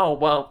like, oh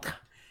well,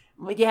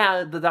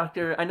 yeah, the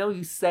Doctor, I know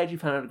you said you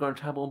found out to go in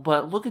trouble,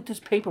 but look at this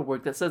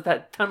paperwork that says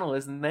that tunnel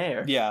isn't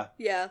there. Yeah.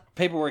 Yeah.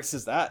 Paperwork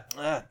says that.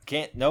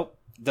 Nope.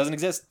 Doesn't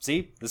exist.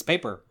 See? This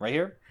paper right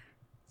here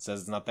says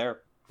it's not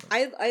there.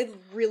 I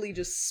really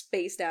just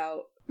spaced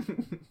out.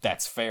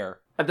 That's fair.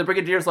 And the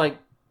Brigadier's like,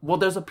 well,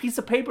 there's a piece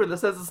of paper that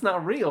says it's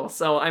not real,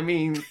 so, I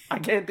mean, I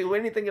can't do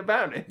anything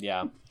about it.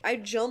 Yeah. I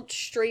jumped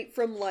straight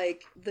from,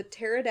 like, the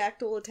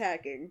pterodactyl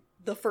attacking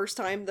the first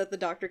time that the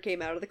Doctor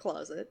came out of the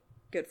closet.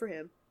 Good for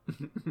him.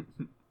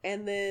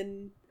 And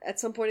then, at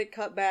some point, it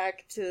cut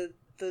back to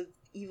the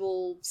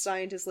evil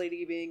scientist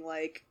lady being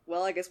like,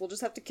 well, I guess we'll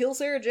just have to kill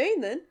Sarah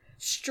Jane, then.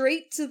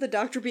 Straight to the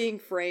Doctor being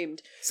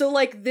framed. So,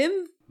 like,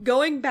 them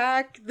coming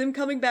back,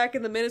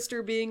 and the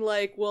Minister being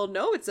like, well,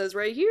 no, it says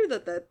right here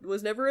that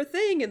was never a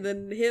thing, and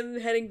then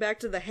him heading back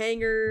to the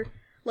hangar,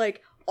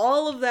 like,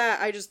 all of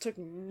that, I just took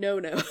no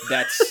note.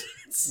 That's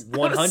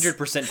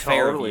 100%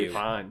 fair Totally view.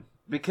 fine.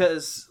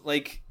 Because,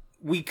 like,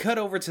 we cut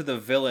over to the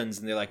villains,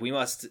 and they're like,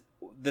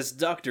 this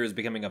doctor is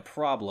becoming a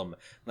problem.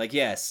 Like,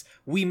 yes,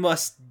 we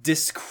must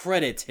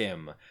discredit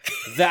him.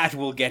 That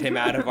will get him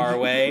out of our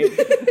way.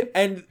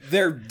 And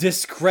they're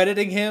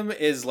discrediting him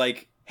is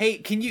like, hey,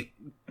 can you...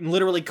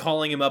 literally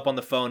calling him up on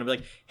the phone and be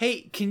like,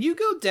 hey, can you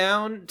go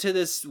down to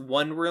this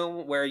one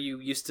room where you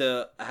used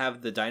to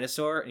have the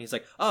dinosaur? And he's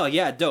like, oh,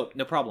 yeah, dope,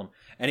 no problem.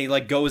 And he,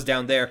 like, goes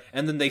down there,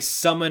 and then they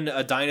summon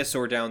a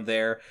dinosaur down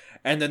there,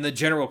 and then the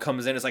general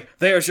comes in and is like,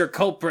 there's your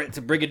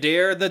culprit,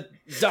 Brigadier. The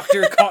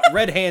doctor caught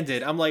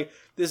red-handed. I'm like,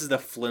 this is the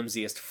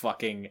flimsiest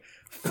fucking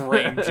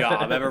frame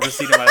job I've ever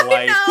seen in my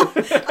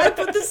life. I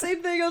put the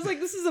same thing. I was like,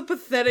 this is a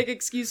pathetic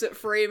excuse at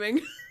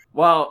framing.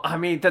 Well, I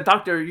mean, the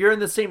doctor, you're in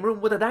the same room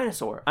with a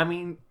dinosaur. I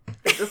mean,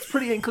 that's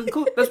pretty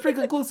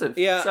conclusive.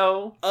 Yeah.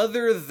 So,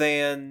 other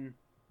than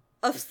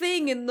a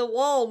thing in the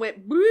wall went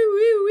woo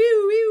woo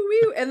woo woo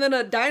woo, and then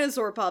a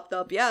dinosaur popped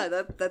up.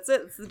 Yeah, that's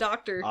it. It's the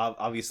doctor.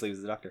 Obviously, it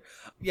was the doctor.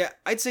 Yeah,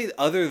 I'd say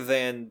other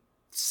than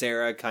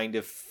Sarah kind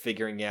of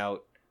figuring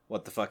out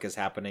what the fuck is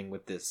happening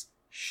with this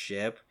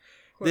ship,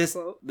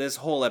 Quote. this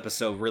whole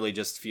episode really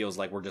just feels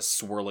like we're just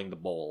swirling the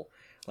bowl.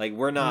 Like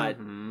we're not.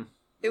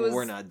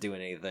 We're not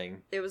doing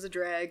anything. It was a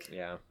drag.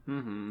 Yeah.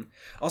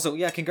 Also,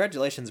 yeah,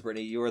 congratulations,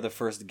 Brittany. You were the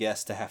first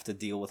guest to have to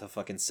deal with a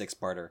fucking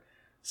 6-parter.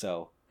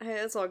 So. Hey,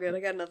 it's all good. I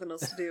got nothing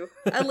else to do.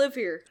 I live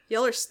here.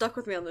 Y'all are stuck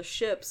with me on the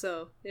ship,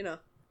 so, you know.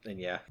 And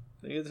yeah.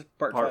 It's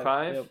part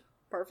 5? Yep.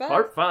 Part 5?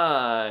 Part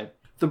 5.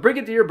 The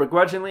Brigadier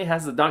begrudgingly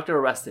has the doctor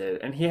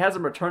arrested, and he has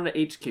him returned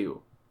to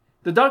HQ.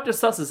 The doctor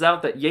susses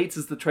out that Yates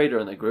is the traitor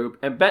in the group,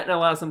 and Benton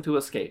allows him to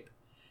escape.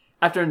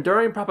 After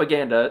enduring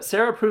propaganda,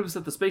 Sarah proves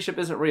that the spaceship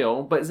isn't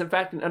real, but is in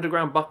fact an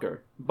underground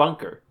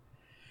bunker.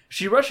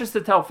 She rushes to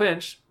tell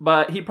Finch,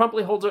 but he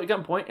promptly holds her at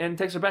gunpoint and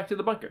takes her back to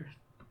the bunker.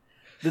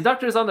 The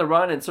doctor is on the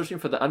run and searching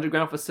for the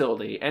underground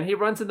facility, and he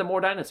runs into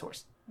more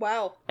dinosaurs.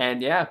 Wow.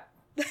 And yeah.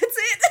 That's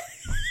it!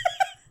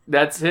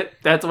 That's it.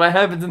 That's what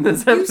happens in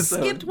this episode.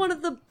 You skipped one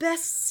of the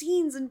best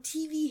scenes in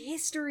TV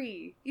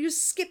history. You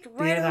just skipped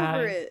right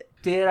over it.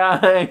 Did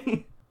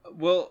I?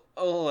 Well,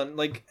 hold on.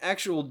 Like,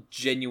 actual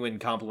genuine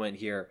compliment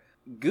here.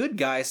 Good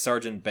guy,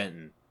 Sergeant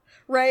Benton.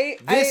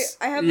 Right? This-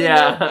 I have the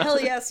note,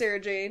 hell yeah, Sarah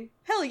Jane.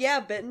 Hell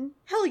yeah, Benton.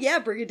 Hell yeah,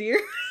 Brigadier.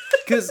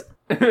 Because,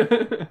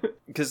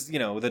 you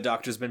know, the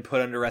doctor's been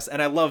put under arrest.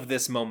 And I love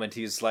this moment.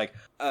 He's like,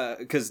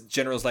 because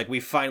General's like, we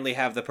finally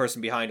have the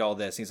person behind all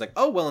this. And he's like,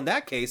 oh, well, in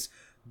that case,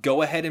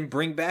 go ahead and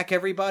bring back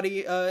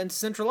everybody into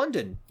Central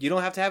London. You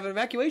don't have to have an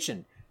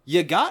evacuation.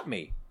 You got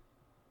me.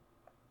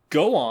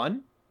 Go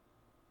on.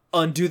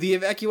 Undo the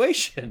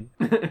evacuation.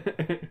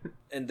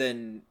 And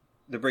then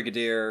the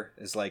Brigadier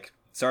is like,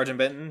 Sergeant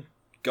Benton,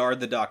 guard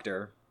the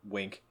doctor.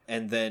 Wink.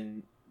 And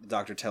then the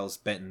doctor tells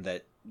Benton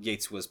that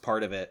Yates was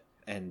part of it.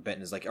 And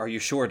Benton is like, are you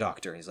sure,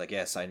 doctor? And he's like,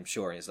 yes, I'm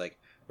sure. And he's like,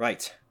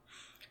 right.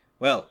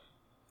 Well,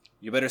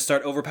 you better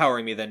start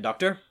overpowering me then,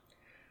 doctor.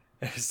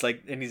 And it's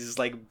like, and he's just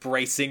like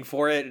bracing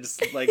for it. It's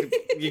like,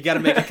 you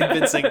gotta make it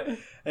convincing.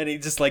 And he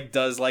just like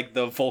does like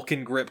the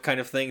Vulcan grip kind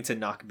of thing to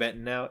knock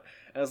Benton out.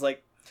 And I was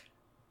like,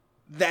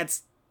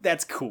 that's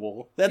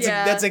cool. That's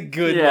a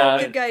good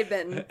moment. Good guy,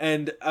 Benton.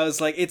 And I was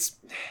like,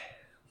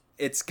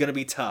 it's gonna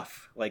be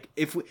tough. Like,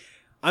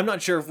 I'm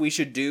not sure if we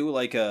should do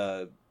like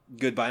a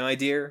goodbye, my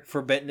dear,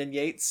 for Benton and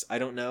Yates. I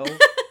don't know.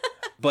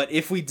 But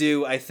if we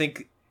do, I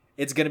think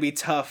it's gonna be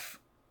tough.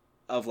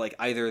 Of like,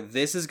 either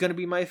this is gonna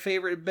be my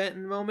favorite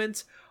Benton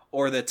moment,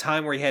 or the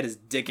time where he had his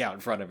dick out in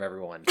front of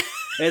everyone.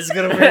 It's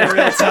gonna be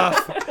real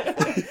tough.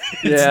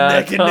 It's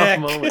neck and neck.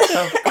 Moment,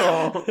 tough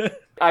call.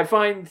 I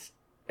find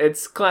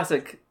it's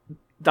classic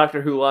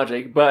Doctor Who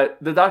logic, but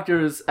the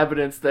Doctor's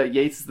evidence that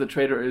Yates is the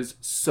traitor is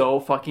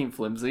so fucking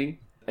flimsy,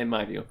 in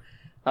my view.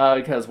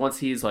 Because once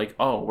he's like,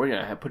 oh, we're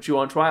gonna put you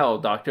on trial,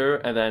 Doctor,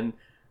 and then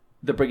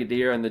the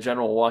Brigadier and the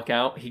General walk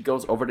out, he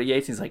goes over to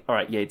Yates, and he's like, all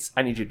right, Yates,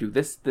 I need you to do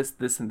this, this,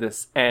 this, and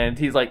this. And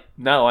he's like,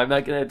 no, I'm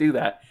not gonna do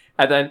that.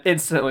 And then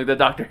instantly the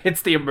Doctor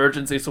hits the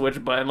emergency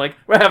switch button, like,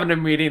 we're having a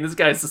meeting, this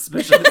guy's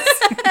suspicious.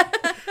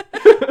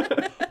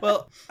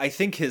 Well, I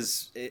think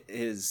his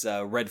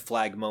red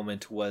flag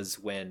moment was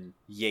when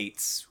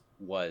Yates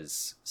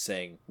was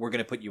saying, we're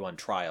going to put you on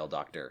trial,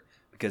 Doctor.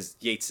 Because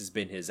Yates has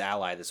been his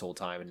ally this whole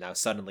time, and now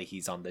suddenly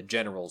he's on the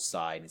General's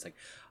side. And he's like,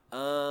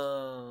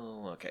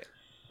 oh, okay.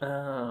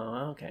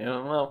 Oh, okay.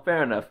 Well,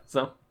 fair enough.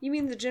 So, You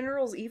mean the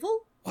General's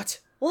evil? What?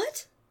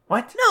 What?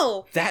 what?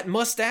 No. That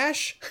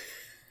mustache?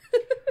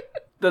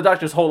 The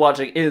Doctor's whole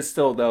logic is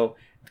still, though,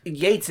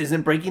 Yates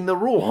isn't breaking the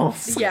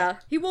rules. Yeah,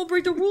 he won't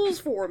break the rules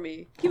for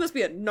me. He must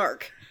be a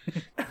narc.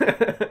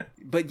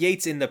 But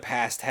Yates in the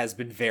past has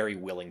been very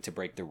willing to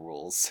break the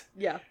rules.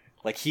 Yeah.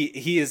 Like,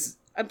 he is...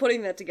 I'm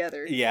putting that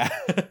together. Yeah.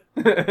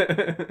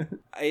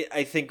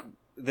 I think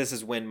this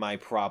is when my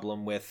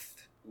problem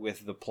with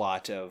the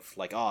plot of,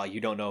 like, oh, you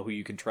don't know who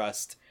you can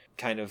trust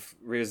kind of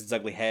rears its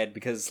ugly head,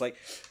 because, like,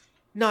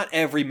 not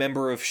every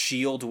member of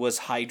S.H.I.E.L.D. was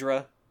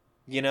Hydra,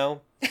 you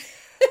know?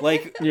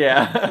 Like,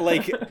 yeah.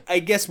 Like, I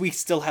guess we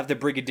still have the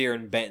Brigadier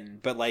and Benton,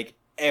 but, like,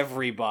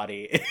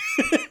 everybody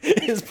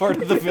is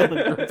part of the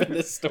villain group in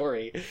this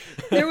story.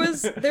 There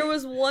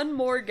was one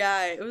more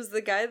guy. It was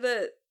the guy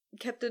that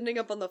kept ending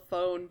up on the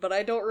phone, but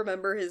I don't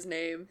remember his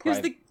name. He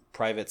was the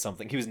Private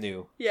something. He was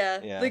new.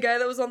 yeah, the guy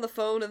that was on the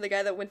phone and the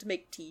guy that went to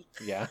make tea.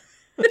 Yeah.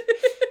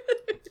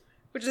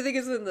 Which I think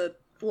is in the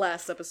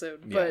last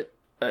episode. Yeah.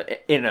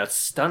 But in a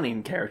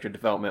stunning character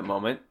development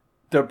moment,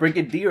 the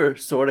Brigadier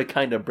sort of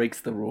kind of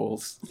breaks the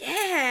rules.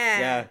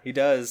 Yeah, he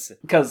does.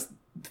 Because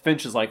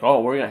Finch is like,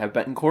 oh, we're going to have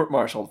Benton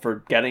court-martialed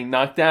for getting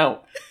knocked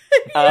out.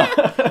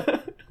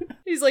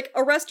 He's like,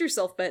 arrest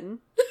yourself, Benton.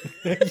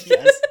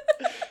 Yes.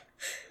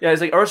 Yeah,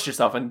 he's like, arrest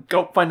yourself and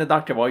go find a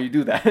doctor while you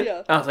do that.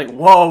 Yeah. I was like,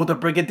 whoa, the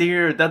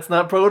Brigadier, that's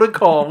not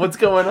protocol. What's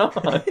going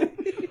on?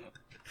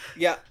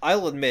 Yeah,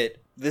 I'll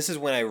admit, this is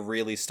when I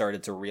really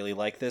started to really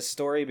like this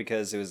story,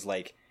 because it was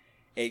like,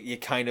 you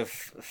kind of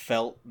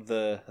felt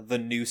the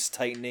noose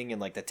tightening and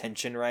like the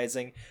tension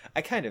rising.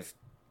 I kind of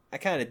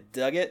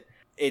dug it.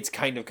 It's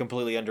kind of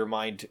completely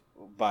undermined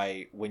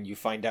by when you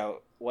find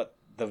out what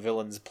the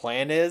villain's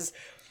plan is.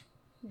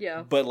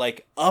 Yeah. But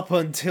like up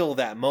until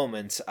that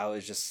moment, I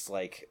was just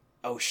like,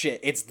 oh shit,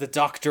 it's the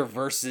Doctor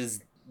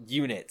versus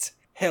unit.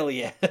 Hell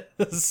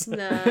yes.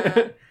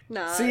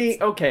 Nah. See,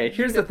 okay,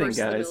 here's the thing, versus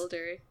the guys.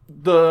 military.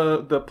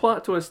 The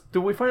plot twist,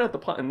 do we find out the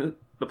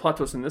plot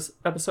twist in this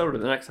episode or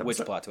the next episode?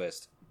 Which plot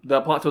twist? The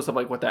plot twist of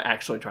like what they're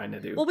actually trying to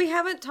do. Well, we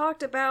haven't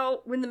talked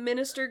about when the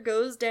minister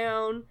goes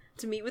down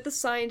to meet with the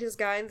scientist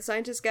guy, and the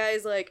scientist guy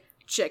is like,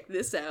 check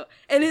this out.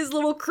 And his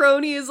little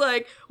crony is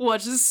like,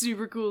 watch this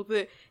super cool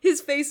thing.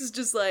 His face is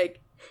just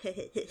like, check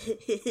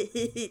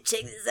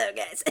this out,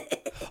 guys.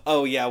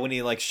 Oh yeah, when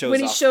he like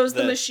shows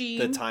the machine,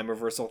 the time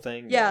reversal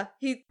thing. Yeah,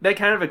 they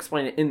kind of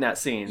explain it in that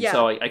scene. Yeah.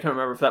 So I can't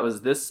remember if that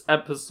was this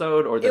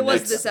episode or the It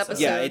was next this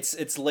episode. Yeah,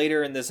 it's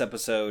later in this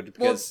episode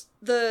because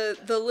the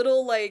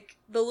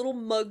little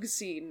mug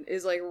scene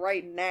is like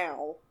right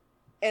now,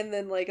 and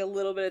then like a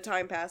little bit of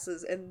time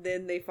passes, and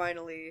then they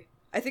finally,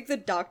 I think the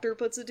Doctor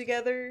puts it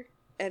together,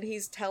 and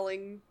he's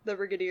telling the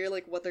Brigadier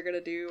like what they're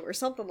gonna do or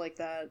something like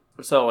that.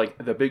 So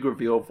like the big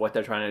reveal of what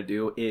they're trying to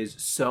do is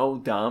so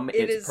dumb,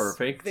 it's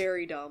perfect.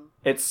 Very dumb.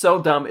 It's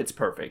so dumb, it's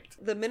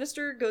perfect. The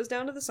minister goes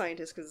down to the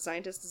scientist because the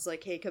scientist is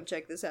like, hey, come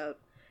check this out.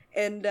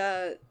 And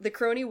the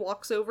crony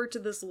walks over to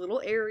this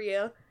little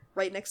area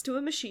right next to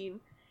a machine,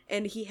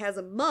 and he has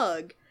a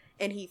mug,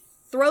 and he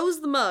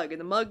throws the mug,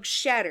 and the mug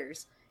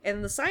shatters.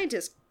 And the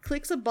scientist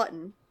clicks a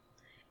button,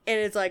 and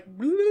it's like,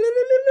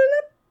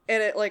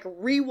 and it like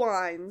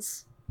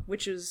rewinds,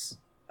 which is,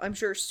 I'm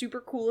sure, super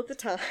cool at the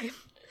time.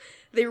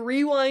 They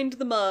rewind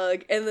the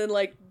mug, and then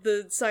like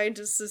the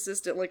scientist's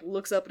assistant like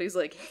looks up and he's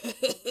like,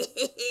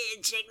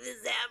 check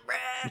this out,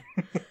 bruh.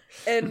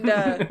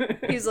 And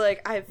he's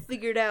like, I've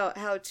figured out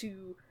how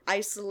to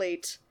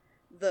isolate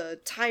the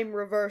time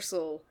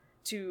reversal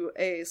to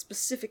a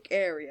specific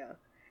area.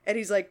 And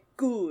he's like,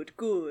 good.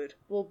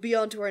 We'll be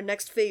on to our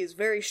next phase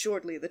very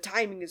shortly. The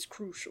timing is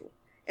crucial.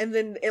 And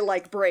then it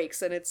like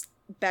breaks, and it's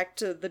back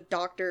to the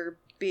Doctor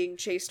being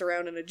chased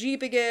around in a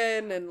Jeep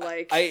again, and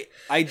like...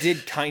 I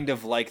did kind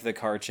of like the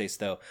car chase,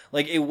 though.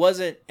 Like, it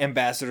wasn't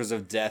Ambassadors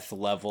of Death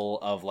level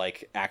of,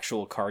 like,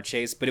 actual car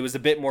chase, but it was a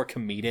bit more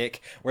comedic,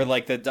 where,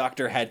 like, the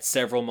Doctor had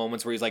several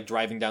moments where he's, like,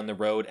 driving down the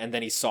road, and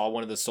then he saw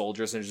one of the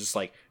soldiers, and was just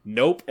like,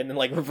 nope, and then,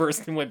 like,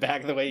 reversed and went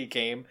back the way he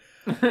came.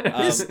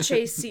 This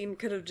chase scene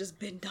could have just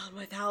been done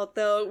without,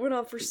 though. It went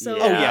on for so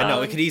long. Oh, yeah,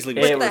 no, it could easily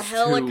be with skipped. the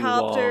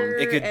helicopter.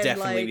 It could and,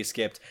 definitely like... be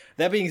skipped.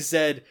 That being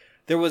said...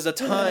 There was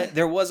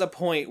a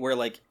point where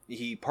like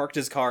he parked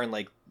his car and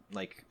like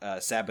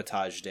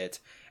sabotaged it,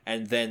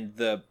 and then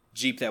the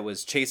Jeep that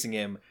was chasing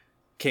him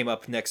came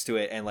up next to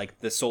it, and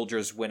like the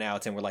soldiers went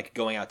out and were like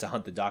going out to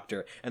hunt the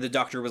Doctor, and the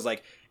Doctor was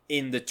like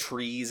in the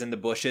trees and the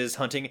bushes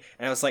hunting,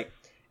 and I was like,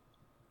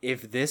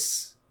 if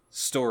this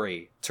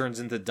story turns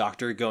into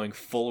Doctor going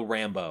full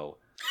Rambo,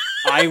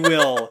 I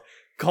will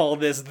call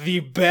this the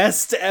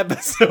best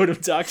episode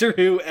of Doctor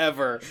Who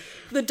ever.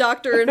 The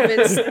Doctor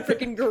invents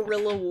freaking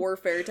guerrilla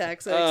warfare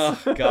tactics. Oh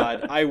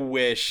God, I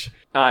wish.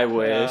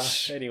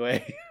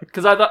 Anyway,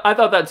 because I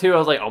thought that too. I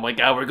was like, oh my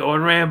God, we're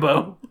going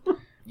Rambo.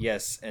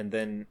 Yes, and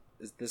then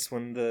is this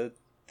when the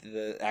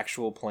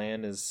actual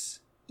plan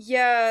is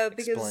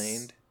because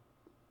explained?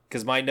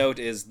 Because my note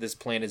is this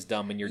plan is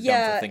dumb and you're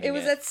dumb for thinking it. It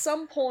was at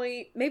some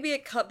point, maybe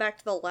it cut back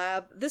to the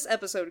lab. This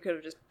episode could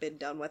have just been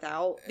done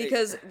without,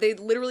 because they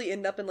literally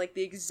end up in like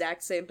the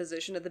exact same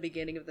position at the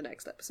beginning of the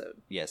next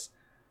episode. Yes.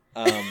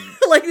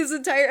 Like this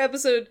entire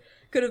episode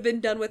could have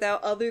been done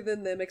without, other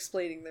than them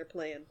explaining their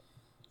plan.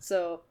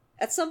 So,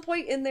 at some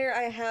point in there,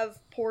 I have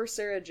poor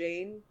Sarah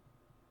Jane.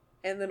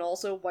 And then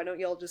also, why don't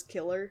y'all just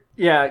kill her?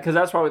 Yeah, because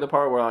that's probably the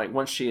part where, like,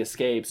 once she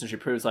escapes and she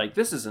proves, like,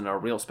 this isn't a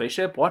real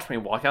spaceship, watch me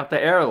walk out the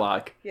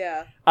airlock.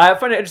 Yeah. I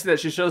find it interesting that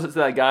she shows it to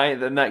that guy,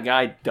 and then that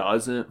guy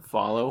doesn't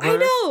follow her. I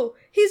know!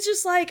 He's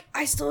just like,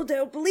 I still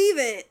don't believe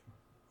it.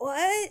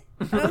 What?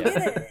 I don't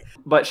get it.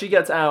 But she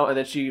gets out, and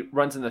then she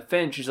runs into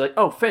Finch. She's like,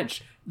 oh,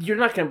 Finch, you're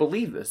not going to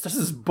believe this. There's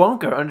this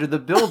bunker under the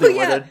building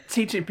where they're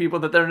teaching people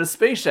that they're in a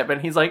spaceship.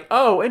 And he's like,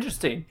 oh,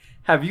 interesting.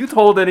 Have you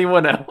told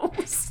anyone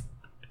else?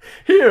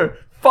 Here,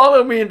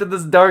 follow me into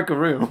this dark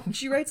room.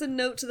 She writes a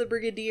note to the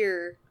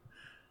Brigadier,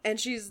 and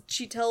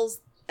she tells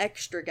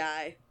extra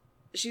guy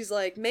she's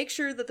like, make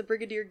sure that the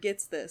Brigadier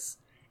gets this.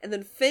 And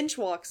then Finch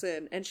walks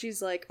in, and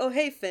she's like, oh,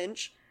 hey,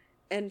 Finch.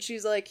 And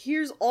she's like,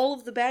 here's all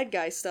of the bad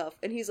guy stuff.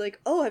 And he's like,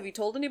 oh, have you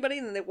told anybody?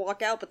 And then they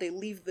walk out, but they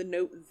leave the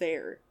note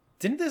there.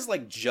 Didn't this,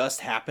 like,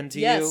 just happen to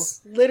you?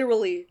 Yes,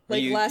 literally.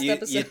 Like, last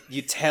episode.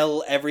 You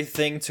tell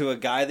everything to a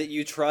guy that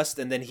you trust,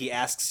 and then he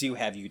asks you,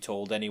 have you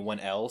told anyone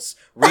else?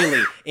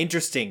 Really?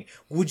 Interesting.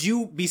 Would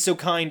you be so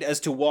kind as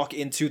to walk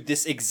into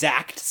this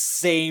exact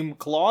same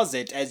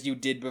closet as you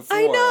did before?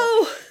 I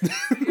know!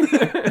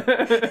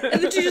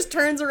 And then she just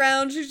turns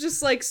around. She's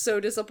just, like, so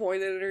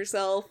disappointed in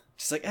herself.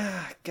 She's like,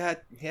 God,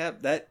 yeah,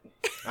 that...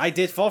 I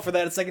did fall for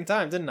that a second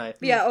time, didn't I?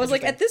 Yeah, I was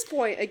like, at this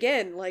point,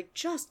 again, like,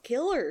 just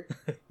kill her.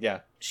 Yeah.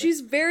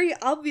 She's very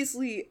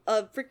obviously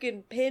a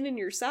freaking pin in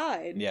your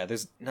side. Yeah,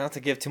 there's not to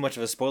give too much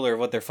of a spoiler of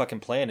what their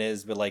fucking plan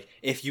is, but, like,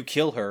 if you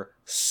kill her,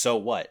 so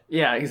what?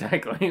 Yeah,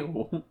 exactly.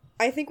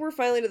 I think we're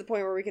finally to the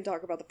point where we can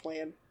talk about the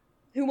plan.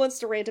 Who wants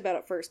to rant about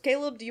it first?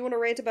 Caleb, do you want to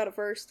rant about it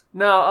first?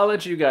 No, I'll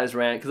let you guys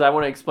rant, because I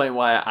want to explain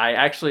why I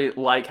actually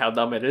like how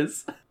dumb it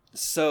is.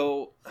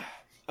 So,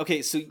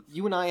 okay, so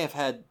you and I have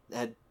had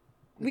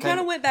we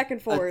kind of went back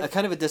and forth. A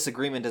kind of a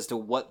disagreement as to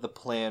what the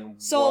plan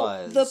was.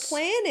 So, the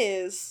plan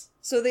is...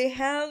 So they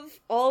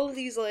have all of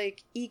these,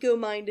 like,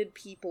 ego-minded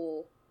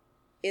people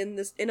in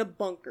a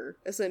bunker,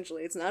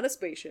 essentially. It's not a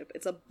spaceship.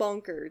 It's a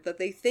bunker that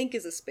they think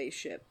is a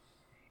spaceship.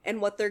 And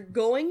what they're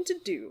going to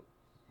do...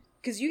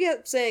 Because you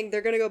kept saying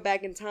they're going to go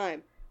back in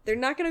time. They're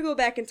not going to go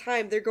back in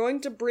time. They're going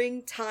to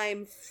bring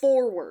time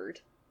forward.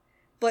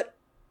 But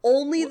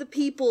only the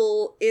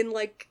people in,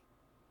 like...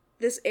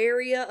 this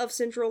area of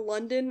central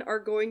London are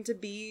going to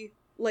be,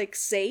 like,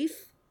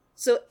 safe.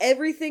 So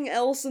everything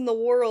else in the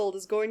world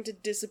is going to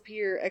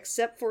disappear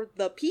except for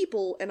the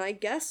people and I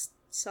guess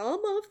some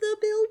of the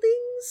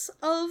buildings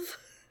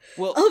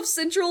of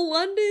central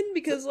London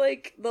because,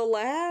 like, the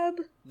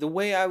lab. The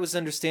way I was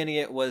understanding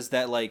it was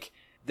that, like,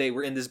 they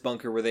were in this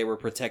bunker where they were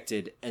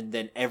protected and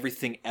then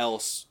everything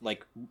else,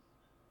 like,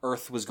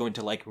 Earth was going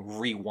to, like,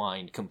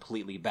 rewind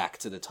completely back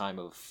to the time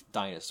of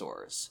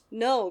dinosaurs.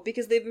 No,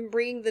 because they've been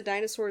bringing the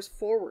dinosaurs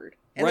forward.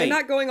 And right. They're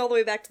not going all the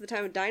way back to the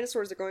time of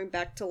dinosaurs, they're going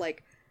back to,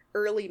 like,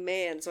 early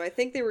man. So I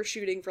think they were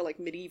shooting for, like,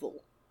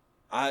 medieval.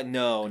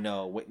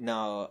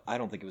 No, I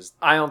don't think it was...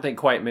 I don't think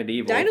quite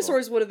medieval.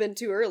 Dinosaurs would have been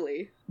too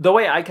early. The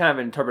way I kind of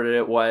interpreted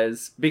it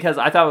was, because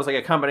I thought it was, like,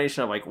 a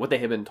combination of, like, what they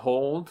had been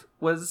told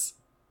was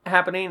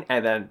happening,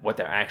 and then what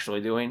they're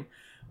actually doing,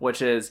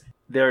 which is...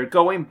 They're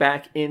going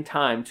back in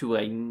time to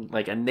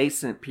like a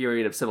nascent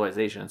period of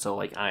civilization. So,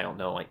 like, I don't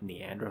know, like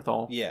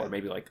Neanderthal. Yeah. Or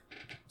maybe, like,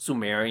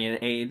 Sumerian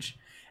age.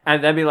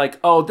 And then be like,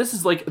 oh, this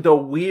is, like, the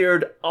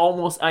weird,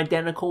 almost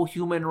identical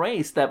human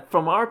race that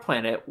from our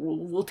planet,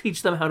 we'll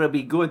teach them how to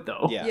be good,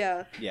 though.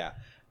 Yeah.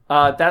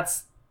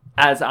 That's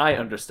as I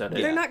understood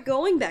it. They're not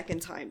going back in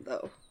time,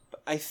 though.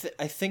 I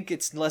think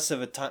it's less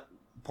of a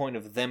point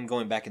of them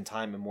going back in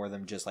time and more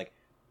them just, like,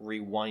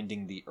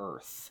 rewinding the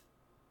Earth.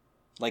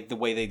 Like the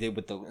way they did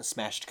with the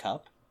smashed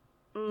cup,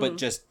 but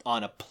just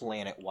on a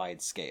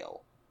planet-wide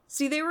scale.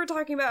 See, they were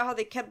talking about how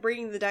they kept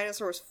bringing the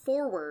dinosaurs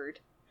forward.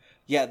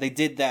 Yeah, they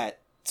did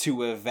that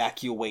to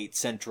evacuate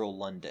central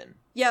London.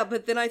 Yeah,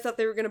 but then I thought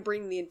they were going to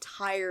bring the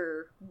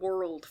entire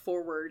world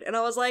forward. And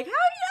I was like, how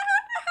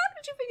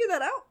did you figure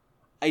that out?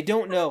 I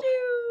don't know.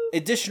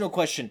 Additional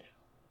question.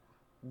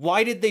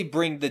 Why did they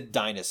bring the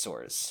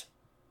dinosaurs?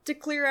 To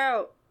clear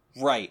out.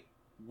 Right.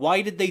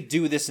 Why did they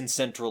do this in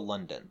central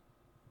London?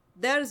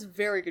 That is a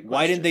very good question.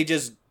 Why didn't they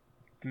just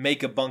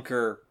make a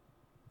bunker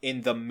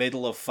in the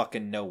middle of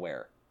fucking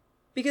nowhere?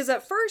 Because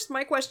at first,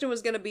 my question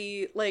was going to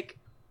be, like,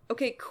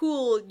 okay,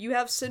 cool, you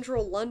have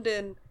central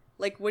London,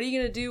 like, what are you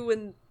going to do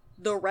when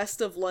the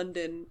rest of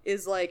London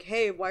is like,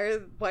 hey, why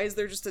is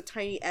there just a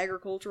tiny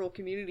agricultural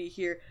community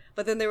here?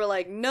 But then they were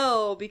like,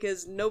 no,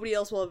 because nobody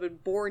else will have been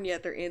born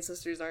yet, their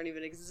ancestors aren't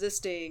even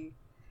existing,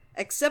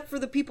 except for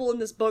the people in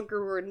this bunker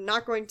who are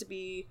not going to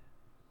be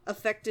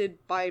affected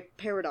by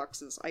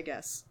paradoxes, I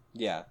guess.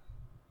 Yeah,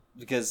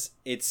 because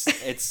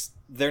it's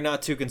they're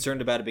not too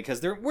concerned about it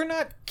because we're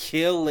not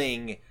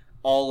killing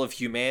all of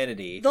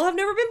humanity. They'll have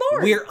never been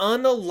born. We're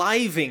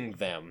unaliving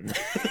them.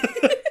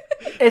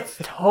 It's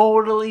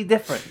totally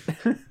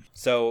different.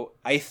 So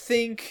I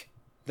think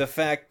the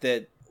fact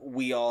that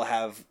we all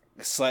have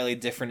slightly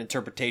different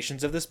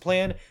interpretations of this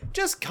plan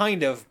just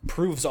kind of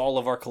proves all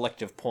of our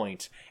collective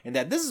point, and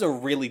that this is a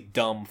really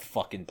dumb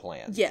fucking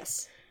plan.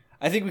 Yes.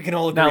 I think we can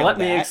all agree now on let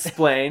that. me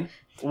explain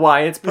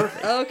why it's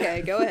perfect.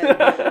 Okay, go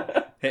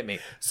ahead. Hit me.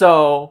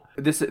 So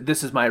this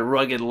is my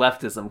rugged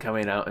leftism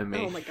coming out in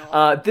me. Oh my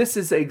god. This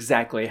is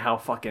exactly how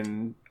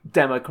fucking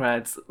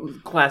Democrats,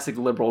 classic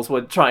liberals,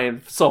 would try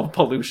and solve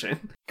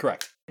pollution.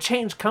 Correct.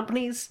 Change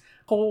companies,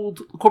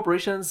 hold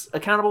corporations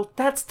accountable.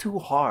 That's too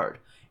hard.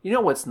 You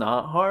know what's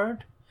not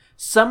hard?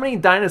 Summoning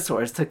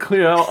dinosaurs to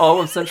clear out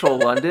all of central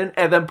London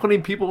and then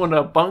putting people in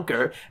a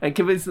bunker and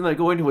convincing them to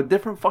go into a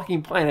different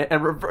fucking planet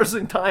and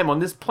reversing time on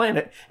this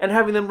planet and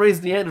having them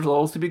raise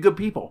Neanderthals to be good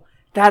people.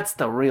 That's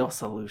the real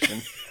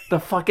solution. The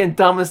fucking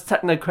dumbest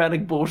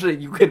technocratic bullshit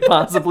you could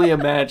possibly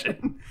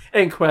imagine.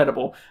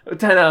 Incredible.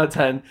 10 out of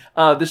 10.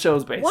 The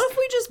show's based. What if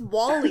we just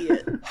Wall-E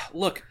it?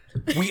 Look,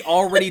 we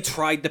already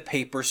tried the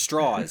paper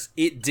straws.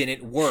 It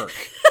didn't work.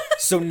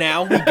 So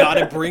now we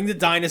gotta bring the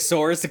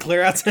dinosaurs to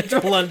clear out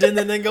central London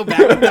and then go back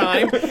in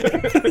time.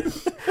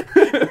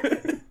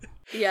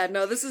 Yeah,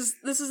 no, this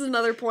is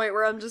another point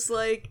where I'm just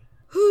like,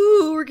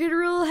 ooh, we're getting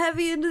real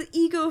heavy into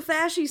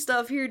eco-fashy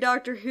stuff here,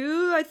 Doctor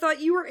Who. I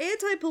thought you were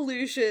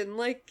anti-pollution,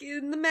 like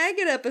in the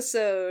Maggot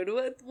episode.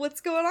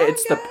 What's going on,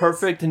 It's guys? the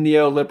perfect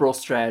neoliberal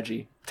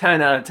strategy.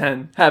 10 out of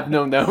 10. Have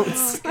no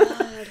notes. Oh,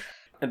 God.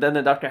 And then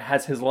the Doctor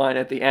has his line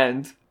at the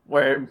end,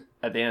 where,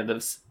 at the end of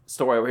this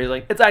story, where he's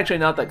like, it's actually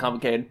not that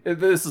complicated.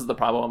 This is the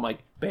problem. I'm like,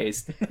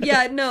 based.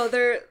 Yeah, no,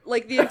 they're,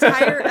 like, the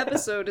entire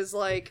episode is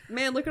like,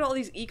 man, look at all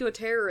these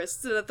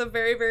eco-terrorists. And at the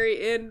very,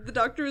 very end, the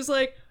Doctor is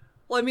like,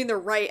 well, I mean, they're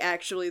right,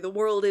 actually. The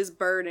world is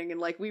burning, and,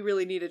 like, we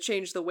really need to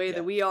change the way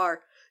that we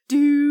are.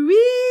 Do we?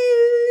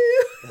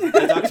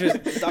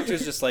 The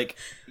doctor's just like,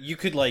 you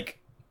could, like,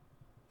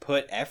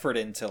 put effort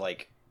into,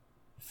 like,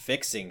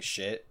 fixing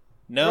shit.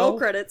 No. Roll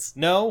credits.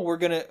 No, we're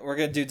gonna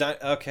do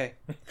okay.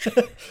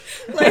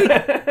 Like,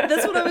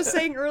 that's what I was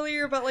saying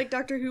earlier about, like,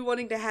 Doctor Who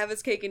wanting to have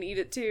his cake and eat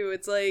it, too.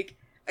 It's like,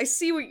 I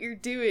see what you're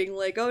doing.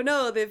 Like, oh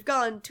no, they've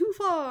gone too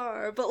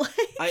far. But,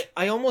 like...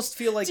 I almost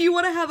feel like... Do you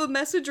want to have a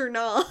message or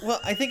not?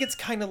 Well, I think it's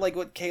kind of like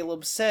what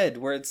Caleb said,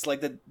 where it's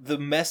like the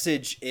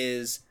message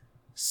is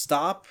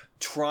stop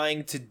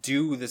trying to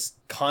do this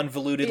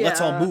convoluted,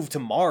 let's all move to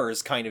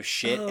Mars kind of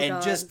shit, and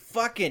God. just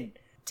fucking...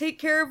 Take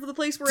care of the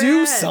place we're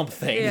do at.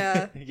 something.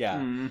 Yeah. Yeah.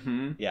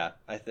 Mm-hmm. Yeah.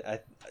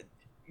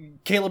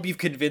 Caleb, you've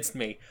convinced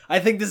me. I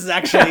think this is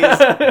actually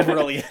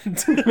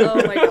brilliant.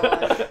 Oh my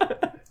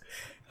god.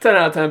 10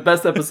 out of 10.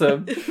 Best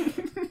episode.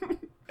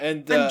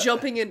 And I'm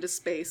jumping into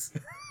space.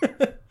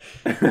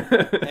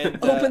 and,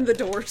 Open the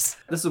doors.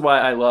 This is why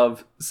I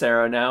love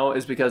Sarah now,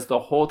 is because the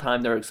whole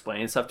time they're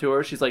explaining stuff to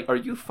her, she's like, are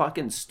you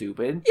fucking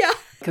stupid? Yeah.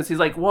 Because he's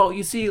like, well,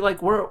 you see,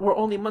 like, we're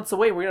only months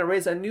away. We're going to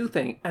raise a new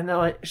thing. And they're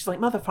like, she's like,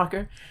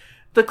 motherfucker,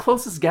 the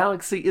closest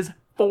galaxy is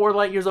 4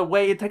 light years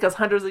away. It took us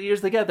hundreds of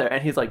years to get there.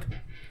 And he's like,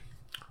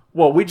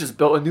 well, we just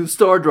built a new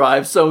star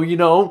drive, so, you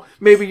know,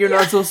 maybe you're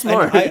not so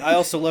smart. I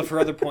also love her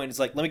other point. It's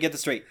like, let me get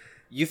this straight.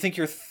 You think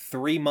you're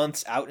 3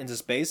 months out into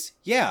space?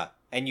 Yeah.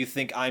 And you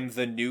think I'm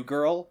the new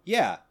girl?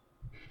 Yeah.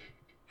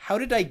 How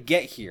did I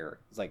get here?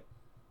 It's like...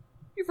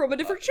 You're from a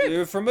different ship.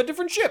 You're from a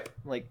different ship.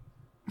 Like,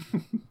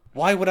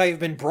 why would I have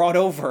been brought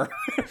over?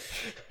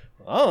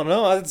 I don't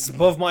know. It's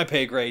above my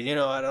pay grade. You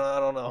know, I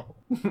don't know.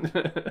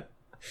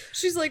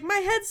 She's like, my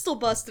head's still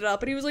busted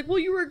up. And he was like, well,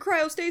 you were in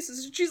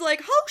cryostasis. And she's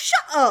like, oh,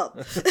 shut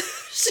up.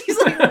 She's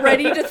like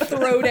ready to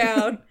throw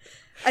down.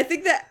 I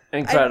think that...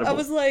 Incredible. I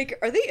was like,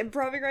 are they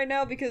improving right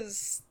now?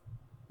 Because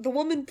the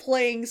woman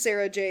playing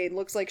Sarah Jane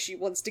looks like she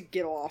wants to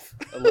get off.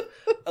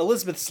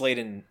 Elizabeth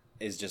Sladen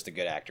is just a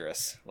good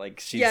actress. Like,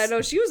 she's... Yeah,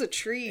 no, she was a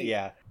treat.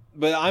 Yeah.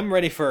 But I'm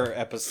ready for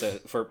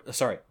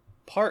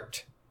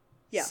part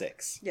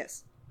 6.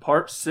 Yes.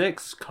 Part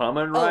 6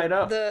 coming right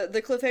up.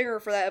 The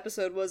cliffhanger for that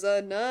episode was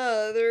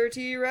another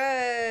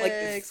T-Rex.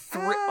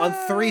 Like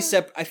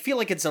I feel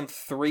like it's on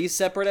 3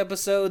 separate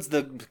episodes.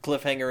 The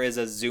cliffhanger is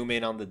a zoom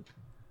in on the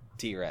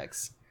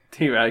T-Rex.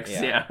 T-Rex,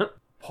 yeah.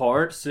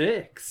 Part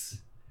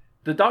 6.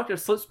 The Doctor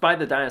slips by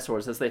the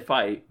dinosaurs as they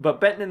fight,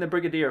 but Benton and the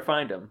Brigadier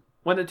find him.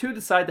 When the two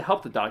decide to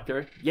help the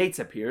Doctor, Yates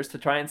appears to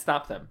try and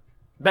stop them.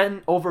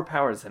 Benton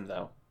overpowers him,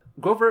 though.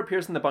 Grover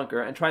appears in the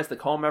bunker and tries to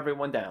calm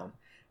everyone down,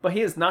 but he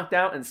is knocked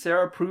out and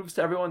Sarah proves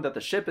to everyone that the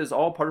ship is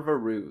all part of a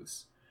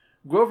ruse.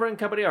 Grover and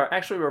company are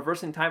actually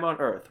reversing time on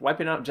Earth,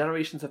 wiping out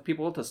generations of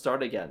people to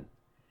start again.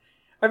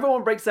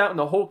 Everyone breaks out and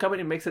the whole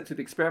company makes it to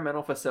the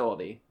experimental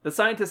facility. The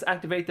scientists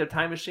activate their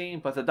time machine,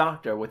 but the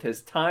Doctor, with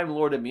his Time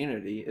Lord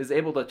immunity, is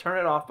able to turn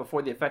it off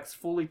before the effects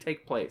fully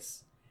take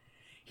place.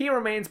 He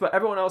remains, but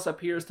everyone else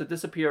appears to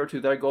disappear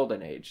to their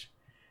golden age.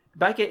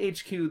 Back at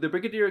HQ, the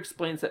Brigadier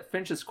explains that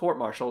Finch is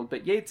court-martialed,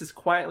 but Yates is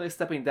quietly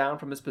stepping down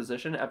from his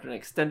position after an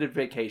extended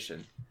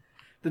vacation.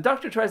 The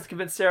Doctor tries to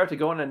convince Sarah to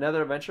go on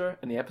another adventure,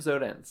 and the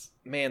episode ends.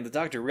 Man, the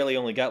Doctor really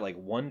only got like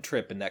 1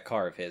 trip in that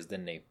car of his,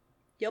 didn't he?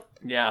 Yep.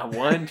 Yeah,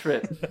 1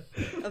 trip.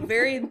 A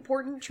very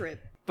important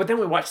trip. But then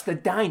we watch the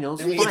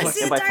dinos We fight,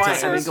 see and by the fight, I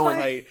mean dinosaurs going...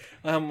 fight.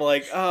 I'm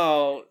like,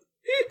 oh,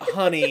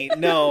 honey,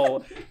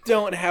 no,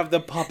 don't have the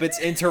puppets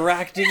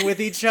interacting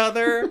with each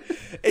other.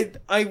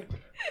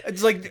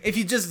 It's like, if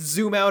you just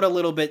zoom out a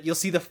little bit, you'll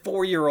see the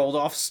 4-year-old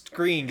off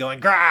screen going,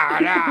 grah,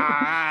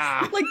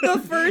 grah. Like,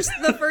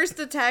 the first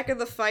attack of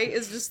the fight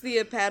is just the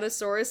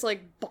Apatosaurus,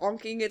 like,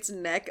 bonking its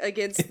neck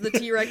against the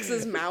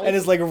T-Rex's mouth. And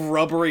his, like,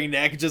 rubbery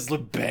neck just,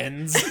 like,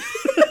 bends.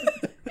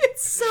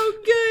 It's so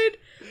good.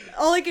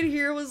 All I could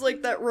hear was,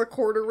 like, that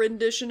recorder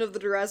rendition of the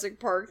Jurassic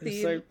Park theme.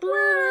 It's like,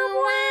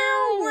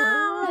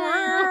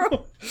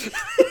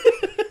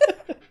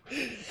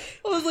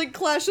 It was like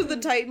Clash of the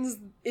Titans,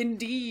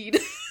 indeed.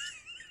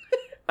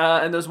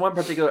 And there's one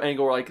particular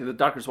angle where, like, the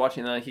doctor's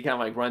watching, and like, he kind of,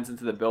 like, runs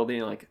into the building,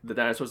 and, like, the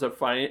dinosaurs are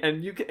fighting,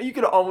 and you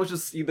can almost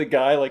just see the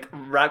guy, like,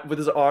 wrapped with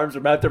his arms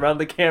wrapped around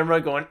the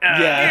camera going,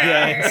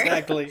 Yeah,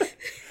 exactly.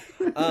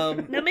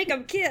 Now make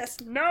them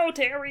kiss. No,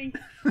 Terry.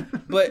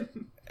 But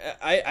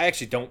I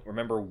actually don't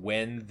remember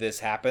when this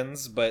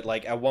happens, but,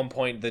 like, at one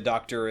point the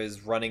doctor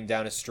is running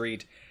down a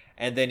street,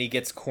 and then he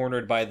gets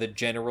cornered by the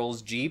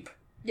general's jeep.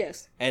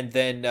 Yes. And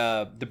then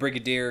the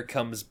brigadier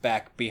comes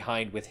back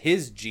behind with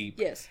his jeep.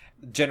 Yes.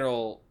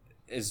 General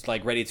is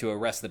like ready to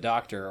arrest the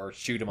doctor or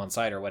shoot him on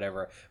sight or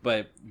whatever,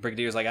 but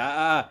Brigadier's like,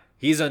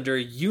 he's under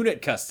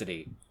unit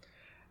custody.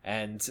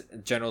 And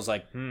General's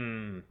like,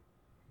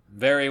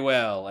 very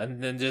well,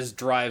 and then just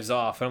drives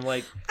off. And I'm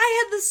like,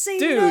 I had the same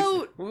dude,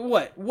 note.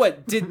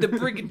 What? Did the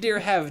Brigadier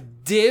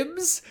have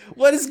dibs?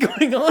 What is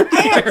going on here?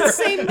 I had the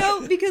same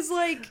note because,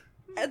 like,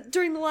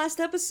 during the last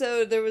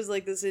episode, there was,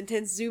 like, this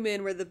intense zoom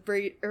in where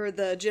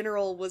the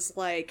general was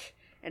like,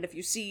 and if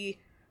you see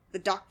the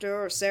doctor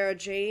or Sarah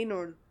Jane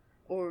or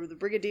the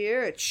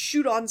brigadier, it's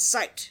shoot on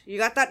sight. You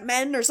got that,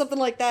 men? Or something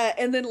like that.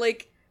 And then,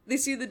 like, they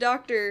see the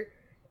doctor,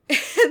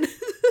 and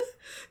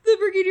the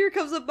brigadier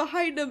comes up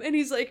behind him, and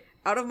he's like,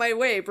 out of my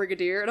way,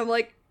 brigadier. And I'm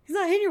like, he's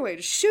not in your way.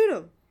 Just shoot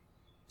him.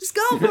 Just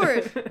go for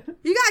it.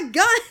 You got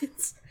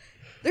guns.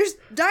 There's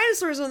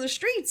dinosaurs on the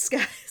streets,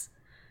 guys.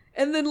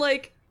 And then,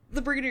 like,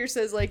 the brigadier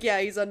says, like,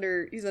 yeah, he's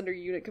under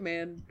unit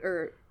command,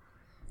 or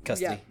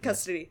Custody. Yeah,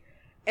 custody.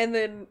 And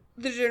then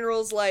the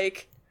general's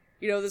like,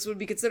 this would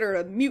be considered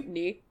a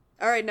mutiny.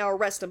 All right, now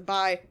arrest him.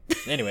 Bye.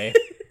 Anyway.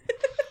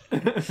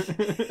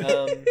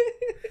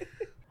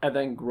 And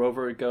then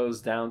Grover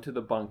goes down to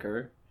the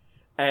bunker,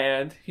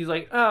 and he's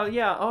like, oh,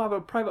 yeah, I'll have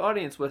a private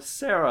audience with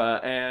Sarah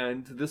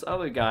and this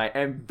other guy,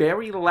 and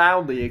very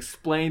loudly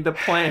explain the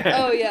plan.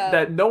 Oh, yeah.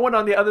 That no one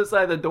on the other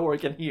side of the door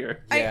can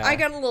hear. Yeah. I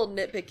got a little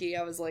nitpicky.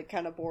 I was, like,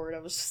 kind of bored. I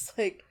was just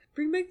like,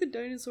 bring back the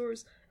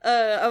dinosaurs.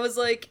 I was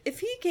like,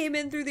 if he came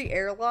in through the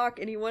airlock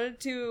and he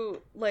wanted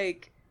to,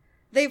 like,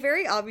 they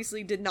very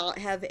obviously did not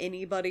have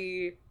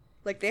anybody,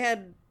 like, they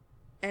had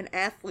an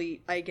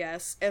athlete, I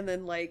guess, and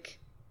then, like,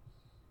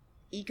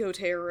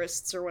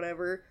 eco-terrorists or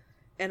whatever,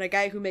 and a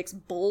guy who makes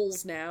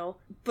bowls now.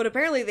 But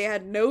apparently they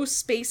had no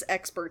space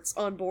experts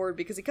on board,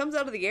 because he comes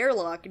out of the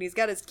airlock and he's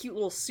got his cute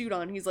little suit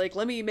on. He's like,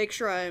 let me make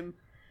sure I'm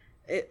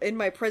in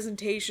my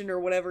presentation or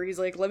whatever. He's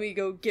like, let me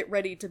go get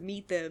ready to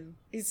meet them.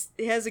 He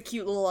has a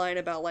cute little line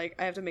about, like,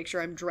 I have to make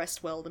sure I'm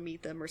dressed well to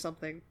meet them or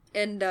something.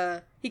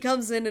 And he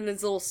comes in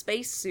his little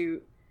space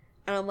suit,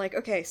 and I'm like,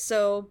 okay,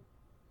 so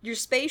your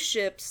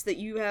spaceships that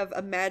you have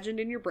imagined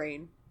in your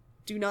brain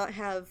do not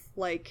have,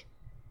 like,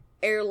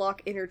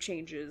 airlock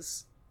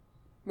interchanges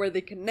where they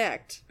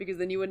connect, because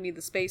then you wouldn't need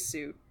the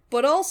spacesuit.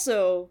 But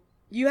also,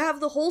 you have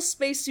the whole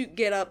spacesuit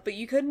get up, but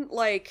you couldn't,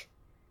 like,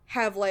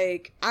 have,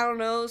 like, I don't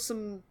know,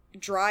 some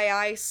dry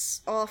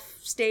ice off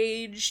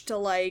stage to,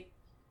 like,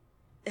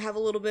 have a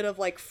little bit of,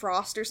 like,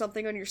 frost or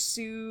something on your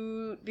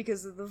suit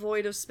because of the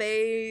void of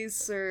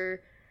space,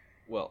 or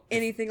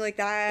anything like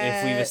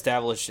that. If we've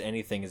established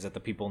anything, is that the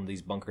people in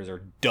these bunkers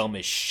are dumb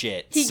as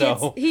shit.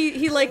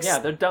 He like, yeah,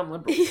 they're dumb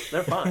liberals.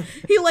 They're fine.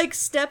 He, like,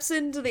 steps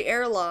into the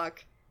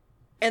airlock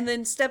and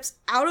then steps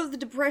out of the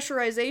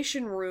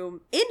depressurization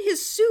room in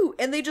his suit,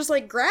 and they just,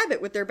 like, grab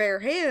it with their bare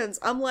hands.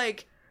 I'm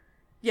like,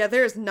 yeah,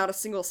 there is not a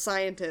single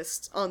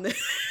scientist on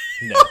this,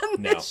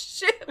 this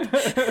ship.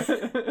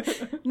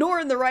 Nor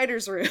in the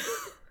writer's room.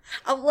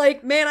 I'm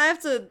like, man, I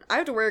have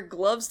to wear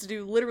gloves to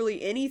do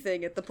literally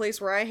anything at the place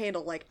where I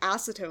handle, like,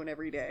 acetone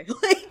every day.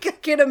 Like, I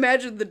can't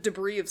imagine the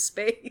debris of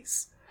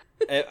space.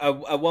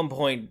 At one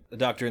point, the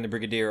Doctor and the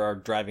Brigadier are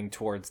driving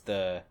towards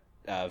the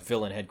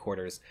villain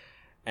headquarters,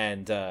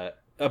 and a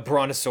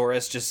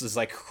Brontosaurus just is,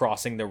 like,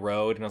 crossing the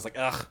road, and I was like,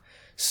 ugh,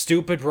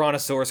 stupid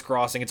Brontosaurus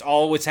crossing. It's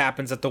always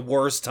happens at the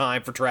worst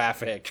time for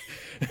traffic.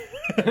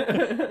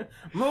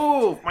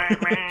 Move!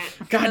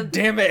 God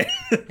damn it!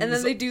 And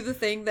then they do the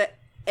thing that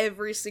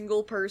every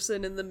single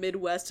person in the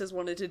Midwest has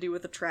wanted to do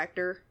with a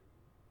tractor.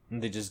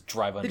 And they just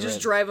drive under it. They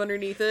just drive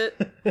underneath it.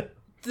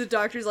 The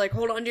Doctor's like,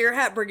 hold on to your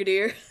hat,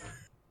 Brigadier.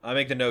 I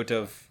make the note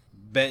of,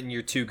 Benton,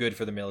 you're too good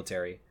for the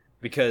military.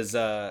 Because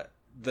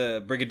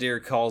the Brigadier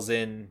calls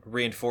in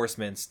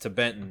reinforcements to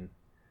Benton,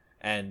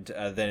 and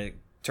then it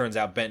turns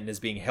out Benton is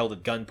being held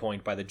at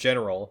gunpoint by the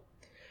General,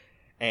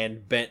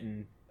 and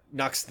Benton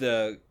knocks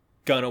the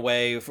gun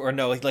away, or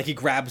no, like he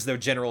grabs the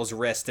General's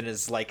wrist and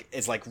is like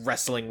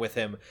wrestling with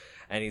him,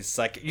 and he's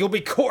like, you'll be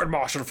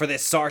court-martialed for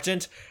this,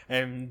 Sergeant.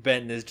 And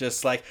Benton is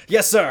just like,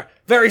 yes, sir.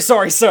 Very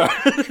sorry, sir.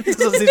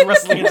 So he's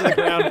wrestling into the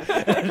ground.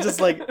 And I'm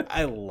just like,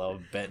 I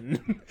love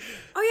Benton.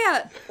 Oh,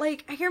 yeah.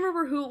 Like, I can't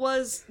remember who it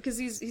was, because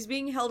he's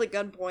being held at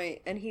gunpoint,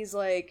 and he's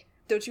like,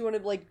 don't you want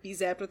to, like, be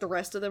zapped with the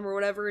rest of them or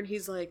whatever? And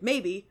he's like,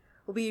 maybe.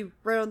 We'll be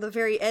right on the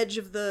very edge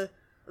of the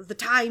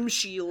time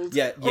shield.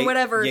 Yeah, or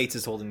whatever. Yates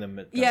is holding them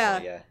at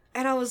yeah.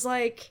 And I was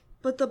like,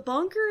 but the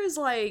bunker is,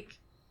 like,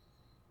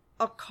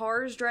 a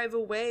car's drive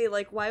away.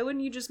 Like, why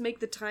wouldn't you just make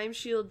the time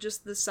shield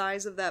just the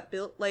size of that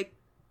build? Like,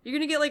 You're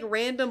gonna get, like,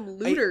 random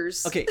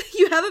looters. Okay.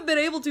 You haven't been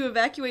able to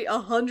evacuate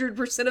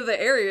 100% of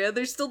the area.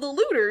 There's still the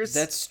looters.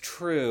 That's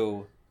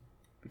true.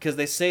 Because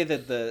they say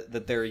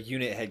that their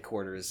unit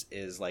headquarters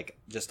is, like,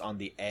 just on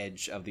the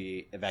edge of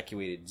the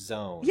evacuated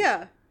zone.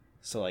 Yeah.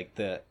 So, like,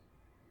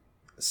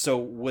 So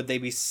would they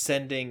be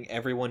sending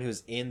everyone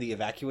who's in the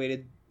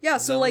evacuated Yeah,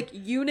 so, zone? like, Or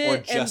unit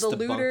and just the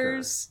the bunker?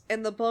 looters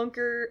and the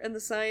bunker and the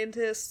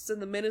scientists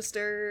and the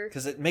minister.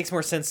 Because it makes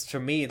more sense to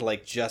me to,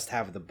 like, just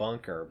have the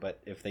bunker,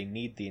 but if they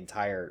need the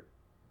entire...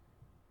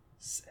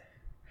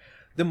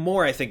 The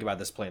more I think about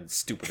this plan, the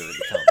stupider it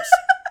becomes.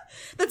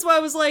 That's why I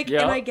was like,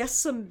 Yeah. and I guess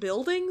some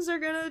buildings are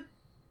gonna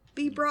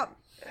be brought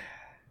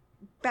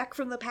back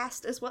from the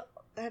past as well.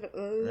 I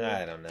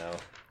don't know.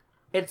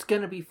 It's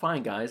gonna be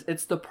fine, guys.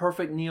 It's the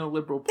perfect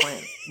neoliberal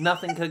plan.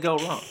 Nothing could go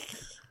wrong.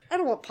 I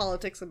don't want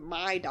politics in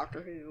my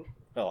Doctor Who.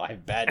 Oh, I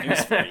have bad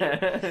news for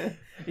you.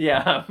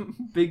 Yeah,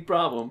 big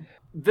problem.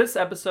 This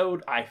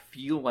episode, I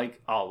feel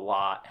like a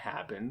lot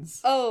happens.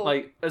 Oh.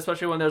 Like,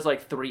 especially when there's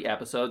like 3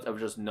 episodes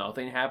of just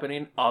nothing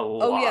happening, a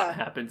lot yeah.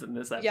 happens in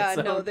this episode. Yeah,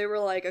 no, they were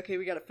like, okay,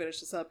 we gotta finish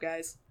this up,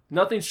 guys.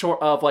 Nothing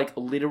short of like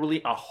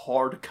literally a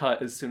hard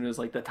cut as soon as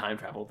like the time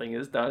travel thing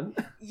is done.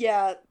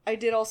 Yeah, I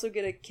did also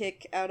get a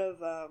kick out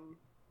of,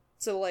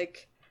 so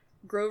like,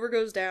 Grover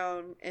goes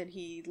down and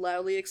he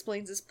loudly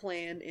explains his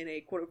plan in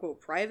a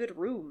quote-unquote private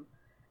room,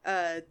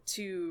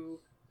 to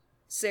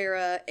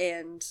Sarah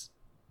and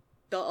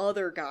the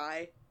other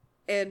guy,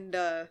 and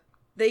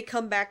they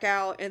come back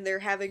out and they're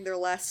having their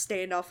last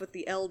standoff with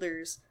the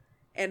elders,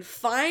 and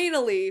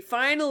finally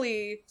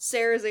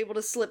Sarah's able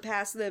to slip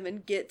past them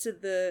and get to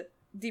the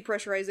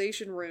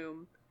depressurization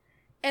room,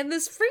 and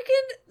this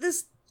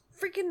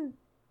freaking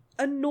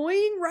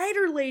annoying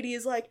writer lady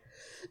is like,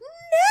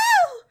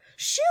 no,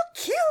 she'll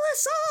kill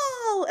us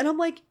all, and I'm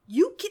like,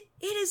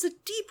 it is a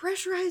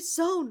depressurized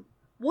zone.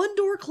 One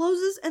door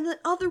closes and the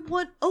other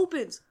one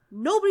opens.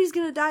 Nobody's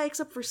gonna die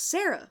except for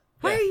Sarah.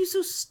 Why Yeah. are you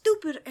so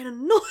stupid and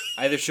annoying?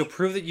 Either she'll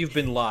prove that you've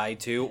been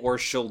lied to, or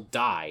she'll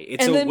die.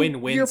 It's and a then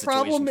win-win your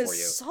situation problem for is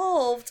you.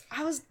 solved.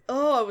 I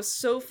was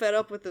so fed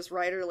up with this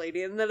writer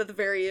lady, and then at the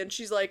very end,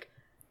 she's like,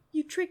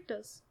 "You tricked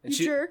us, And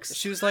you jerks."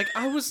 She was like,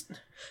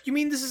 you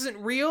mean this isn't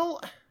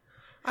real?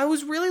 I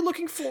was really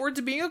looking forward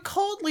to being a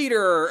cult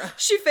leader.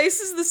 She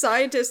faces the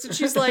scientist, and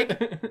she's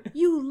like,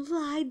 "You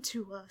lied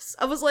to us."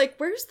 I was like,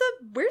 "Where's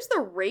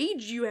the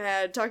rage you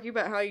had talking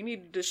about how you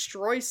need to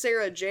destroy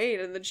Sarah Jane?"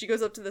 And then she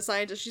goes up to the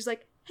scientist. She's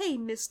like, "Hey,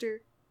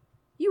 mister,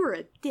 you were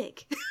a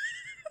dick."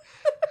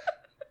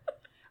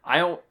 I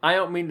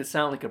don't mean to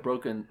sound like a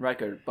broken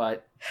record,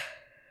 but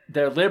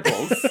they're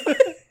liberals.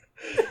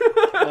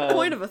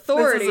 Point of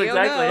authority. This is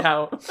exactly oh, no.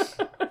 how.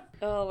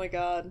 Oh my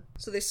god.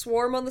 So they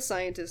swarm on the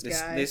scientist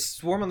guy. They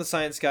swarm on the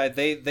science guy.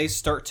 They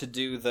start to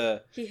do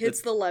He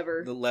hits the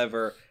lever. The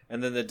lever,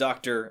 and then the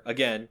doctor,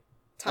 again,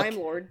 Time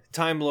Lord.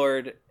 Time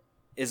Lord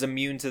is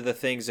immune to the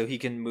thing, so he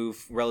can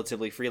move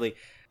relatively freely.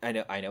 I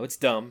know it's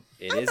dumb.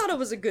 I thought it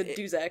was a good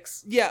Deus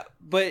Ex. Yeah,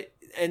 but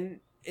and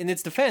in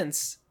its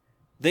defense,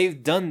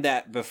 they've done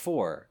that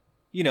before.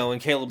 You know, in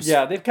Caleb's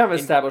they've kind of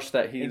established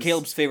that he's... In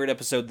Caleb's favorite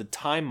episode, The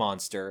Time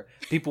Monster,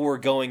 people were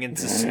going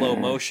into slow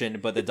motion,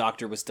 but the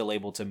doctor was still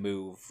able to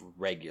move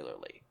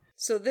regularly.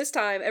 So this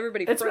time,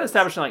 everybody It's been froze.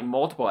 established in like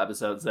multiple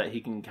episodes that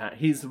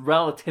he's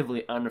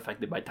relatively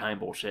unaffected by time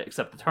bullshit,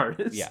 except the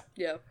TARDIS. Yeah.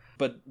 Yeah.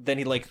 But then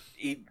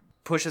he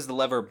pushes the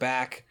lever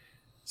back,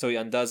 so he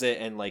undoes it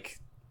and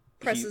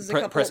Presses he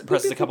a couple-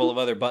 presses a couple of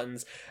other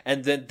buttons,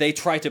 and then they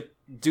try to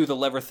do the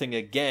lever thing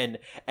again,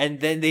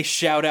 and then they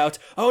shout out,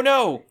 "Oh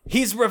no,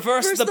 he's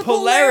reversed the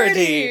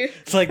polarity!"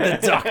 It's like the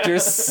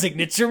doctor's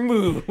signature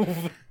move.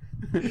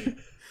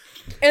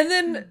 And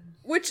then,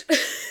 which,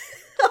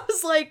 I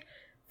was like,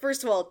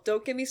 first of all,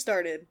 don't get me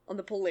started on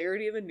the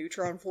polarity of a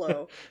neutron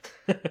flow.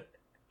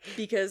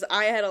 Because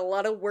I had a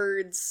lot of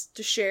words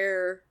to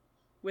share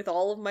with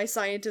all of my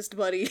scientist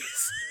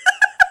buddies.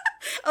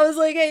 I was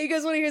like, hey, you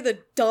guys want to hear the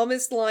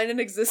dumbest line in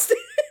existence?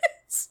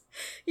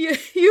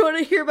 You want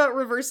to hear about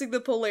reversing the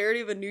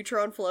polarity of a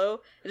neutron flow?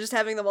 And just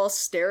having them all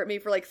stare at me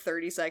for like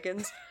 30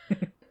 seconds?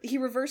 He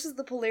reverses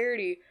the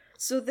polarity.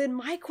 So then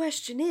my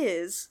question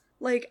is,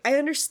 like, I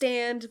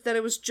understand that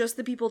it was just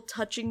the people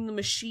touching the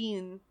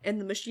machine and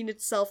the machine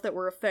itself that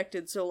were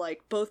affected. So,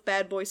 like, both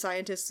bad boy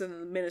scientists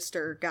and the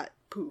minister got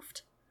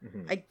poofed.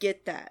 Mm-hmm. I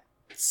get that.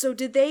 So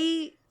did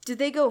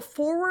they go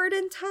forward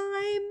in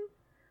time?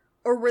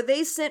 Or were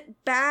they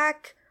sent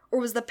back? Or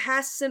was the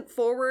past sent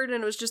forward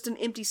and it was just an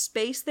empty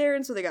space there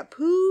and so they got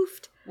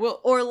poofed? Well,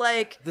 or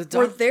like,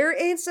 were their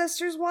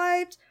ancestors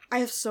wiped? I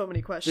have so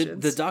many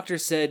questions. The doctor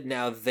said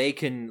now they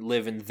can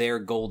live in their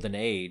golden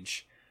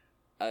age,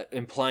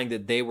 implying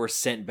that they were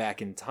sent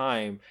back in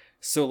time.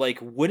 So, like,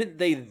 wouldn't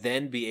they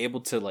then be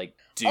able to, like,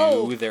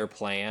 do their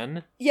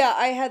plan? Yeah,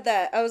 I had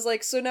that. I was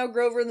like, so now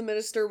Grover and the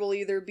minister will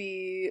either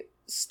be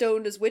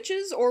stoned as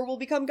witches or will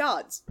become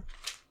gods.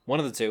 One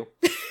of the two.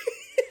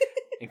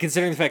 And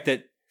considering the fact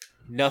that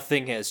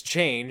nothing has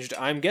changed,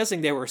 I'm guessing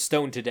they were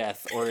stoned to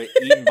death or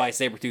eaten by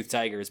saber-toothed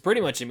tigers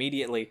pretty much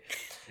immediately.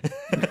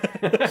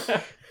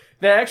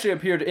 They actually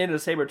appeared in a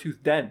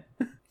saber-toothed den.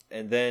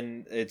 and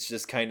then it's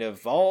just kind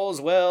of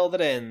all's well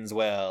that ends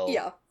well.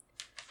 Yeah.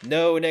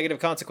 No negative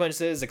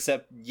consequences,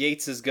 except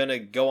Yates is gonna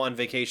go on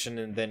vacation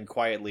and then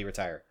quietly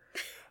retire.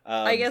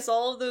 I guess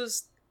all of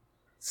those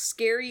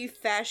scary,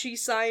 fashy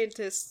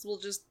scientists will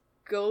just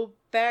go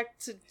back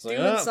to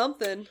doing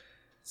something.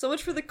 So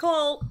much for the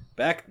cult.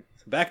 Back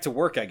to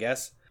work, I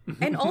guess.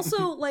 And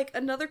also, like,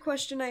 another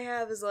question I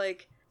have is,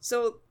 like,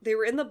 so they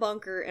were in the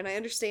bunker, and I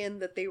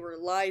understand that they were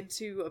lied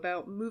to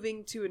about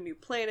moving to a new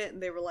planet,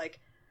 and they were like,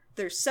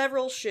 there's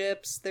several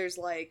ships, there's,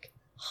 like,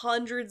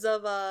 hundreds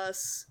of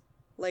us,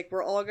 like,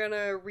 we're all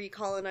gonna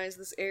recolonize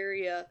this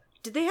area.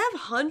 Did they have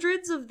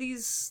hundreds of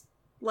these,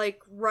 like,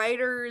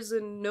 writers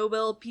and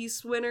Nobel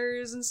Peace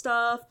winners and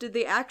stuff? Did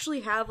they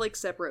actually have, like,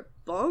 separate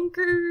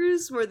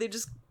bunkers? Were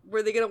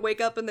they gonna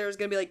wake up and there was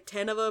gonna be, like,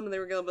 10 of them, and they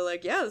were gonna be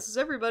like, yeah, this is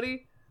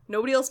everybody.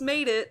 Nobody else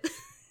made it.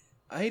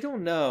 I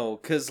don't know,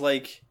 because,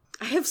 like...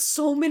 I have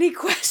so many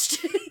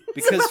questions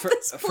because about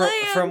this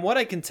plan. From what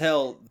I can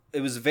tell, it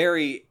was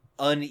very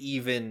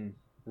uneven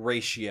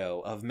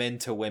ratio of men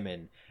to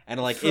women. And,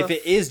 like, if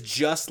it is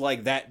just,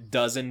 like, that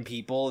dozen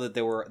people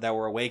that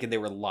were awake and they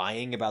were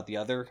lying about the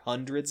other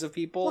hundreds of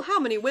people... Well, how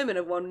many women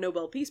have won a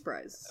Nobel Peace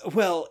Prize?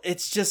 Well,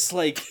 it's just,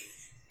 like...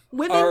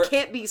 Women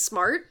can't be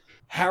smart.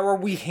 How are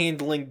we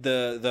handling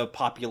the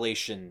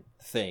population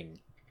thing?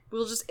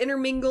 We'll just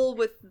intermingle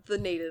with the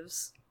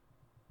natives.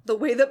 The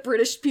way that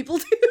British people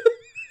do.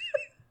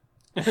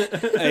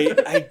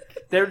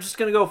 They're just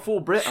gonna go full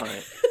Brit on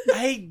it.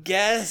 I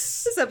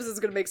guess. This episode's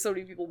gonna make so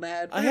many people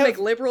mad. We're gonna have- make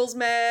liberals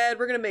mad.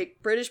 We're gonna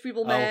make British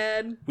people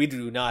mad. We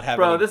do not have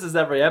Bro, any, this is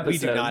every episode. we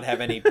do not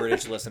have any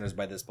British listeners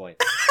by this point.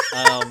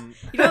 You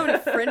don't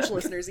have any French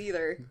listeners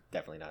either.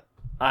 Definitely not.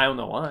 I don't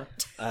know why.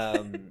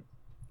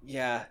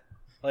 Yeah,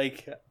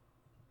 like,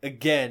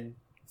 again,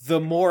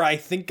 the more I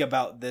think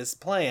about this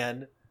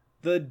plan,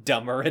 the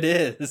dumber it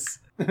is.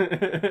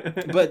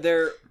 But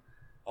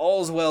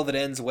all's well that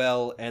ends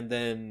well, and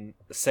then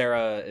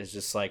Sarah is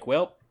just like,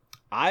 well,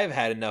 I've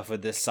had enough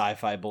of this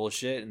sci-fi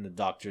bullshit, and the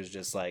doctor's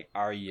just like,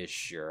 are you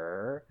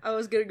sure? I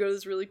was gonna go to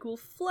this really cool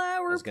flower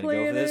planet. I was gonna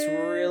go for this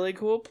really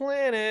cool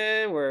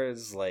planet where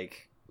it's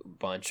like a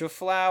bunch of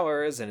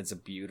flowers, and it's a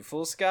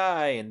beautiful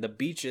sky, and the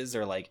beaches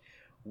are like,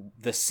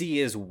 the sea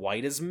is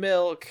white as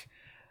milk,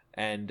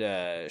 and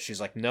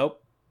she's like,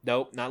 nope,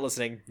 not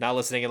listening,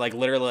 and like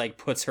literally like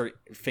puts her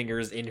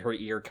fingers in her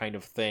ear kind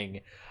of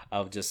thing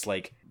of just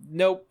like,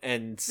 nope,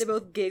 and They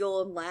both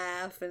giggle and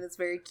laugh, and it's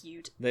very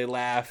cute. they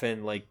laugh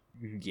and like,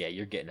 yeah,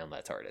 you're getting on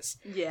that TARDIS.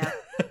 Yeah.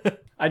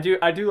 I do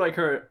like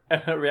her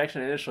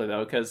reaction initially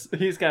though, because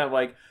he's kind of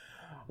like,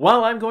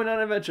 well, I'm going on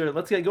an adventure,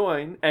 let's get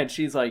going, and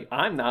she's like,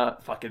 I'm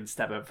not fucking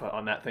stepping foot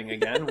on that thing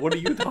again. What are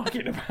you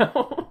talking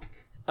about?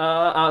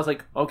 I was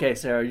like, okay,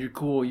 Sarah, you're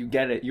cool, you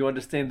get it, you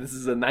understand this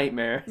is a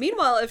nightmare.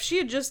 Meanwhile, if she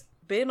had just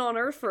been on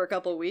Earth for a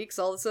couple of weeks,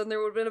 all of a sudden there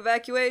would have been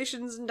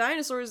evacuations and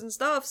dinosaurs and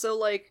stuff, so,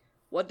 like,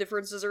 what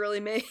difference does it really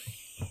make?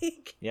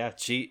 Yeah,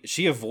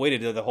 she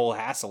avoided the whole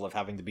hassle of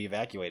having to be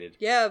evacuated.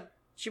 Yeah,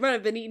 she might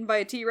have been eaten by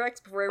a T-Rex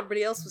before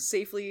everybody else was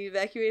safely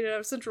evacuated out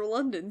of central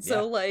London,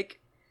 so, like,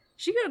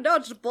 she could have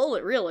dodged a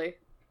bullet, really.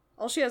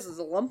 All she has is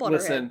a lump on her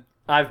head. Listen,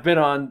 I've been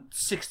on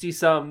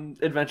 60-some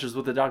adventures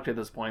with the Doctor at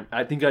this point.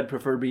 I think I'd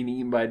prefer being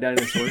eaten by a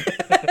dinosaur.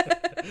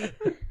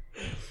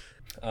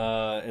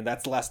 And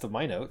that's the last of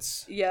my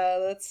notes.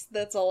 Yeah,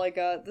 that's all I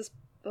got.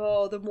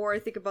 The more I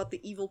think about the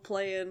evil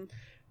plan.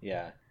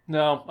 Yeah.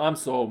 No, I'm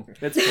sold.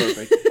 It's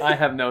perfect. I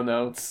have no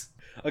notes.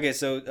 Okay,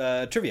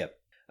 so trivia.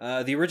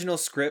 The original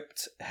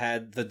script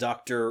had the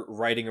Doctor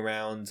riding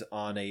around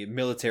on a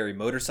military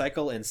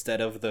motorcycle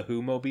instead of the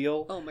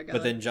Who-mobile. Oh my god.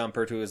 But then John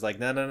Pertwee was like,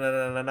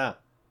 no.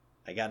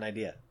 I got an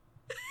idea.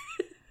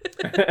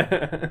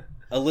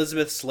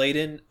 Elizabeth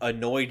Sladen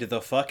annoyed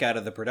the fuck out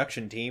of the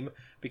production team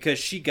because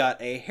she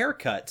got a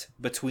haircut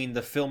between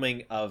the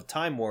filming of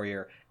Time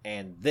Warrior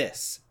and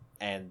this.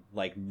 And,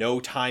 like, no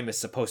time is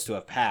supposed to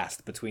have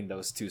passed between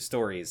those two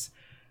stories.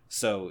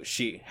 So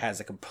she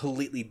has a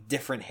completely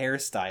different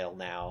hairstyle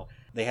now.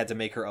 They had to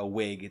make her a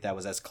wig that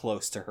was as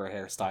close to her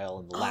hairstyle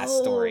in the last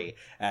story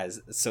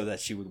as so that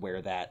she would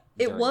wear that.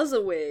 It was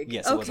a wig.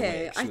 Yes, it was a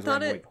okay. wig. She was I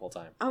thought wearing a wig the whole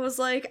time. I was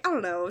like, I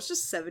don't know, it's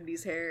just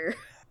 70s hair.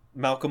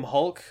 Malcolm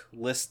Hulk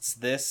lists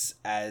this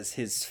as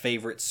his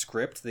favorite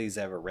script that he's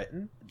ever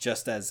written.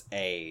 Just as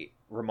a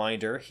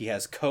reminder, he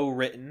has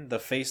co-written The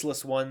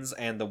Faceless Ones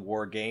and The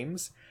War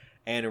Games,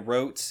 and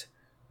wrote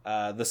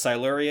The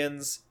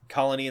Silurians,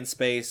 Colony in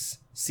Space,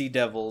 Sea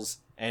Devils,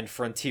 and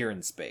Frontier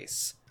in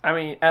Space. I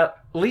mean, at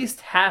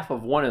least half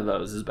of one of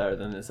those is better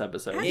than this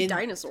episode. And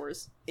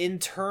dinosaurs. In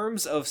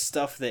terms of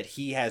stuff that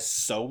he has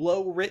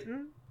solo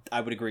written,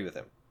 I would agree with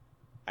him.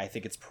 I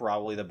think it's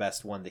probably the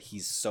best one that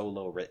he's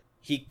solo written.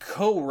 He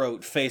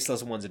co-wrote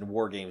Faceless Ones and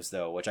War Games,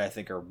 though, which I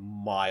think are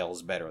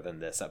miles better than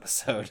this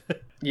episode.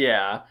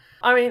 Yeah.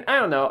 I mean, I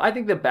don't know. I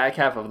think the back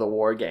half of the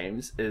War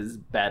Games is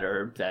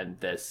better than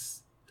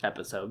this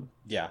episode.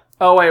 Yeah.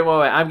 Oh, wait.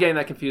 I'm getting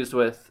that confused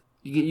with...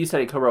 You said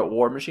he co-wrote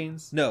War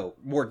Machines? No,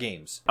 War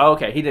Games. Oh,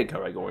 okay. He did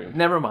co-write War Games.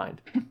 Never mind.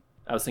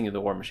 I was thinking of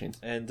the War Machines.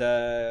 And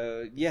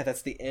yeah,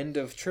 that's the end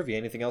of trivia.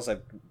 Anything else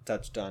I've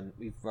touched on,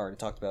 we've already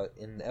talked about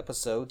in the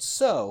episode.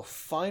 So,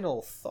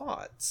 final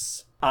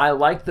thoughts. I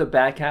like the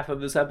back half of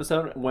this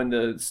episode when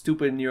the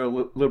stupid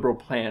neoliberal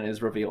plan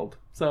is revealed.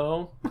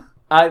 So,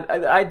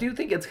 I do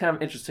think it's kind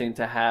of interesting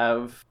to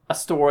have a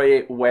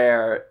story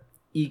where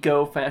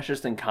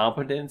eco-fascist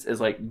incompetence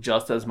is like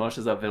just as much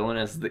as a villain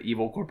as the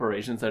evil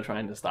corporations they're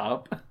trying to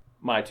stop.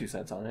 My 2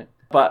 cents on it.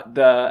 But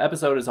the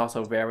episode is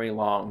also very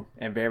long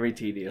and very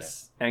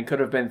tedious and could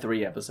have been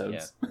 3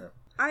 episodes. Yeah.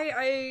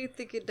 I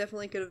think it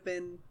definitely could have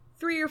been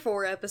 3 or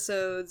 4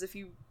 episodes if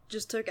you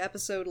just took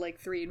episode like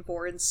 3 and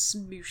 4 and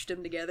smooshed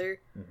them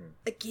together. Mm-hmm.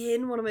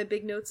 Again, one of my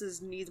big notes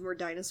is needs more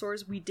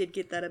dinosaurs. We did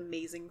get that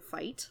amazing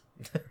fight.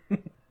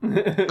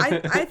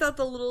 I thought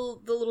the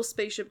little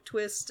spaceship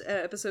twist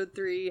at episode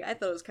 3, I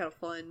thought it was kind of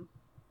fun.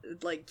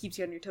 It, like, keeps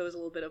you on your toes a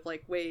little bit of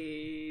like,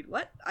 wait,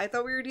 what? I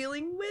thought we were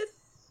dealing with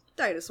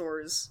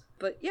dinosaurs.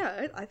 But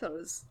yeah, I thought it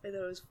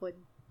was fun.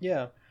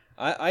 Yeah.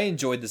 I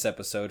enjoyed this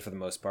episode for the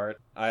most part.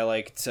 I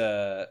liked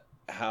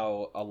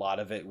how a lot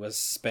of it was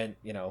spent,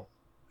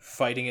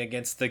 fighting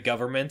against the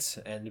government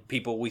and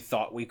people we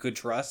thought we could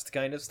trust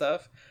kind of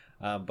stuff.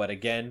 But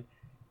again,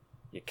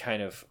 you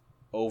kind of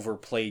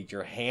overplayed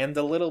your hand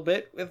a little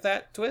bit with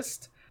that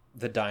twist.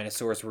 The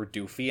dinosaurs were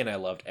doofy and I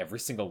loved every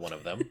single one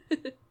of them.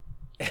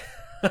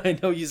 I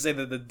know you say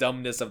that the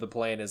dumbness of the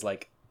plan is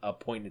like a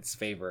point in its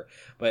favor,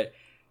 but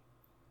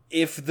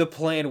if the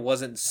plan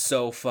wasn't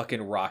so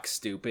fucking rock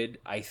stupid,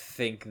 I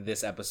think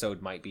this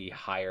episode might be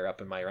higher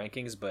up in my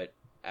rankings, but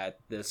at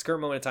this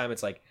current moment in time,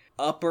 it's like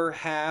upper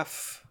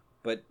half,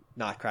 but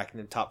not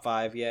cracking the top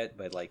 5 yet,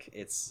 but like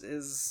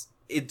it's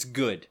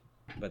good.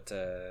 But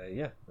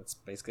yeah, that's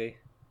basically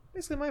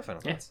my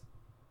final thoughts.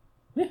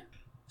 Yeah.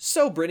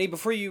 So, Brittany,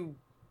 before you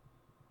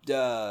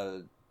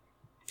hold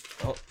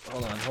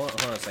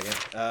on a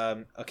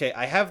second. Okay,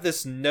 I have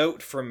this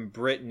note from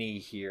Brittany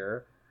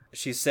here.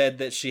 She said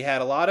that she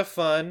had a lot of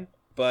fun,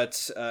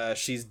 but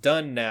she's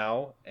done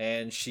now,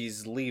 and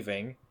she's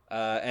leaving.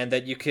 And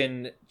that you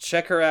can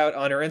check her out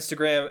on her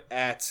Instagram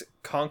at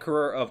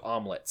Conqueror of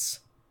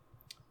Omelets.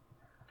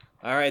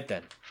 All right,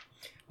 then.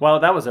 Well,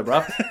 that was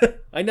abrupt.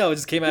 I know, it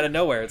just came out of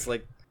nowhere. It's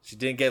like she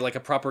didn't get like a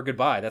proper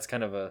goodbye. That's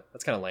kind of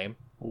lame.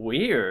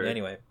 Weird.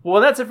 Anyway.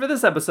 Well, that's it for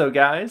this episode,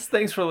 guys.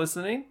 Thanks for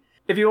listening.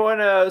 If you want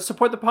to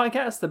support the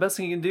podcast, the best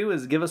thing you can do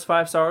is give us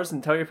 5 stars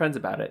and tell your friends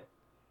about it.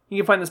 You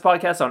can find this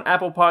podcast on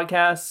Apple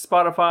Podcasts,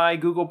 Spotify,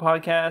 Google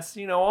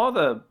Podcasts, all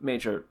the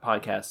major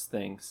podcast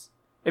things.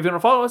 If you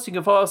want to follow us, you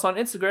can follow us on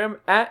Instagram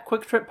at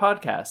Quick Trip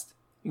Podcast.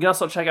 You can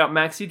also check out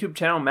Mac's YouTube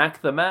channel,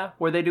 Mac the Map,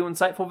 where they do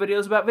insightful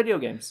videos about video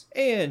games.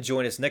 And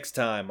join us next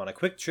time on a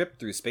quick trip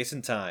through space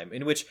and time,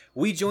 in which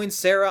we join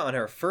Sarah on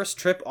her first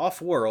trip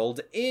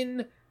off-world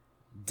in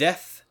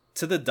Death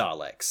to the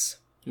Daleks.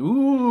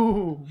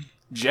 Ooh,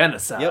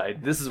 genocide.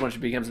 Yep. This is when she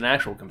becomes an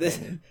actual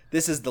companion.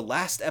 This is the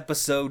last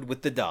episode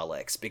with the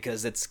Daleks,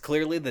 because it's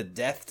clearly the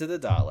death to the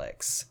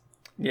Daleks.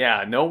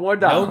 Yeah, no more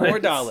Daleks. No more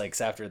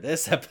Daleks after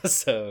this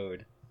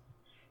episode.